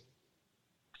with?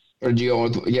 Or did you go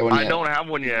with one? I don't have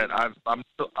one yet. I'm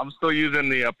still using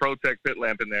the ProTech pit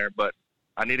lamp in there, but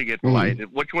I need to get the light.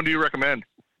 Which one do you recommend?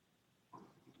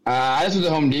 I just went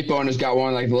to Home Depot and just got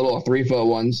one like the little 3-foot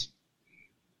ones.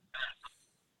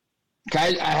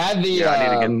 I had the. I need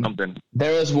to get something.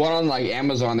 There was one on like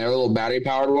Amazon. They're little battery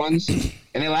powered ones,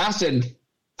 and they lasted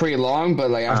pretty long. But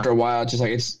like after a while, it's just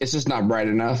like it's just not bright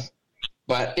enough.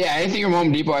 But yeah, anything from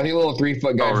Home Depot, I think a little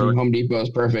 3-foot guy from Home Depot is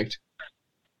perfect.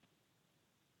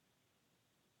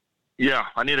 Yeah,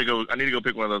 I need to go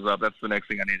pick one of those up. That's the next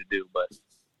thing I need to do. But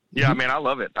yeah, man, I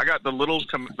love it. I got the little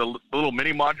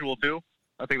mini module too.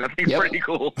 I think that thing's pretty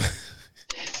cool.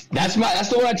 That's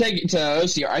the one I take to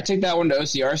OCR. I take that one to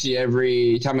OCRC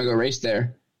every time I go race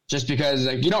there, just because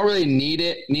like you don't really need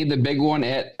the big one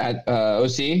at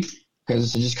OC because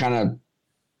it's just kind of,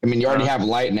 I mean, you already have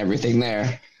light and everything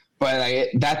there, but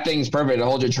like that thing's perfect to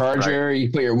hold your charger. Right.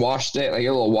 You put your like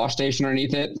your little wash station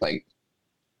underneath it, like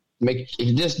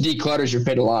it just declutters your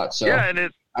pit a lot. So yeah,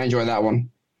 and I enjoy that one.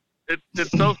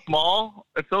 It's so small.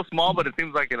 It's so small, but it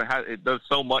seems like it does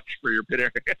so much for your pit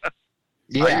area.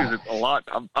 Yeah. I use it a lot.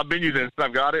 I've been using it since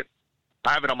I've got it.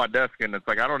 I have it on my desk, and it's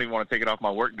like I don't even want to take it off my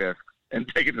work desk and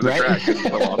take it to the track.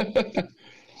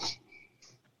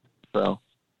 So,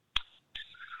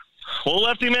 well,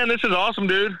 Lefty, man, this is awesome,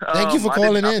 dude. Thank you for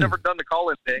calling in. I've never done the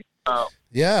call-in thing.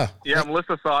 Yeah,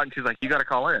 Melissa saw it, and she's like, you got to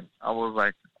call in. I was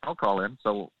like, I'll call in.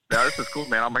 So, yeah, this is cool,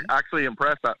 man. I'm actually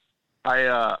impressed.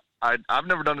 I've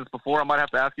never done this before. I might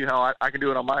have to ask you how I can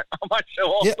do it on my show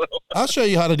also. Yeah, I'll show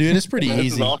you how to do it. It's pretty easy.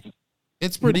 This is awesome.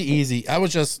 It's pretty easy.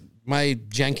 My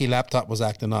janky laptop was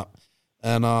acting up.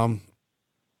 And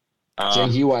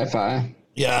janky Wi-Fi.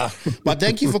 Yeah. But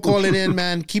thank you for calling in,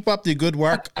 man. Keep up the good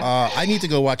work. I need to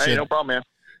go watch it. No problem, man.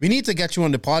 We need to get you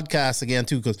on the podcast again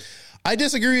too, because I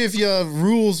disagree with your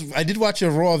rules. I did watch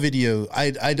your Raw video.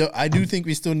 I do think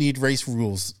we still need race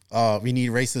rules. We need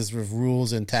races with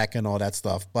rules and tech and all that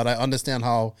stuff. But I understand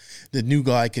how the new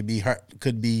guy could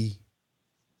be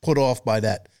put off by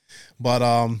that. But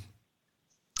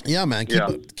yeah, man,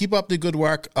 keep up the good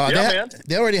work.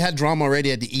 They already had drama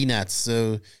already at the ENATs,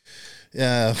 so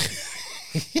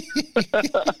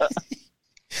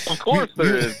Of course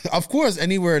there is. Of course,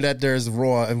 anywhere that there's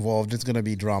Raw involved, it's gonna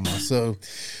be drama. So.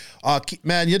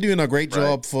 Man, you're doing a great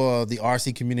job for the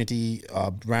RC community.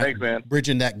 Thanks, man.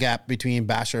 Bridging that gap between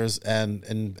bashers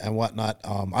and whatnot.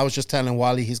 I was just telling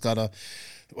Wallie he's gonna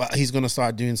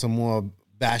start doing some more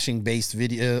bashing based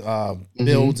video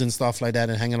builds and stuff like that,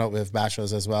 and hanging out with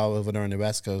bashers as well over there on the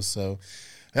West Coast. So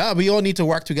yeah, we all need to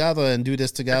work together and do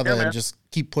this together and just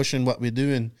keep pushing what we're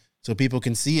doing so people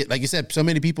can see it. Like you said, so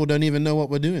many people don't even know what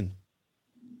we're doing.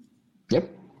 Yep.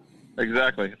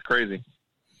 Exactly. It's crazy.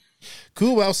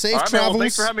 Cool. Well, safe travels. Man, well,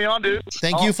 thanks for having me on, dude.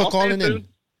 Thank you for calling in.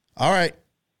 All right.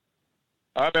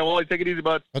 All right, man. Wally, take it easy,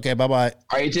 bud. Okay. Bye-bye.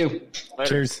 All right, you too. Later.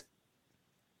 Cheers.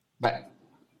 Bye.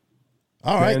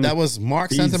 All right. That was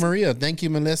Mark Santa Maria. Thank you,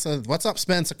 Melissa. What's up,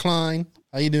 Spencer Klein?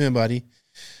 How you doing, buddy?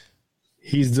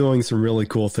 He's doing some really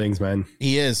cool things, man.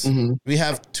 He is. Mm-hmm. We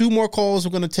have 2 more calls we're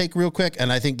going to take real quick,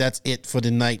 and I think that's it for the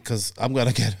night because I'm going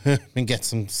to get and get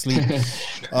some sleep. You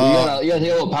gotta take a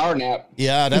little power nap.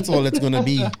 Yeah, that's all it's going to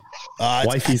be.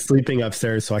 Wifey's sleeping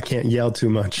upstairs, so I can't yell too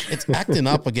much. It's acting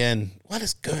up again. What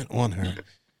is going on here?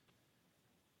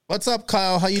 What's up,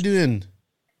 Kyle? How you doing?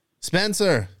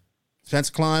 Spencer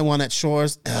Klein, one at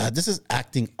Shores. This is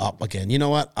acting up again. You know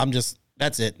what?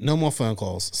 That's it. No more phone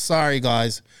calls. Sorry,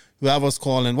 guys. Whoever's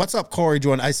calling. What's up, Corey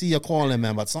Jordan? I see you're calling,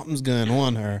 man, but something's going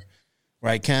on here.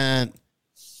 Right? Can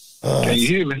you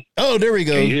hear me? Oh, there we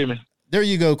go. Can you hear me? There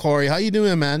you go, Corey. How you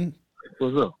doing, man?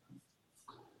 What's up?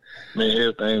 Man,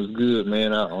 everything's good,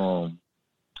 man. I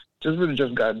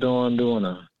just got done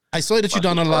doing I saw that you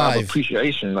done a live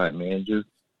appreciation night, man.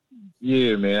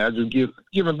 Man. I just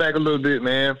giving back a little bit,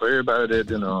 man, for everybody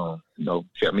that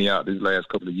kept me out these last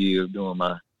couple of years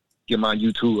get my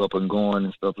YouTube up and going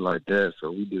and stuff like that.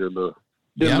 So we did a little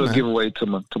giveaway to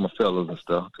my fellas and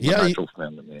stuff. Yeah,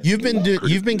 family, man. You've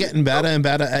been getting better and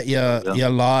better at your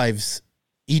lives.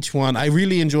 Each one, I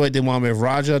really enjoyed the one with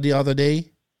Raja the other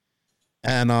day,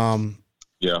 and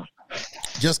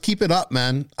just keep it up,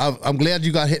 man. I'm glad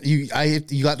you got hit. You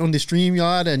got on the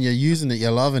StreamYard and you're using it.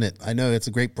 You're loving it. I know it's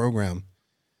a great program.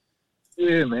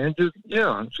 Yeah, man. Like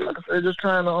I said, just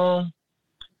trying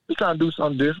to do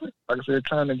something different. Like I said,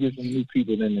 trying to get some new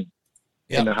people in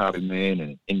the hobby, man,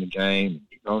 and in the game.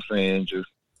 You know what I'm saying?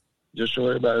 Just show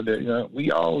everybody that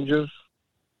we all just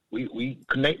we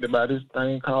connected by this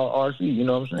thing called RC. You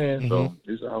know what I'm saying? Mm-hmm. So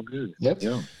it's all good. Yep.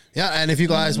 Yeah, and if you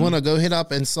guys want to go hit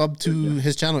up and sub to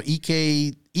his channel,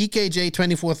 EKJ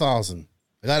 24,000.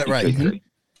 I got it right. Mm-hmm.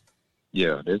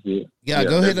 Yeah, that's it. Yeah,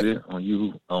 go hit it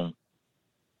on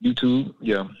YouTube.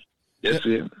 Yeah, that's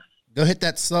it. Go hit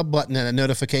that sub button and a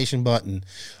notification button.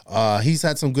 He's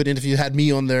had some good interviews. Had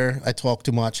me on there. I talked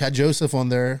too much. Had Joseph on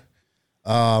there.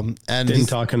 And didn't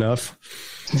talk enough.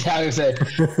 Yeah, I was say.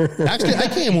 Actually, I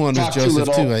came on with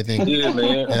Joseph too. I think. Yeah,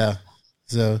 man. Yeah.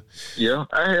 So. Yeah,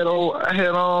 I had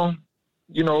on.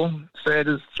 Sad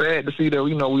to see that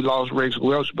we lost Rex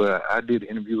Welch, but I did an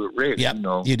interview with Rex. Yeah,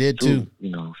 you did too.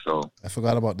 So I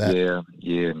forgot about that.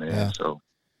 Yeah, man. Yeah. So.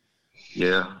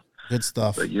 Yeah. Good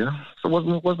stuff. But so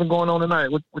what's been going on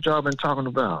tonight? What y'all been talking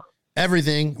about?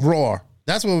 Everything. Roar.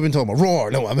 That's what we've been talking about.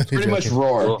 Roar. No, I'm pretty much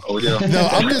roar. Oh, yeah. No,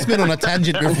 I'm just been on a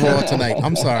tangent with Roar tonight.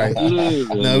 I'm sorry.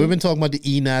 No, we've been talking about the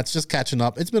ENATs, just catching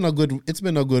up. It's been a good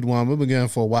one. We've been going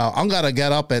for a while. I'm gonna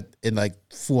get up in like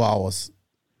 4 hours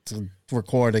to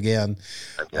record again.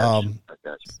 I got you.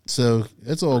 So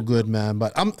it's all good, man.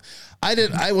 But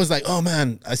I was like, oh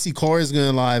man, I see Corey's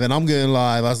going live and I'm going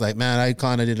live. I was like, man, I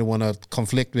kind of didn't want to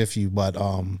conflict with you, but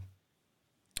no,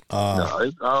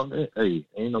 it's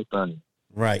ain't no funny.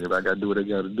 Right. Everybody got to do what they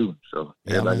got to do. So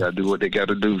everybody got to do what they got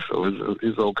to do. So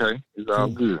it's okay. It's all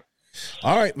good.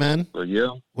 All right, man. So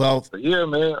yeah. Well. Yeah,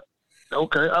 man.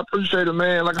 Okay, I appreciate it,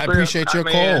 man. Like I said, appreciate your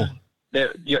call.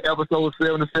 That your episode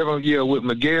 77 with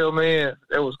Miguel, man,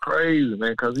 that was crazy,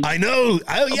 man. I know.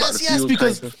 Yes,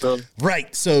 because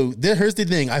right. So here's the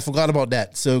thing. I forgot about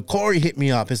that. So Corey hit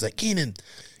me up. He's like, Keenan,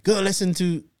 go listen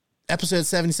to episode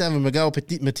 77, Miguel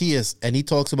Matias, and he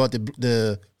talks about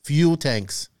the fuel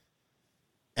tanks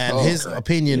and his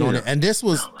opinion on it. And this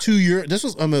was 2 years. This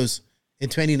was almost in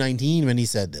 2019 when he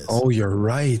said this. Oh, you're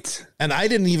right. And I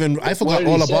forgot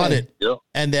all about it. Yep.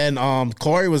 And then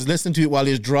Corey was listening to it while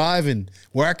he was driving,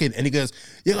 working, and he goes,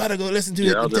 you gotta go listen to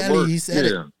it and tell you he said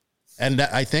it. And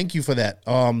I thank you for that.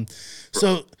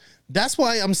 So that's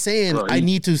why I'm saying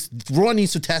Raw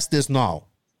needs to test this now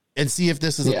and see if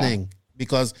this is a thing,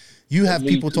 because you have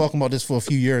people talking about this for a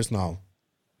few years now.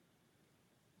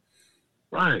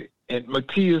 Right. And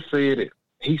Matias said it.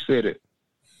 He said it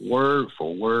word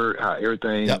for word, how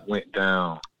everything went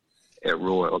down at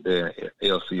Royal there at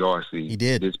LCRC. He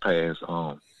did this past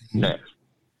Nats.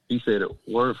 He said it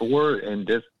word for word, and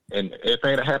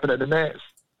everything that happened at the Nats,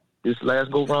 this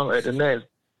last go wrong at the Nats,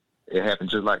 it happened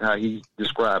just like how he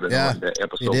described it on that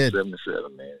episode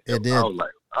 77, man. It did. I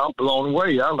was blown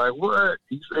away. I was like, what?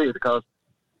 He said, because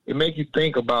it makes you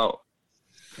think about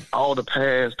all the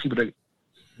past people that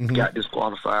got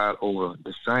disqualified over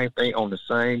the same thing on the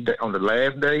same day, on the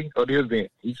last day of the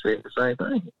event. He said the same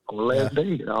thing on the last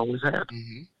day. It always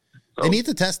happens. So, they need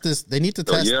to test this. They need to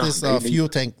test this fuel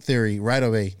tank theory right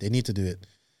away. They need to do it.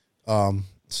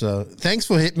 So thanks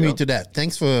for hitting me to that.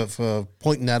 Thanks for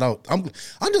pointing that out. I'm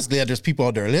just glad there's people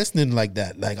out there listening like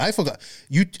that. Like I forgot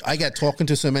I got talking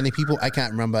to so many people, I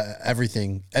can't remember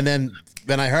everything. And then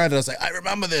when I heard it, I was like, I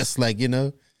remember this. Like, you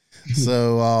know.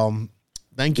 So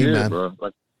thank you, man. Bro.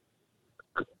 Like,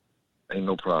 ain't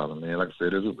no problem, man. Like I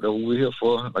said, that's what we're here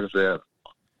for. Like I said,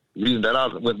 the reason that I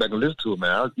went back and listened to it,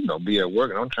 man, I be at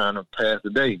work and I'm trying to pass the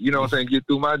day. You know what I'm saying? Get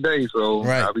through my day. So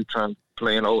I'll be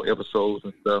playing old episodes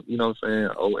and stuff. You know what I'm saying?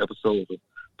 Old episodes of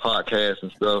podcasts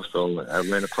and stuff. So I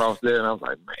ran across there and I was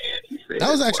like, man, he said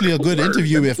that was actually a good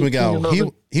interview with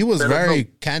Miguel. He was very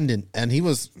candid and he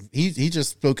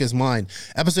just spoke his mind.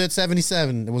 Episode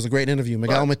 77, it was a great interview.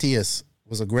 Miguel Matias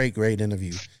was a great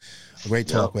interview. A great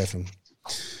talk with him.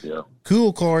 Yeah.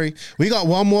 Cool, Corey. We got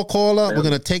one more caller. We're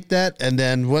going to take that, and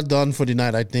then we're done for the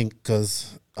night, I think,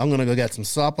 because I'm going to go get some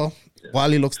supper.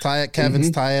 Wallie looks tired.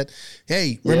 Kevin's tired.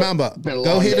 Hey, remember,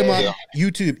 go hit him up.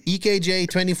 YouTube,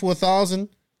 EKJ24000.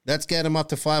 Let's get him up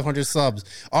to 500 subs.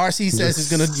 RC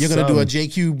says you're gonna do a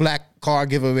JQ black car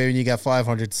giveaway when you got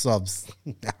 500 subs.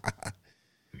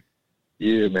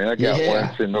 Yeah, man. I got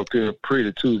one sitting up here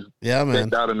pretty, too. Yeah, man.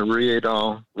 Decked out in the red,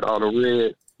 with all the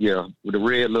red. Yeah, with the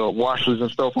red little washers and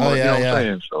stuff on it. You know what I'm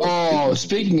saying? So,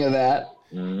 speaking of that,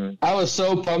 I was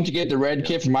so pumped to get the red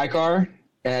kit for my car,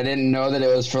 and I didn't know that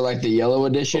it was for like the yellow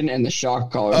edition and the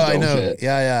shock collars don't I know. fit.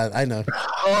 Yeah, I know.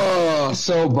 Oh,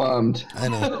 so bummed. I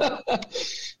know.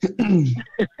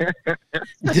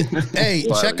 Hey,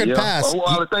 checkered pass.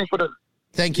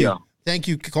 Thank you. Thank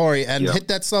you, Corey. And hit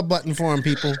that sub button for him,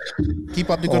 people.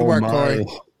 Keep up the good work, Corey.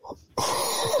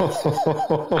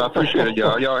 I appreciate it,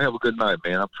 y'all. Y'all have a good night,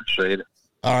 man. I appreciate it.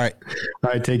 All right.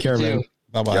 Take care, man.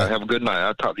 Bye-bye. Y'all have a good night.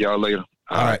 I'll talk to y'all later.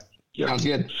 All right. Yeah. Sounds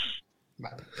good.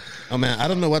 Oh, man. I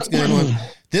don't know what's going on.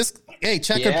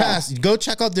 Checker pass. Go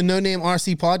check out the No Name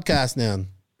RC podcast now.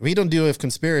 We don't deal with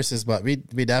conspiracies, but we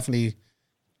definitely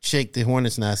shake the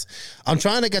hornet's nest. I'm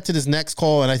trying to get to this next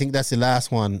call, and I think that's the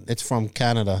last one. It's from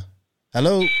Canada.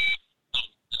 Hello.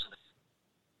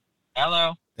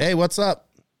 Hello. Hey, what's up?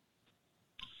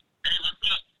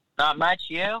 Not much,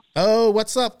 you? Oh,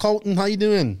 what's up, Colton? How you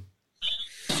doing?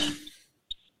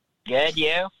 Good,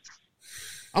 you?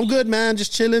 I'm good, man.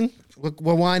 Just chilling.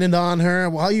 We're winding on her.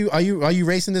 Well, are you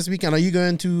racing this weekend? Are you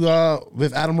going to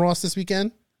with Adam Ross this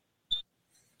weekend?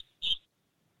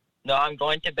 No, I'm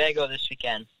going to Bago this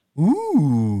weekend.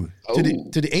 Ooh, to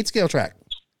the 8 scale track.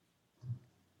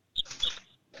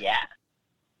 Yeah.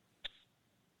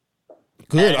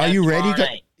 Good. Are you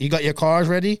ready? You got your cars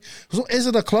ready? So is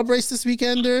it a club race this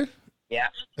weekend, there? Yeah.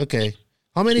 Okay.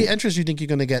 How many entries do you think you're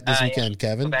going to get this weekend,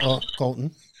 Kevin? Colton?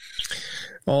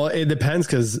 Well, it depends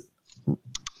because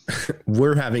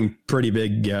we're having pretty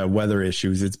big weather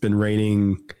issues. It's been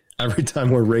raining every time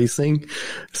we're racing.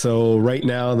 So right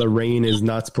now the rain is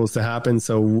not supposed to happen.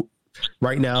 So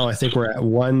right now I think we're at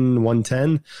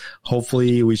 110.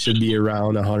 Hopefully we should be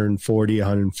around 140,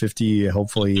 150,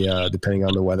 hopefully depending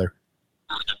on the weather.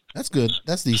 That's good.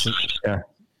 That's decent. Yeah.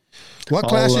 What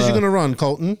classes you going to run,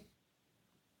 Colton?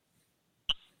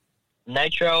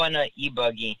 Nitro and an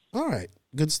e-buggy. All right.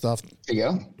 Good stuff. There you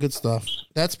go. Good stuff.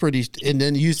 That's pretty. And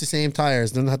then use the same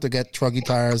tires. Don't have to get truggy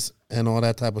tires and all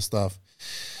that type of stuff.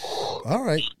 All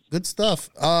right. Good stuff.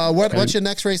 What's your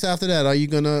next race after that? Are you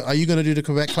gonna do the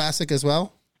Quebec Classic as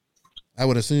well? I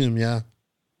would assume, yeah.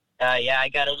 Yeah, I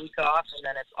got a week off, and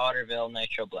then it's Otterville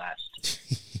Nitro Blast.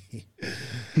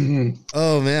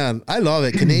 Oh man, I love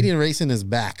it. Canadian racing is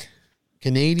back.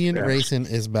 Racing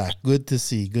is back. Good to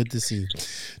see.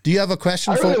 Do you have a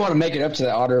question? I really want to make it up to the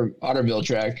Otterville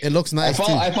track. It looks nice.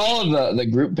 I follow the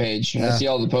group page and I see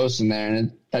all the posts in there,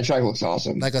 and that track looks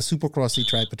awesome. Like a supercrossy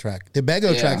type of track. The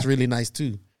Bago track's really nice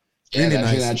too. Really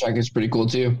nice. That track is pretty cool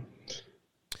too.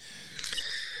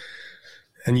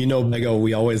 And Bego,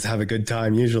 we always have a good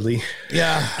time usually.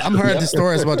 Yeah, I'm heard the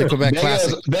stories about the Quebec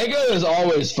Classic. Bego is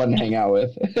always fun to hang out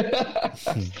with.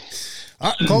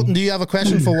 Colton, do you have a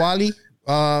question for Wallie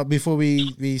before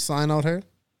we sign out here?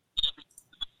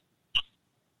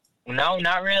 No,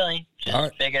 not really. Just All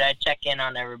right. figured I'd check in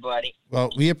on everybody.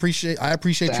 Well, I appreciate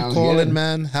Sounds you calling, good.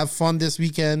 man. Have fun this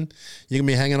weekend. You're gonna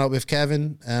be hanging out with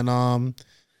Kevin, and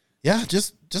yeah,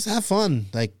 just have fun.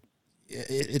 Like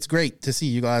it's great to see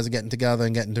you guys are getting together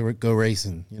and getting to go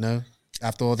racing.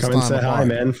 After all this Come time. and say hi,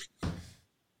 man.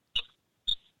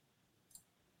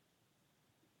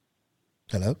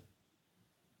 Hello.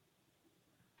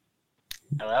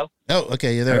 Hello? Oh,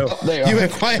 okay, you're there. Oh, there You are.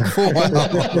 went quiet for a while.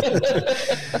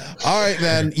 All right,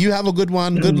 man. You have a good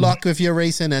one. Good luck with your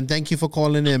racing, and thank you for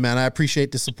calling in, man. I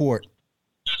appreciate the support.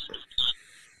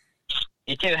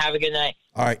 You too. Have a good night.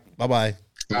 All right, bye-bye.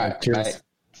 All right. Cheers. Bye.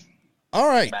 All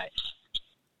right. Bye.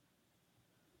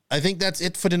 I think that's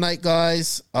it for tonight,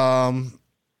 guys.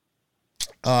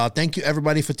 Thank you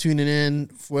everybody for tuning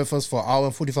in with us for an hour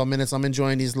and 45 minutes. I'm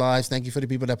enjoying these lives. Thank you for the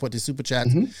people that put the super chat.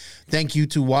 Thank you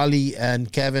to Wallie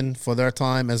and Kevin for their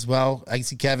time as well. I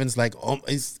see Kevin's like,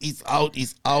 he's out.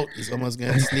 He's almost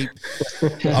going to sleep.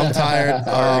 I'm tired.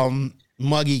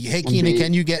 Muggy, hey Keenan,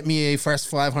 can you get me a first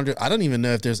 500? I don't even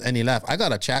know if there's any left. I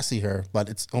got a chassis here, but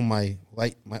it's on my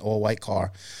all white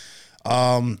car.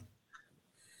 I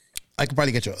could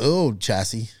probably get your old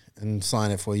chassis and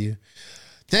sign it for you.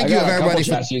 Thank you, everybody.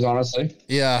 Chassis, honestly.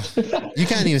 Yeah, you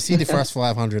can't even see the first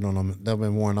 500 on them. They've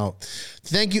been worn out.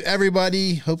 Thank you,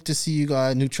 everybody. Hope to see you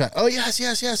guys. New track. Oh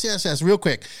yes. Real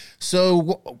quick.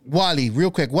 So Wally,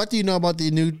 real quick. What do you know about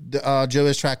the new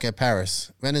Joe's track at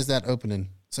Paris? When is that opening?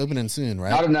 It's opening soon,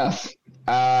 right? Not enough.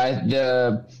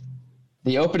 The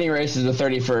opening race is the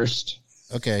 31st.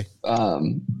 Okay.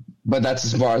 But that's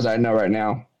as far as I know right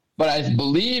now. But I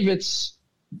believe it's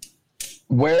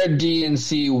where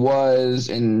DNC was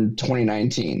in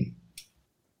 2019.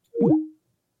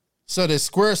 So the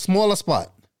smaller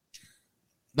spot,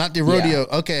 not the rodeo.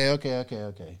 Yeah.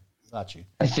 Okay. Got you.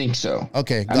 I think so.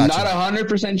 Okay, I'm not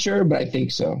 100% sure, but I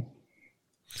think so.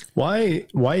 Why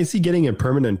is he getting a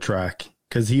permanent track?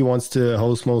 Because he wants to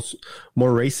host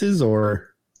more races,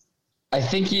 or? I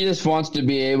think he just wants to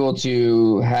be able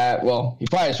to have. Well, he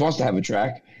probably just wants to have a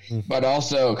track, but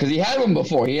also because he had one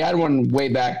before. He had one way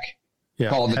back.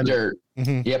 Called the Dirt.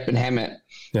 Yep, in Hemet.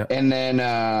 Yeah. And then,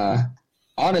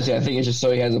 honestly, I think it's just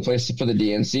so he has a place for the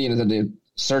DNC and doesn't have to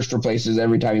search for places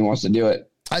every time he wants to do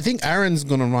it. I think Aaron's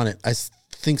going to run it. I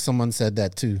think someone said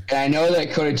that too. And I know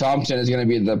that Cody Thompson is going to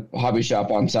be the hobby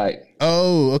shop on site.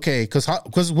 Oh, okay.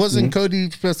 Because wasn't Cody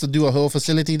supposed to do a whole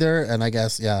facility there? And I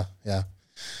guess, yeah.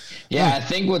 Yeah, I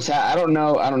think I don't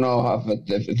know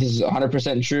if this is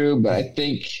 100% true, but I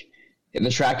think the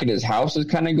track at his house is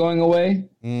kind of going away.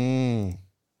 And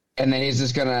then he's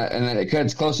just gonna, and then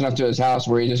it's close enough to his house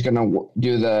where he's just gonna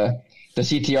do the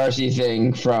CTRC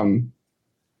thing from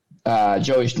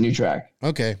Joey's new track.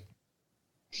 Okay,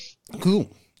 cool.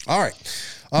 All right.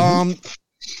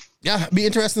 Yeah, it'd be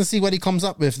interesting to see what he comes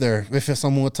up with there, with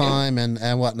some more time and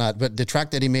whatnot. But the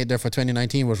track that he made there for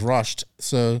 2019 was rushed,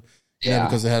 so. Yeah,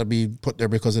 because it had to be put there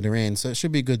because of the rain. So it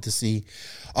should be good to see.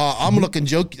 I'm looking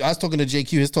joke. I was talking to JQ.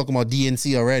 He's talking about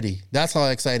DNC already. That's how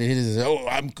excited he is. Oh,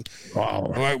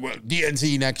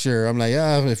 DNC next year. I'm like,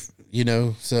 yeah,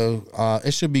 so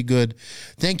it should be good.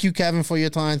 Thank you, Kevin, for your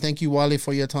time. Thank you, Wally,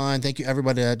 for your time. Thank you,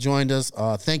 everybody that joined us.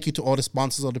 Thank you to all the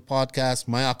sponsors of the podcast: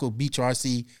 Mayako Beach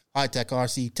RC, High Tech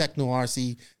RC, Techno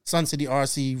RC, Sun City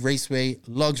RC, Raceway,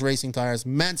 Lugs Racing Tires,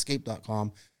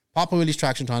 Manscaped.com, Papa Willie's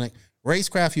Traction Tonic,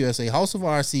 Racecraft USA, House of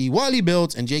RC, Wally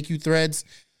Builds, and JQ Threads.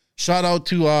 Shout out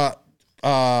to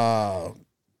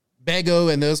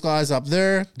Bego and those guys up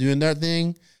there doing their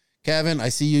thing. Kevin, I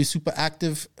see you super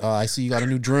active. I see you got a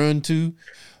new drone too,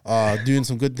 doing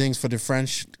some good things for the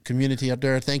French community up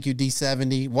there. Thank you,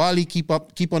 D70. Wally, keep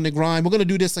on the grind. We're gonna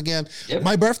do this again. Yep.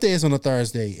 My birthday is on a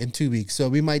Thursday in 2 weeks, so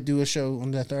we might do a show on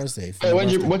that Thursday. Hey,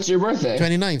 what's your birthday?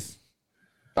 29th.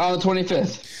 Oh, the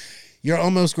 25th. You're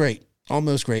almost great.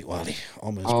 Almost great, Wally.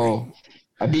 Almost great.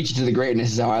 I beat you to the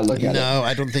greatness is how I look at it. No,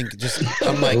 I don't think.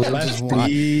 I'm like,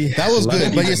 that was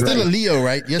good, but you're still a Leo,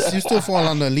 right? Yes, you still fall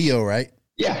under Leo, right?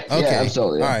 Yeah. Okay. Yeah,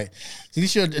 absolutely. Yeah. All right. At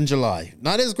least you're in July.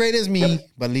 Not as great as me,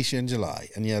 but at least you're in July,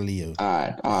 and you're Leo.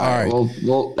 All right.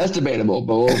 Well, that's debatable,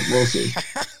 but we'll see.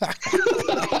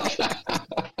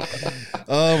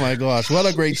 Oh my gosh! What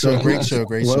a great show! Great show!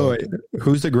 Wait.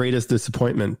 Who's the greatest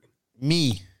disappointment?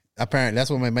 Me. Apparently, that's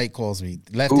what my mate calls me.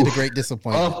 Lefty, the great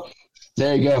disappointment. Oh,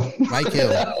 there you go.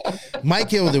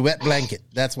 Mike Hill, the wet blanket.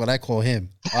 That's what I call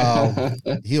him.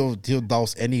 He'll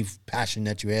douse any passion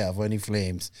that you have or any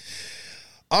flames.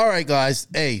 All right, guys.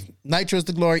 Hey, Nitro's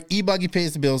the glory. E-Buggy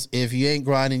pays the bills. If you ain't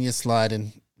grinding, you're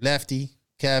sliding. Lefty,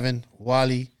 Kevin,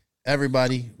 Wally,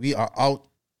 everybody, we are out.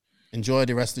 Enjoy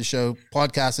the rest of the show.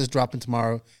 Podcast is dropping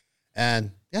tomorrow.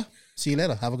 And yeah, see you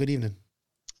later. Have a good evening.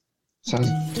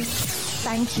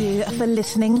 Thank you for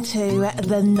listening to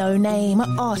the No Name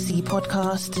RC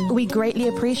podcast. We greatly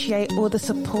appreciate all the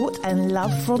support and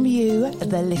love from you,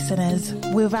 the listeners.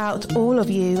 Without all of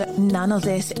you, none of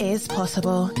this is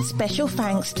possible. Special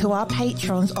thanks to our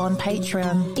patrons on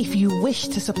Patreon. If you wish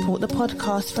to support the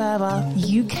podcast further,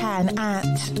 you can at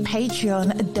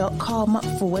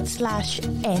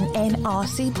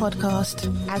patreon.com/NNRC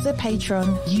podcast. As a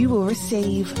patron, you will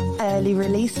receive early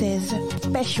releases,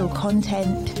 special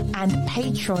content, and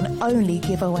patron-only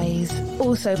giveaways.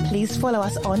 Also, please follow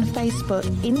us on Facebook,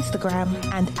 Instagram,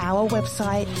 and our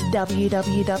website,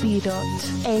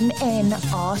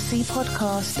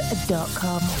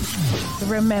 www.nnrcpodcast.com.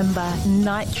 Remember,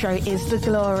 Nitro is the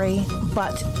glory,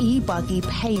 but E-Buggy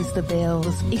pays the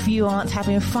bills. If you aren't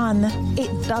having fun,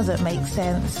 it doesn't make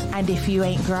sense. And if you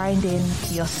ain't grinding,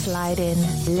 you're sliding.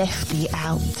 Lefty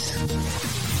out.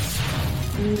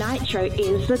 Nitro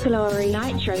is the glory.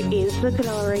 Nitro is the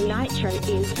glory. Nitro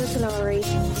is the glory.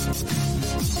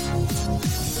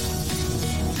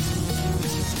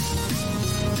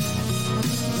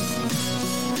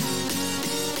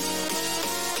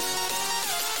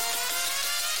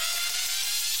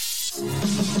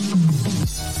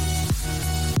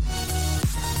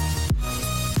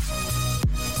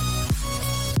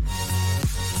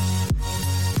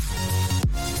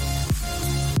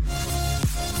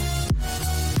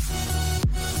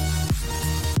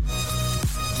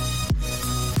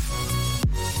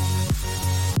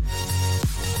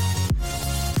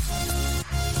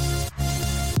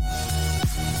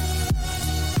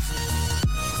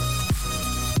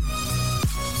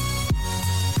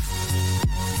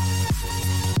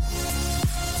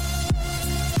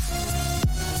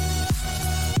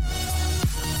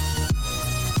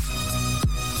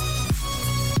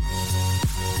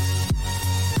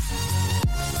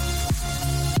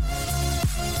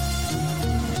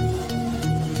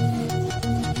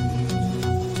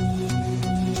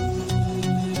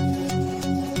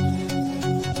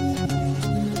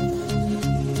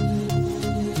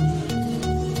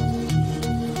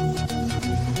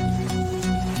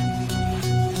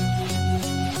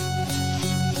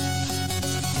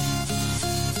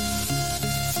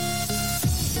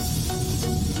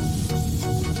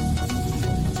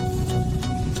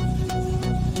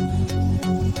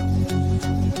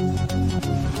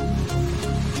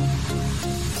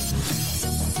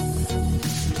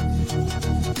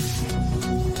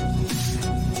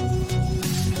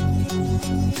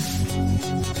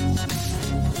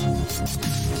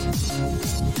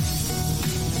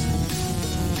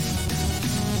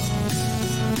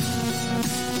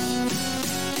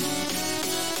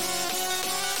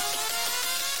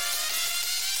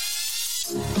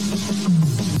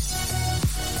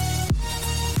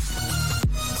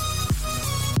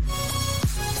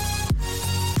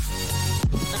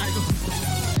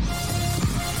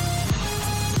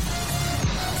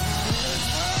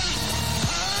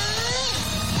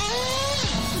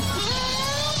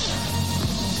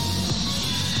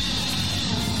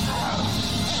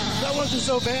 That wasn't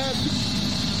so bad.